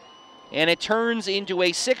off, and it turns into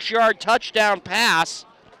a 6-yard touchdown pass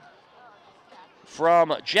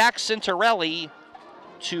from Jack Centarelli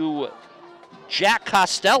to Jack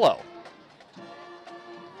Costello.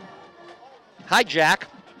 Hi, Jack.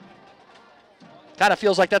 Kind of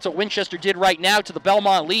feels like that's what Winchester did right now to the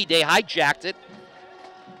Belmont lead. They hijacked it.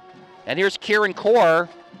 And here's Kieran Core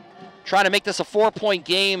trying to make this a 4-point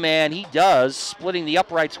game, and he does, splitting the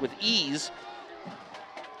uprights with ease.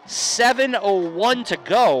 7:01 to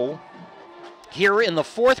go here in the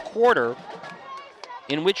fourth quarter,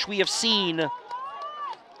 in which we have seen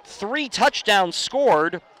 3 touchdowns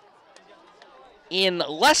scored in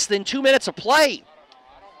less than 2 minutes of play.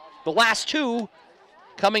 The last 2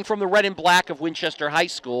 coming from the red and black of Winchester High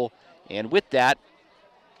School. And with that,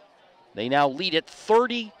 they now lead it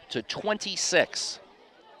 30-26.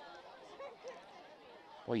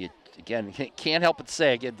 Well, you, again, can't help but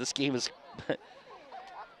say, again, this game has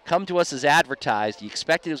come to us as advertised. You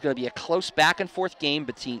expected it was going to be a close back-and-forth game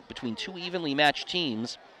between 2 evenly matched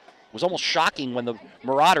teams. It was almost shocking when the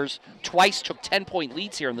Marauders twice took 10-point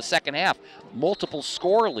leads here in the second half, multiple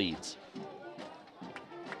score leads.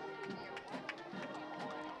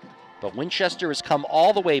 But Winchester has come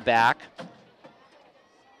all the way back,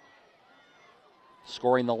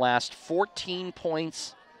 scoring the last 14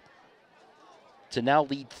 points to now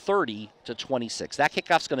lead 30-26. That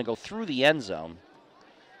kickoff's going to go through the end zone.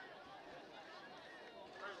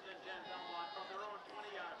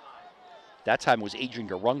 That time it was Adrian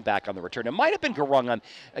Garung back on the return. It might have been Garung on.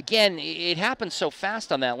 Again, it happened so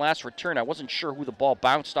fast on that last return, I wasn't sure who the ball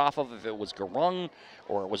bounced off of, if it was Garung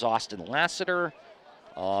or it was Austin Lassiter.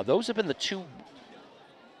 Those have been the 2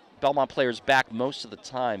 Belmont players back most of the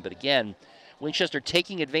time. But again, Winchester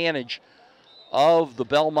taking advantage of the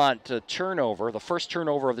Belmont turnover, the first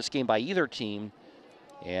turnover of this game by either team.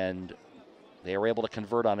 And they were able to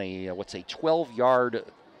convert on a, 12-yard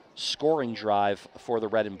scoring drive for the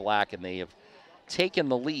red and black. And they have taken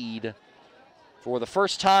the lead for the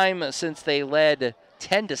first time since they led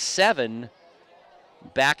 10-7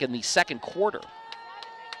 back in the second quarter.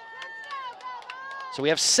 So we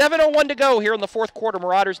have 7:01 to go here in the fourth quarter.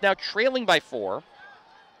 Marauders now trailing by 4.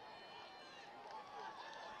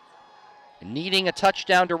 Needing a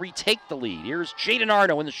touchdown to retake the lead. Here's Jaden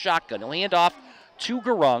Arno in the shotgun. He'll hand off to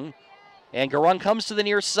Garung. And Garung comes to the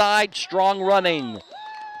near side. Strong running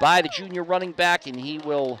by the junior running back, and he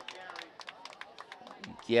will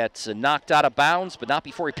get knocked out of bounds, but not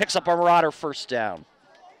before he picks up a Marauder first down.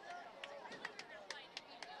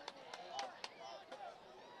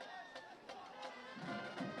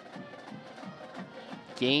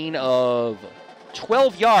 Gain of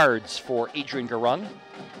 12 yards for Adrian Garung.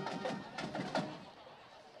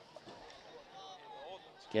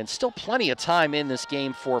 Again, still plenty of time in this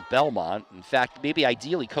game for Belmont. In fact, maybe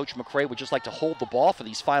ideally Coach McRae would just like to hold the ball for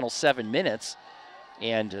these final 7 minutes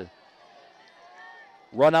and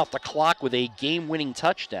run out the clock with a game-winning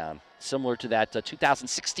touchdown, similar to that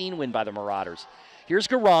 2016 win by the Marauders. Here's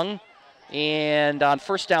Garung, and on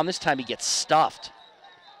first down this time he gets stuffed.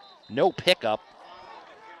 No pickup.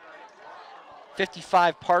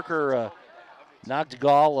 55 Parker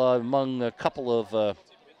Nagdagal among a couple of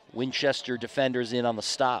Winchester defenders in on the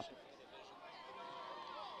stop.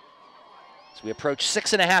 So we approach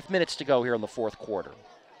 6.5 minutes to go here in the fourth quarter.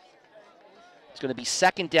 It's going to be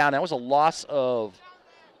second down. That was a loss of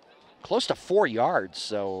close to 4 yards.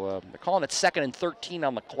 So they're calling it 2nd and 13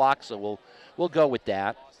 on the clock, so we'll go with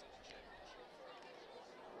that.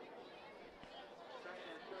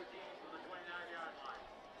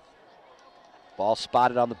 Ball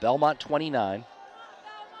spotted on the Belmont 29.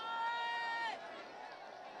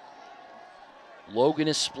 Logan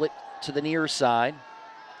is split to the near side.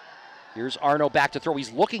 Here's Arno back to throw.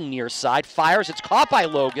 He's looking near side. Fires. It's caught by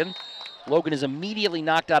Logan. Logan is immediately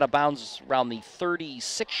knocked out of bounds around the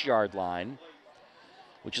 36-yard line.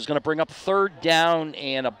 which is going to bring up 3rd down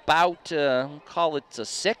and about, call it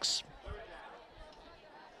 6.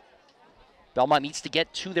 Belmont needs to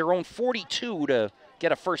get to their own 42 to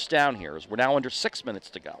get a 1st down here, as we're now under 6 minutes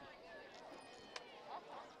to go.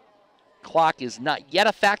 Clock is not yet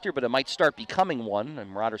a factor, but it might start becoming one,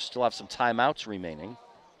 and Marauders still have some timeouts remaining.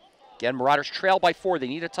 Again, Marauders trail by 4. They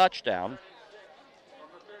need a touchdown,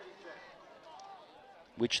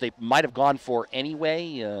 which they might have gone for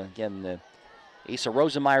anyway. Again, Asa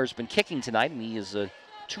Rosenmeyer has been kicking tonight, and he is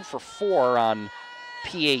 2 for 4 on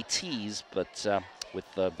PATs, but with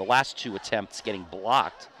the last 2 attempts getting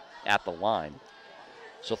blocked at the line.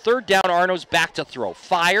 So 3rd down, Arno's back to throw.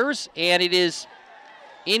 Fires, and it is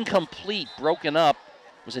incomplete, broken up.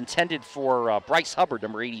 Was intended for Bryce Hubbard,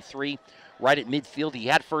 number 83, right at midfield. He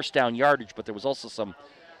had 1st down yardage, but there was also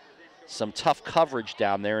some tough coverage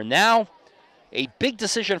down there. And now a big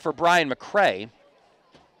decision for Brian McCray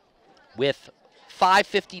with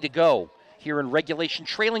 5:50 to go here in regulation,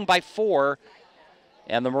 trailing by 4,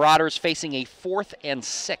 and the Marauders facing a 4th and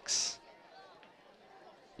 6.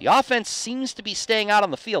 The offense seems to be staying out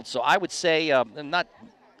on the field, so I would say not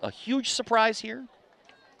a huge surprise here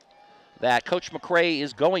that Coach McCray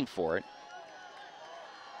is going for it.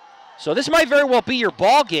 So this might very well be your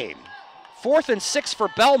ball game. 4th and 6 for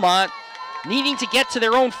Belmont, needing to get to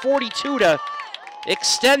their own 42 to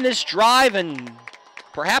extend this drive and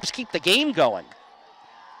perhaps keep the game going.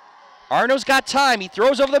 Arno's got time. He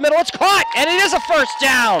throws over the middle. It's caught, and it is a 1st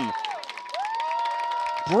down.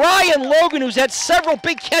 Brian Logan, who's had several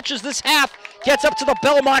big catches this half, gets up to the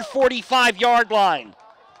Belmont 45-yard line.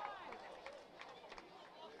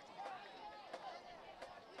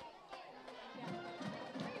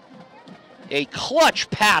 A clutch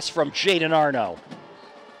pass from Jaden Arno.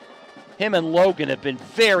 Him and Logan have been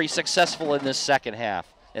very successful in this second half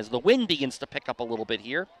as the wind begins to pick up a little bit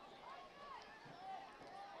here.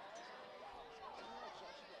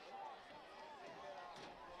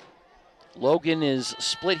 Logan is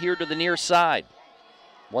split here to the near side.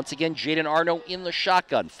 Once again, Jaden Arno in the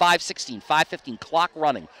shotgun. 5:16, 5:15, clock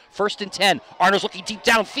running. 1st and 10. Arno's looking deep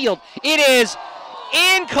downfield. It is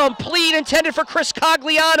incomplete, intended for Chris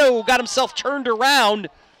Cogliano, who got himself turned around.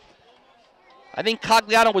 I think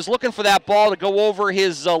Cogliano was looking for that ball to go over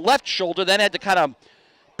his left shoulder, then had to kind of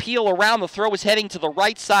peel around. The throw was heading to the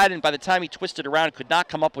right side, and by the time he twisted around, could not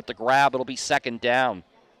come up with the grab. It'll be 2nd down.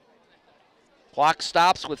 Clock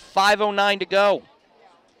stops with 5:09 to go.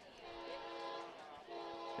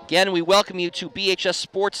 Again, we welcome you to BHS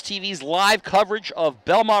Sports TV's live coverage of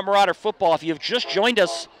Belmont Marauder football. If you've just joined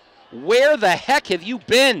us, where the heck have you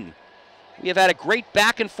been? We have had a great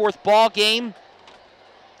back-and-forth ball game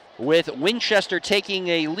with Winchester taking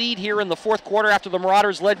a lead here in the 4th quarter after the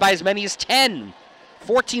Marauders led by as many as 10.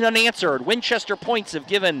 14 unanswered. Winchester points have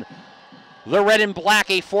given the red and black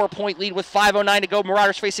a 4-point lead with 5:09 to go.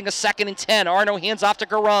 Marauders facing a 2nd and 10. Arno hands off to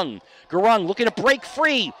Garung. Garung looking to break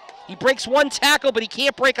free. He breaks 1 tackle, but he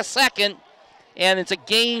can't break a 2nd. And it's a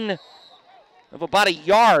gain of about a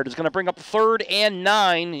yard. It's going to bring up 3rd and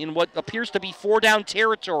 9 in what appears to be 4-down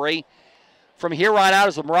territory from here on out,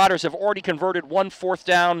 as the Marauders have already converted 1 4th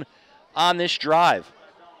down on this drive.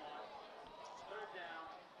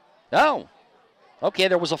 Oh, okay,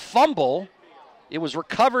 there was a fumble. It was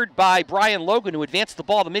recovered by Brian Logan, who advanced the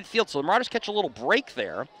ball to midfield. So the Marauders catch a little break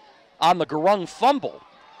there on the Garung fumble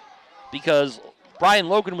because Brian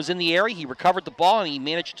Logan was in the area. He recovered the ball, and he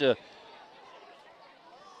managed to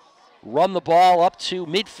run the ball up to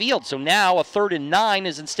midfield. So now a 3rd and 9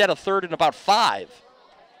 is instead a 3rd and about 5.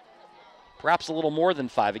 Perhaps a little more than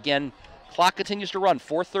 5. Again, clock continues to run.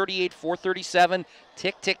 4:38, 4:37.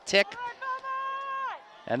 Tick, tick, tick.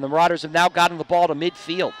 And the Marauders have now gotten the ball to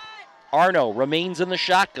midfield. Arno remains in the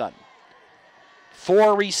shotgun.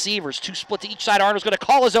 4 receivers, 2 split to each side. Arno's going to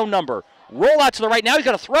call his own number. Roll out to the right. Now he's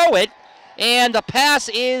going to throw it. And the pass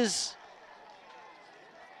is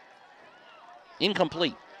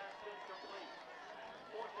incomplete.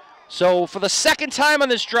 So for the 2nd time on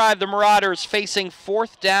this drive, the Marauders facing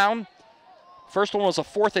 4th down. First one was a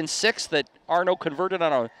 4th and 6 that Arno converted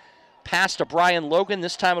on a pass to Brian Logan.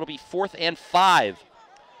 This time it'll be 4th and 5.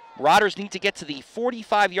 Marauders need to get to the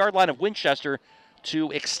 45-yard line of Winchester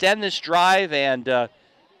to extend this drive and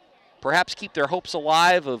perhaps keep their hopes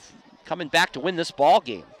alive of coming back to win this ball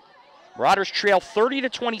game. Marauders trail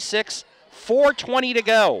 30-26, 4:20 to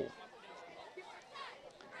go.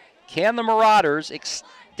 Can the Marauders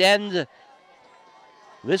extend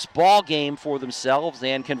this ball game for themselves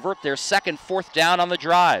and convert their 2nd 4th down on the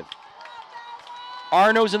drive?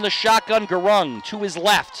 Arno's in the shotgun. Garung to his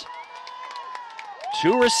left.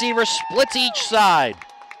 2 receivers split to each side.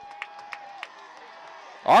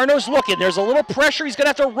 Arno's looking. There's a little pressure. He's going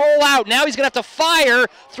to have to roll out. Now he's going to have to fire.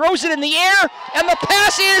 Throws it in the air, and the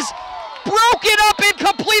pass is broken up,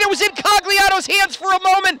 incomplete. It was in Cogliano's hands for a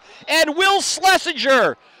moment, and Will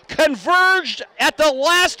Schlesinger converged at the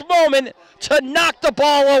last moment to knock the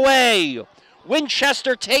ball away.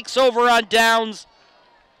 Winchester takes over on downs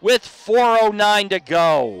with 4:09 to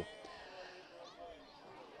go.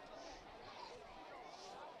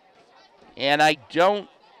 And I don't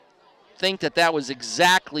think that was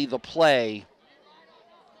exactly the play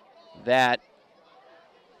that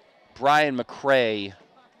Brian McCray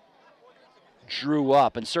drew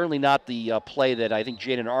up, and certainly not the play that I think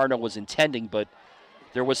Jaden Arno was intending, but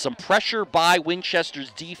there was some pressure by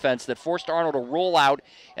Winchester's defense that forced Arno to roll out,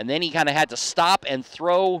 and then he kind of had to stop and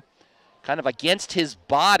throw kind of against his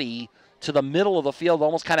body to the middle of the field,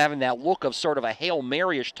 almost kind of having that look of sort of a Hail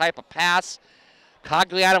Mary-ish type of pass.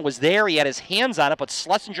 Cogliano was there. He had his hands on it, but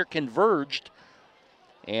Schlesinger converged.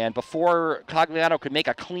 And before Cogliano could make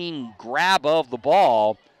a clean grab of the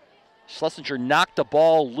ball, Schlesinger knocked the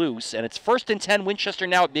ball loose. And it's 1st and 10, Winchester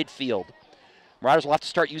now at midfield. Marauders will have to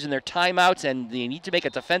start using their timeouts, and they need to make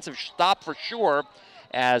a defensive stop for sure,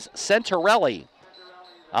 as Centarelli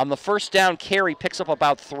on the 1st down carry picks up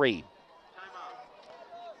about 3.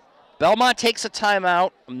 Belmont takes a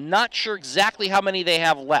timeout. I'm not sure exactly how many they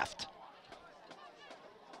have left,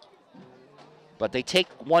 but they take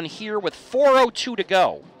one here with 4:02 to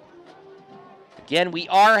go. Again, we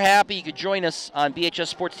are happy you could join us on BHS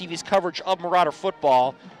Sports TV's coverage of Marauder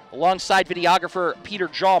football. Alongside videographer Peter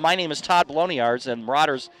Jaw, my name is Todd Boloniarz, and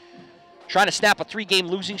Marauders trying to snap a 3-game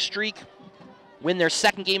losing streak, win their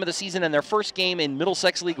 2nd game of the season and their 1st game in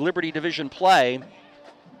Middlesex League Liberty Division play.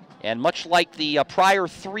 And much like the prior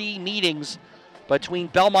 3 meetings between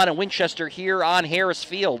Belmont and Winchester here on Harris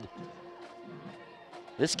Field,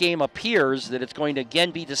 this game appears that it's going to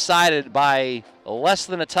again be decided by less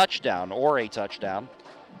than a touchdown or a touchdown.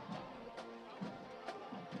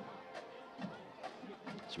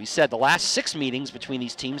 As we said, the last 6 meetings between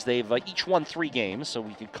these teams, they've each won 3 games, so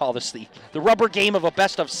we could call this the rubber game of a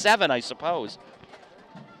best of 7, I suppose.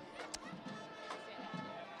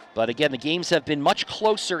 But again, the games have been much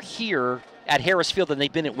closer here at Harris Field than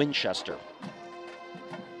they've been at Winchester.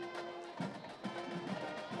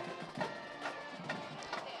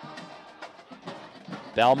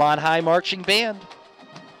 Belmont High Marching Band.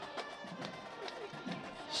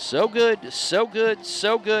 So good, so good,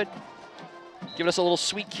 so good. Giving us a little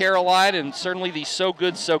Sweet Caroline, and certainly the so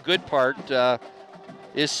good part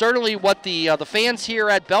is certainly what the fans here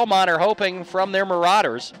at Belmont are hoping from their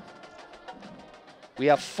Marauders. We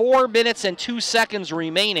have 4 minutes and 2 seconds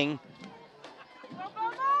remaining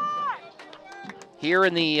here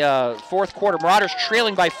in the 4th quarter. Marauders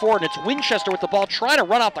trailing by 4, and it's Winchester with the ball trying to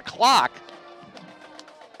run out the clock.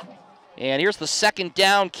 And here's the 2nd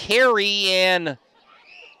down carry, and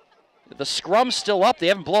the scrum's still up. They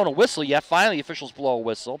haven't blown a whistle yet. Finally, the officials blow a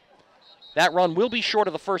whistle. That run will be short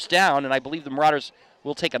of the 1st down, and I believe the Marauders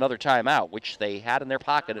will take another timeout, which they had in their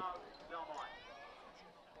pocket.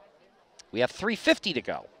 We have 3:50 to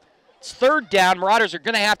go. It's 3rd down. Marauders are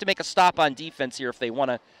going to have to make a stop on defense here if they want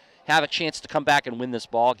to have a chance to come back and win this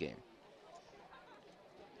ball game.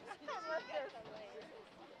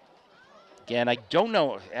 Again, I don't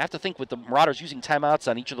know. I have to think with the Marauders using timeouts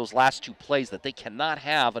on each of those last 2 plays that they cannot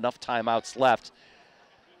have enough timeouts left.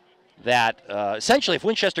 That essentially, if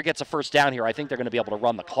Winchester gets a 1st down here, I think they're going to be able to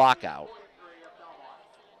run the clock out.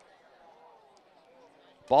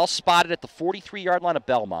 Ball spotted at the 43-yard line of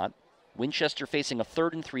Belmont. Winchester facing a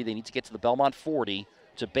 3rd and 3. They need to get to the Belmont 40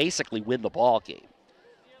 to basically win the ball game.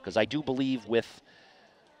 Because I do believe with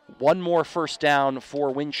one more 1st down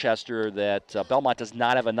for Winchester that Belmont does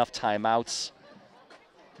not have enough timeouts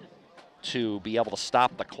to be able to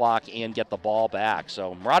stop the clock and get the ball back.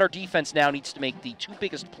 So Marauder defense now needs to make the 2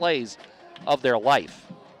 biggest plays of their life.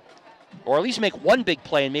 Or at least make one big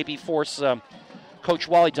play and maybe force Coach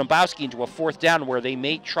Wally Dombowski into a 4th down where they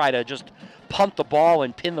may try to just punt the ball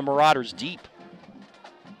and pin the Marauders deep.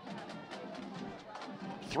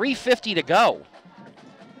 3:50 to go.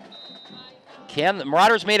 The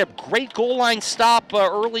Marauders made a great goal line stop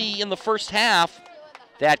early in the 1st half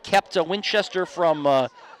that kept Winchester from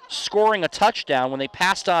scoring a touchdown when they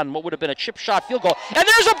passed on what would have been a chip shot field goal. And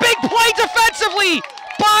there's a big play defensively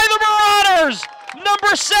by the Marauders.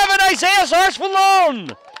 Number 7, Isaiah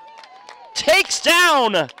Zarsvalone takes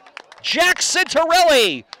down Jack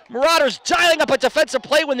Cintarelli. Marauders dialing up a defensive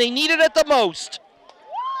play when they needed it the most.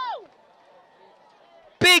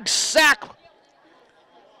 Big sack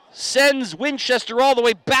sends Winchester all the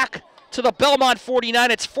way back to the Belmont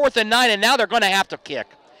 49. It's 4th and 9, and now they're going to have to kick.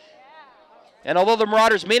 And although the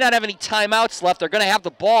Marauders may not have any timeouts left, they're going to have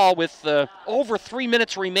the ball with over 3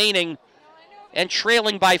 minutes remaining and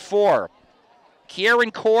trailing by 4.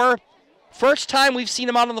 Kieran Core, first time we've seen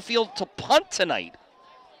him out on the field to punt tonight.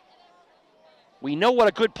 We know what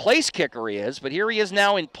a good place kicker he is, but here he is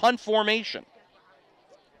now in punt formation.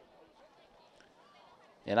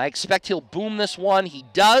 And I expect he'll boom this one. He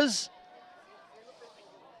does.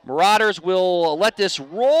 Marauders will let this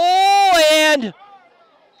roll, and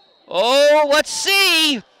oh, let's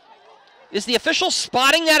see. Is the official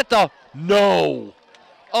spotting that at the... No.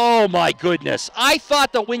 Oh, my goodness. I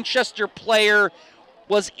thought the Winchester player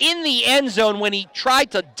was in the end zone when he tried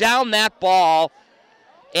to down that ball,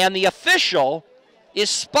 and the official is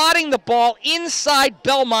spotting the ball inside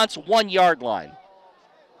Belmont's 1-yard line.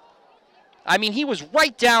 I mean, he was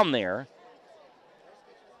right down there.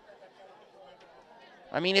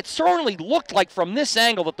 I mean, it certainly looked like from this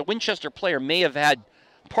angle that the Winchester player may have had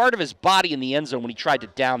part of his body in the end zone when he tried to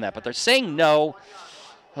down that, but they're saying no.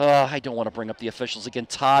 I don't want to bring up the officials again.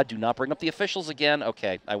 Todd, do not bring up the officials again.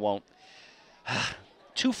 Okay, I won't.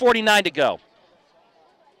 2:49 to go.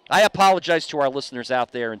 I apologize to our listeners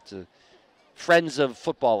out there and to friends of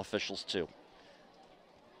football officials, too.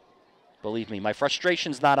 Believe me, my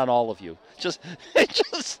frustration's not on all of you. Just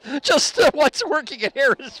what's working at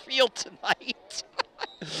Harris Field tonight.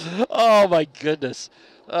 Oh, my goodness.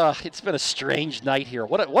 It's been a strange night here.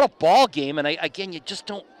 What a ball game, and again, you just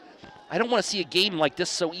don't. I don't want to see a game like this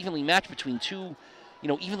so evenly matched between two,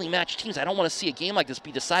 evenly matched teams. I don't want to see a game like this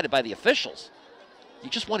be decided by the officials. You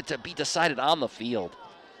just want it to be decided on the field.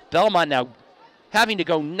 Belmont now having to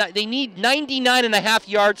go. They need 99.5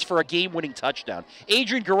 yards for a game-winning touchdown.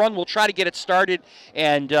 Adrian Garung will try to get it started,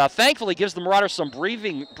 and thankfully gives the Marauders some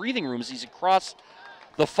breathing room as he's across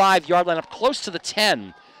the 5-yard line, up close to the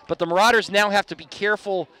 10. But the Marauders now have to be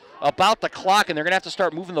careful about the clock, and they're going to have to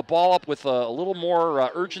start moving the ball up with a little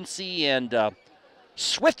more urgency and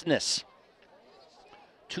swiftness.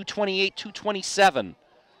 2:28, 2:27.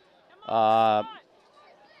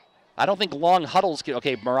 I don't think long huddles can.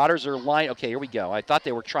 Okay, Marauders are line. Okay, here we go. I thought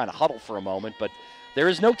they were trying to huddle for a moment, but there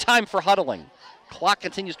is no time for huddling. Clock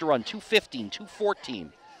continues to run. 2:15,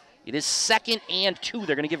 2:14. It is 2nd and 2.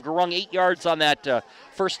 They're going to give Garung 8 yards on that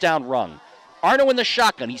first down run. Arno in the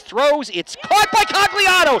shotgun. He throws. It's caught by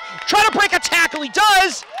Cogliano. Trying to break a tackle. He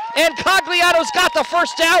does. And Cogliano's got the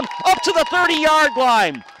first down up to the 30-yard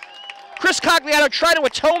line. Chris Cogliano trying to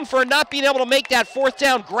atone for not being able to make that 4th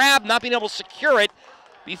down grab, not being able to secure it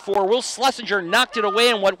before Will Schlesinger knocked it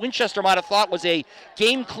away in what Winchester might have thought was a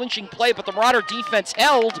game-clinching play, but the Marauder defense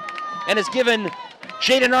held and has given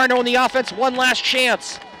Jaden Arno and the offense one last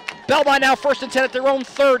chance. Belmont now 1st and 10 at their own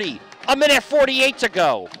 30. 1:48 to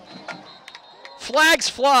go. Flags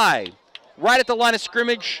fly right at the line of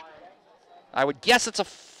scrimmage. I would guess it's a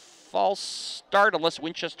false start unless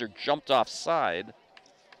Winchester jumped offside.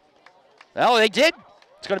 Well, they did.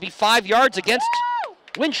 It's going to be 5 yards against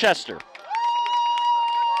Winchester.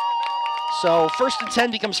 So 1st and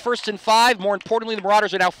 10 becomes 1st and 5. More importantly, the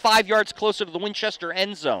Marauders are now 5 yards closer to the Winchester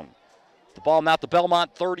end zone. The ball now at the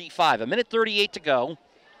Belmont 35. 1:38 to go.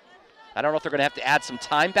 I don't know if they're going to have to add some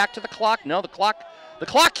time back to the clock. No, the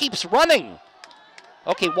clock keeps running.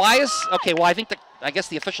 Okay, I guess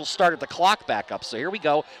the officials started the clock back up. So here we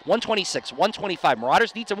go. 1:26, 1:25.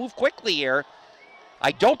 Marauders need to move quickly here.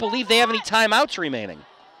 I don't believe they have any timeouts remaining.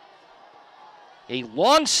 A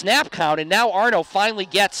long snap count, and now Arno finally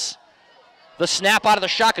gets the snap out of the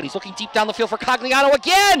shotgun. He's looking deep down the field for Cogliano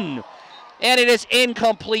again. And it is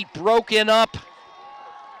incomplete, broken up.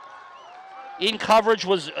 In coverage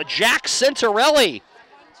was Jack Centarelli,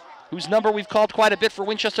 whose number we've called quite a bit for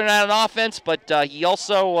Winchester United on offense, but he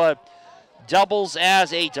also doubles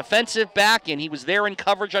as a defensive back, and he was there in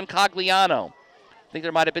coverage on Cogliano. I think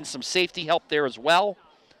there might have been some safety help there as well.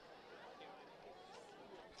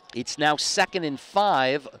 It's now 2nd and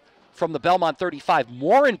 5 from the Belmont 35.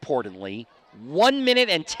 More importantly, 1 minute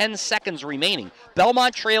and 10 seconds remaining.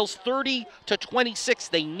 Belmont trails 30-26.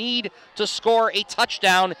 They need to score a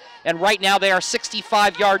touchdown, and right now they are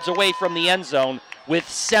 65 yards away from the end zone with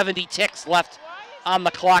 70 ticks left on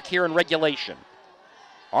the clock here in regulation.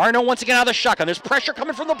 Arno once again out of the shotgun. There's pressure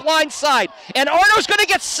coming from the blind side, and Arno's going to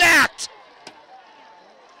get sacked.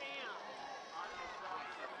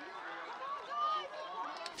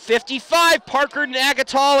 .55, Parker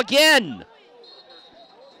Nagatal again.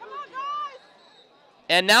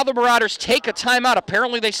 And now the Marauders take a timeout.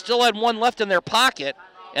 Apparently they still had one left in their pocket,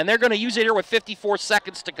 and they're going to use it here with 54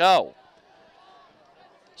 seconds to go.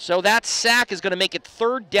 So that sack is going to make it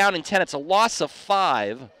 3rd down and 10. It's a loss of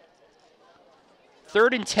 5.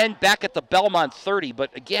 3rd and 10 back at the Belmont 30. But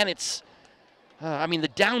again, it's I mean, the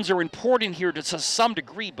downs are important here to some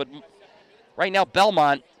degree, but right now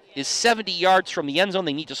Belmont is 70 yards from the end zone.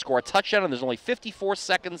 They need to score a touchdown, and there's only 54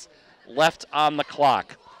 seconds left on the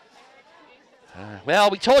clock. Well,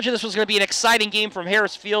 we told you this was going to be an exciting game from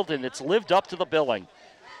Harris Field, and it's lived up to the billing.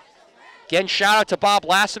 Again, shout out to Bob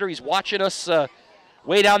Lassiter. He's watching us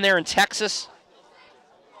way down there in Texas,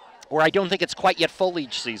 where I don't think it's quite yet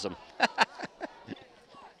foliage season.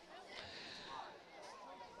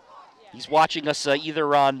 He's watching us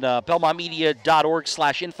either on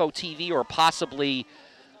belmontmedia.org/infotv or possibly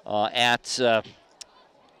at the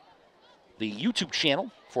YouTube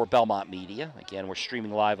channel for Belmont Media. Again, we're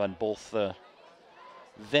streaming live on both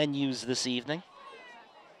venues this evening.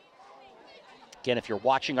 Again, if you're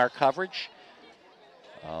watching our coverage,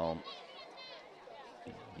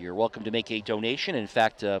 you're welcome to make a donation. In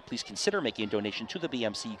fact, please consider making a donation to the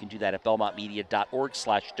BMC. You can do that at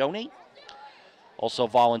belmontmedia.org/donate. Also,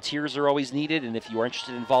 volunteers are always needed, and if you are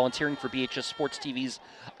interested in volunteering for BHS Sports TV's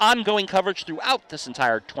ongoing coverage throughout this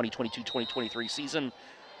entire 2022-2023 season,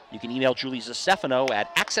 you can email Julie Stefano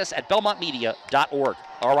at access@belmontmedia.org.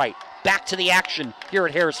 All right, back to the action here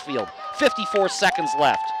at Harris Field. 54 seconds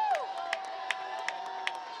left.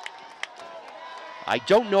 I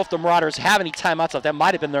don't know if the Marauders have any timeouts left. That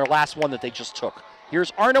might have been their last one that they just took.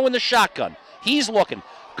 Here's Arno in the shotgun. He's looking.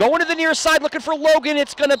 Going to the near side, looking for Logan.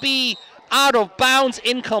 It's going to be out of bounds,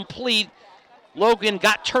 incomplete. Logan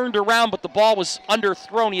got turned around, but the ball was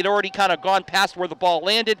underthrown. He had already kind of gone past where the ball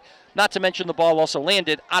landed. Not to mention the ball also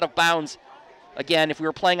landed out of bounds. Again, if we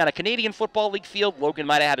were playing on a Canadian Football League field, Logan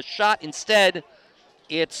might have had a shot. Instead,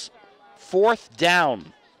 it's 4th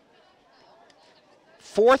down.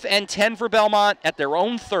 4th and 10 for Belmont at their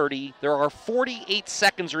own 30. There are 48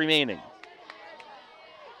 seconds remaining.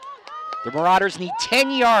 The Marauders need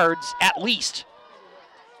 10 yards at least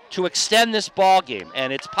to extend this ball game,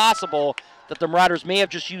 and it's possible that the Marauders may have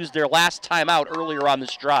just used their last timeout earlier on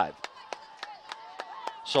this drive.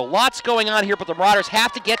 So lots going on here, but the Marauders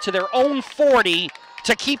have to get to their own 40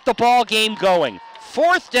 to keep the ball game going.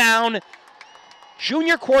 4th down,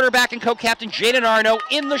 junior quarterback and co-captain Jaden Arno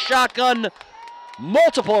in the shotgun.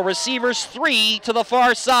 Multiple receivers, 3 to the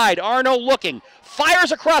far side. Arno looking,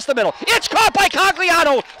 fires across the middle. It's caught by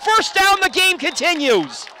Cogliano. 1st down, the game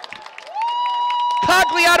continues.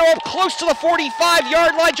 Cogliano up close to the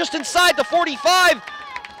 45-yard line, just inside the 45.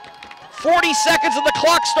 40 seconds and the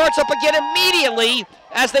clock starts up again immediately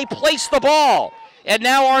as they place the ball. And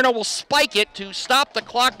now Arno will spike it to stop the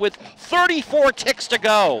clock with 34 ticks to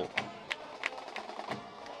go.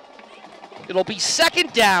 It'll be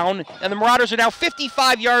 2nd down, and the Marauders are now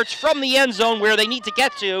 55 yards from the end zone where they need to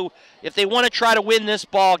get to if they want to try to win this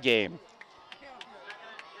ball game.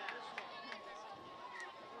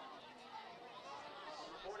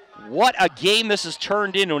 What a game this has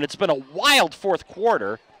turned into, and it's been a wild 4th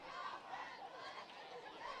quarter.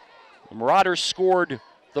 The Marauders scored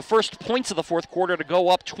the first points of the 4th quarter to go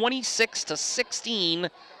up 26-16.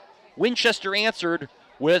 Winchester answered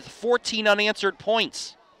with 14 unanswered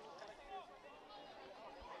points.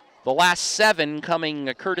 The last 7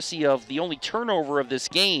 coming courtesy of the only turnover of this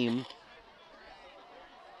game.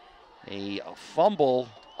 A fumble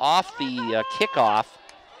off the kickoff,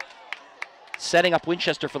 setting up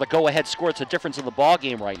Winchester for the go-ahead score. It's a difference in the ball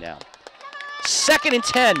game right now. 2nd and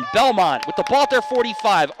 10, Belmont with the ball at their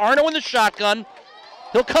 45. Arno in the shotgun.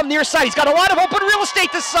 He'll come near side. He's got a lot of open real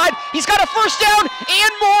estate this side. He's got a 1st down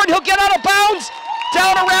and more, and he'll get out of bounds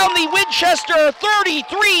down around the Winchester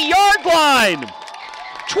 33-yard line.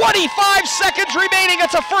 25 seconds remaining.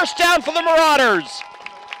 It's a 1st down for the Marauders.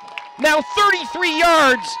 Now 33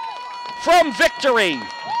 yards from victory.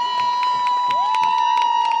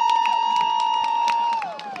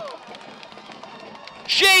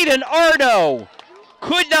 Jaden Arno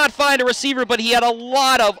could not find a receiver, but he had a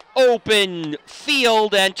lot of open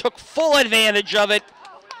field and took full advantage of it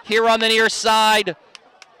here on the near side.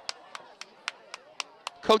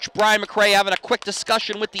 Coach Brian McRae having a quick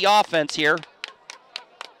discussion with the offense here.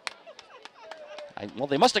 Well,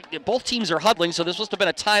 they must have, both teams are huddling, so this must have been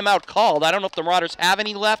a timeout called. I don't know if the Marauders have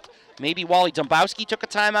any left. Maybe Wally Dombowski took a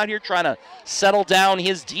timeout here trying to settle down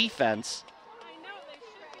his defense.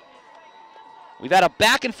 We've had a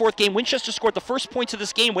back-and-forth game. Winchester scored the first points of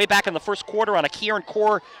this game way back in the 1st quarter on a Kieran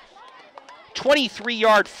Core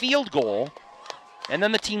 23-yard field goal. And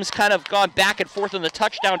then the team's kind of gone back and forth in the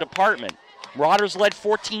touchdown department. Marauders led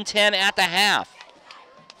 14-10 at the half.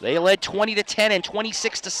 They led 20-10 and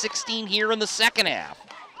 26-16 here in the 2nd half.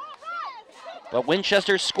 But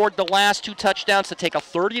Winchester scored the last 2 touchdowns to take a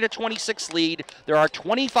 30-26 lead. There are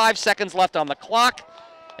 25 seconds left on the clock.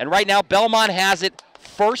 And right now, Belmont has it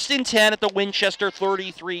 1st and 10 at the Winchester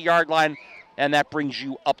 33-yard line. and that brings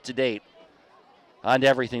you up to date on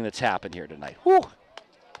everything that's happened here tonight. Whew.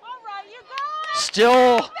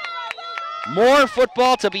 Still more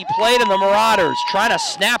football to be played in the Marauders, trying to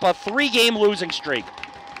snap a 3-game losing streak.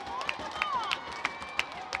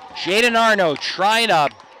 Jaden Arno trying to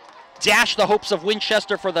dash the hopes of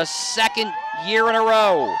Winchester for the 2nd year in a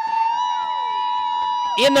row.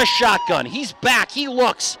 In the shotgun, he's back, he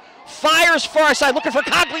looks, fires far side, looking for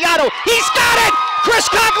Cogliano. He's got it! Chris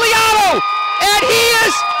Cogliano! And he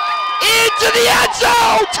is into the end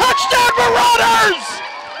zone! Touchdown Marauders!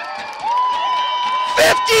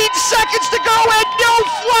 15 seconds to go and no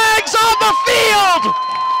flags on the field!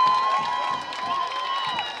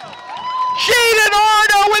 Jaden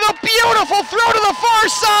Arno with a beautiful throw to the far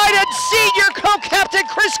side, and senior co-captain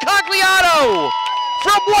Chris Cogliano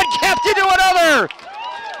from one captain to another.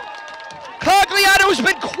 Cogliano's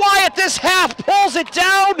been quiet this half, pulls it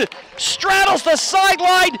down, straddles the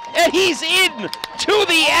sideline, and he's in to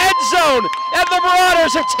the end zone. And the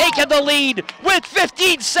Marauders have taken the lead with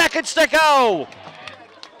 15 seconds to go.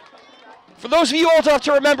 For those of you old enough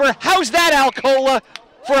to remember, how's that, Alcola,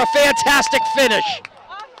 for a fantastic finish?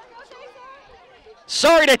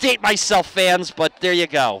 Sorry to date myself, fans, but there you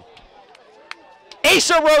go.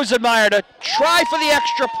 Asa Rosenmeyer to try for the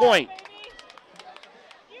extra point.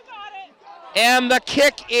 And the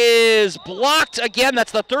kick is blocked again.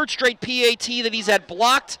 That's the 3rd straight PAT that he's had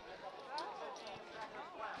blocked.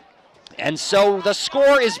 And so the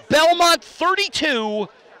score is Belmont 32,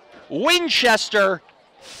 Winchester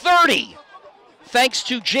 30. Thanks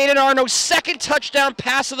to Jaden Arno's 2nd touchdown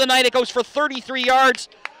pass of the night. It goes for 33 yards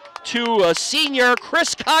to a senior,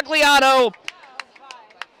 Chris Cogliano,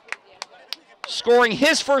 scoring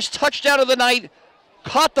his 1st touchdown of the night.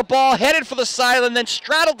 Caught the ball, headed for the sideline, then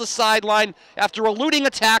straddled the sideline after eluding a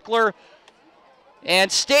tackler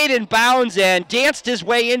and stayed in bounds and danced his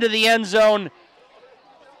way into the end zone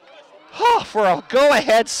for a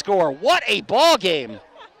go-ahead score. What a ball game.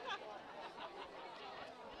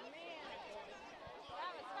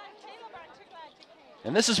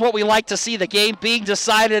 And this is what we like to see, the game being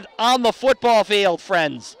decided on the football field,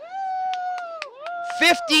 friends.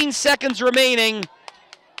 15 seconds remaining.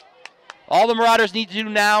 All the Marauders need to do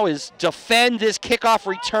now is defend this kickoff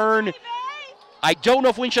return. I don't know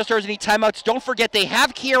if Winchester has any timeouts. Don't forget they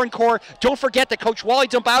have Kieran Core. Don't forget that Coach Wally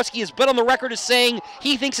Dombowski has been on the record as saying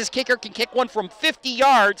he thinks his kicker can kick one from 50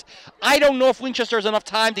 yards. I don't know if Winchester has enough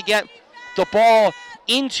time to get the ball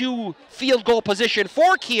into field goal position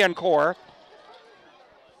for Kieran Core,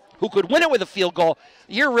 who could win it with a field goal.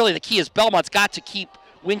 Here really the key is Belmont's got to keep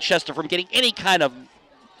Winchester from getting any kind of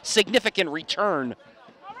significant return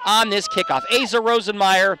on this kickoff. Asa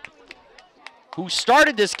Rosenmeyer, who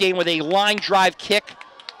started this game with a line drive kick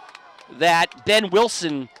that Ben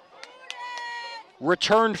Wilson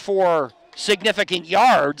returned for significant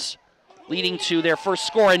yards, leading to their first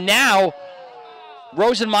score. And now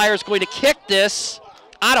Rosenmeyer is going to kick this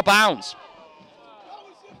out of bounds.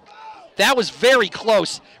 That was very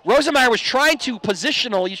close. Rosenmeyer was trying to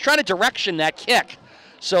positional, he was trying to direction that kick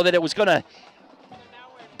so that it was going to,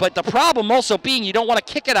 but the problem also being you don't want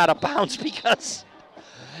to kick it out of bounds because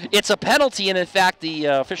it's a penalty, and in fact the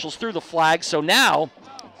officials threw the flag. So now,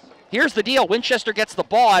 here's the deal. Winchester gets the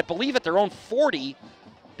ball, I believe, at their own 40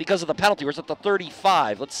 because of the penalty, or is it the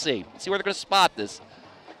 35? Let's see. Let's see where they're going to spot this.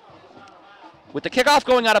 With the kickoff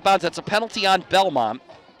going out of bounds, that's a penalty on Belmont.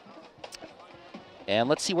 And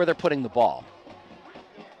let's see where they're putting the ball.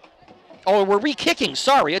 Oh, we're re-kicking.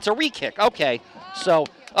 Sorry, it's a re-kick. Okay, so,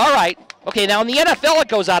 all right. Okay, now in the NFL it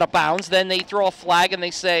goes out of bounds. Then they throw a flag and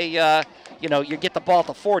they say, you know, you get the ball at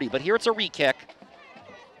the 40. But here it's a re-kick.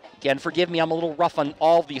 Again, forgive me, I'm a little rough on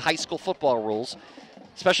all the high school football rules,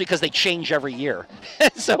 especially because they change every year.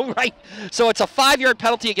 So it's a 5-yard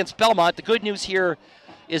penalty against Belmont. The good news here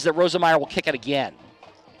is that Rosenmeyer will kick it again.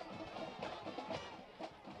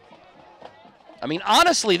 I mean,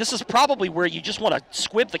 honestly, this is probably where you just want to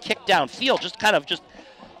squib the kick downfield, just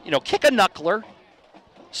kick a knuckler.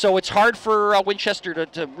 So it's hard for Winchester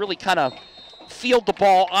to really kind of field the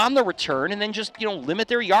ball on the return and then just, limit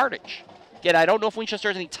their yardage. Again, I don't know if Winchester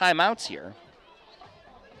has any timeouts here.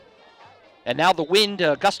 And now the wind,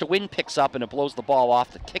 gust of wind picks up and it blows the ball off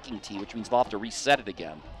the kicking tee, which means they'll have to reset it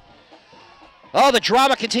again. Oh, the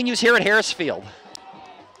drama continues here at Harris Field.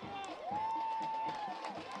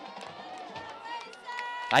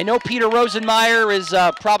 I know Peter Rosenmeyer is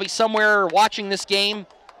probably somewhere watching this game,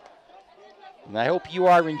 and I hope you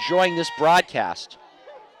are enjoying this broadcast.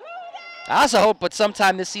 I also hope, but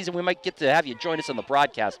sometime this season we might get to have you join us in the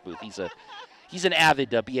broadcast booth. He's an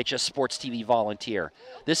avid BHS Sports TV volunteer.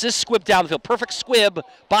 This is squib down the field. Perfect squib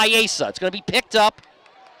by Asa. It's going to be picked up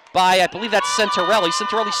by, I believe that's Centarelli.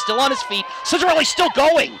 Centarelli's still on his feet. Centarelli's still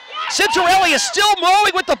going. Centarelli is still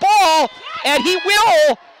mowing with the ball, and he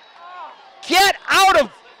will get out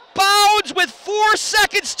of bounds with 4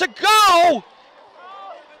 seconds to go.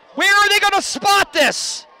 Where are they going to spot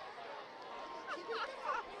this?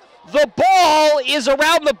 The ball is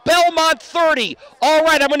around the Belmont 30. All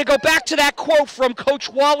right, I'm going to go back to that quote from Coach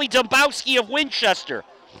Wally Dombowski of Winchester.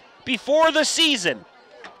 Before the season,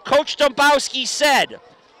 Coach Dombowski said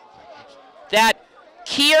that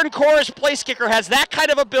Kieran Corr's place kicker has that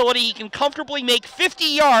kind of ability. He can comfortably make 50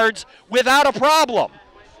 yards without a problem.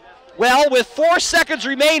 Well, with 4 seconds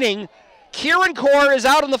remaining, Kieran Corr is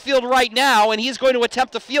out on the field right now, and he's going to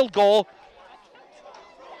attempt a field goal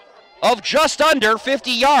of just under 50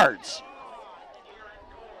 yards.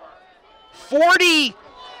 40,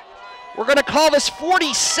 we're going to call this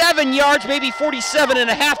 47 yards, maybe 47 and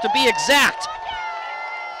a half to be exact.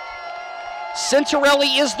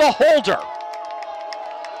 Centarelli is the holder.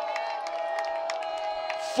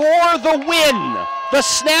 For the win. The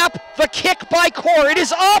snap, the kick by Corr. It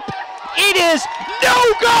is up. It is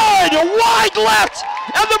no good. Wide left.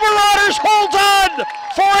 And the Marauders hold on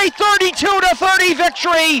for a 32-30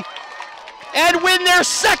 victory and win their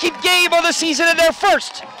second game of the season and their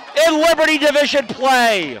first in Liberty Division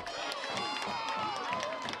play.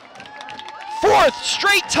 Fourth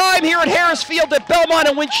straight time here at Harris Field that Belmont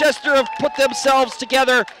and Winchester have put themselves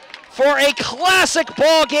together for a classic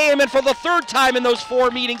ball game, and for the third time in those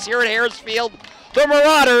 4 meetings here at Harris Field, the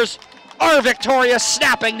Marauders are victorious,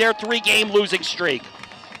 snapping their 3-game losing streak.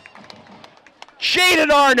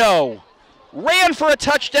 Jaden Arno ran for a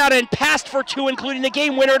touchdown and passed for 2, including the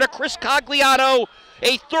game winner to Chris Cogliano,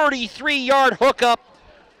 a 33-yard hookup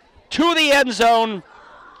to the end zone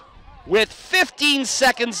with 15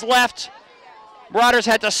 seconds left. Marauders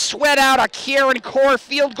had to sweat out a Kieran Corr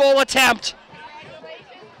field goal attempt.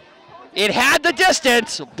 It had the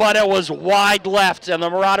distance, but it was wide left, and the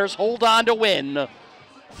Marauders hold on to win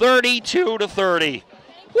 32-30.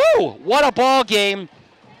 Woo! What a ball game.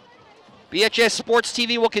 BHS Sports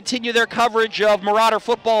TV will continue their coverage of Marauder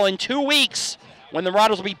football in 2 weeks when the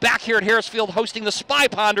Marauders will be back here at Harris Field hosting the Spy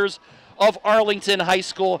Ponders of Arlington High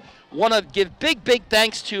School. Want to give big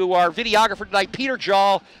thanks to our videographer tonight, Peter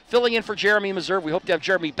Jall, filling in for Jeremy Meserve. We hope to have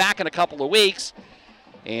Jeremy back in a couple of weeks.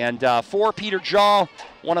 And for Peter Jall,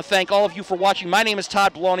 want to thank all of you for watching. My name is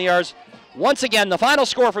Todd Bloniarz. Once again, the final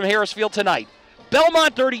score from Harris Field tonight: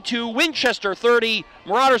 Belmont 32, Winchester 30.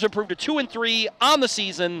 Marauders improved to 2-3 on the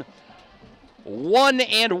season.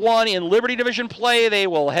 1-1 in Liberty Division play. They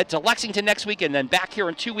will head to Lexington next week and then back here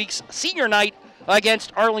in 2 weeks, senior night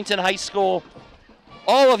against Arlington High School.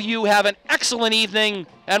 All of you have an excellent evening,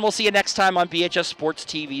 and we'll see you next time on BHS Sports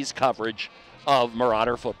TV's coverage of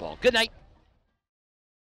Marauder football. Good night.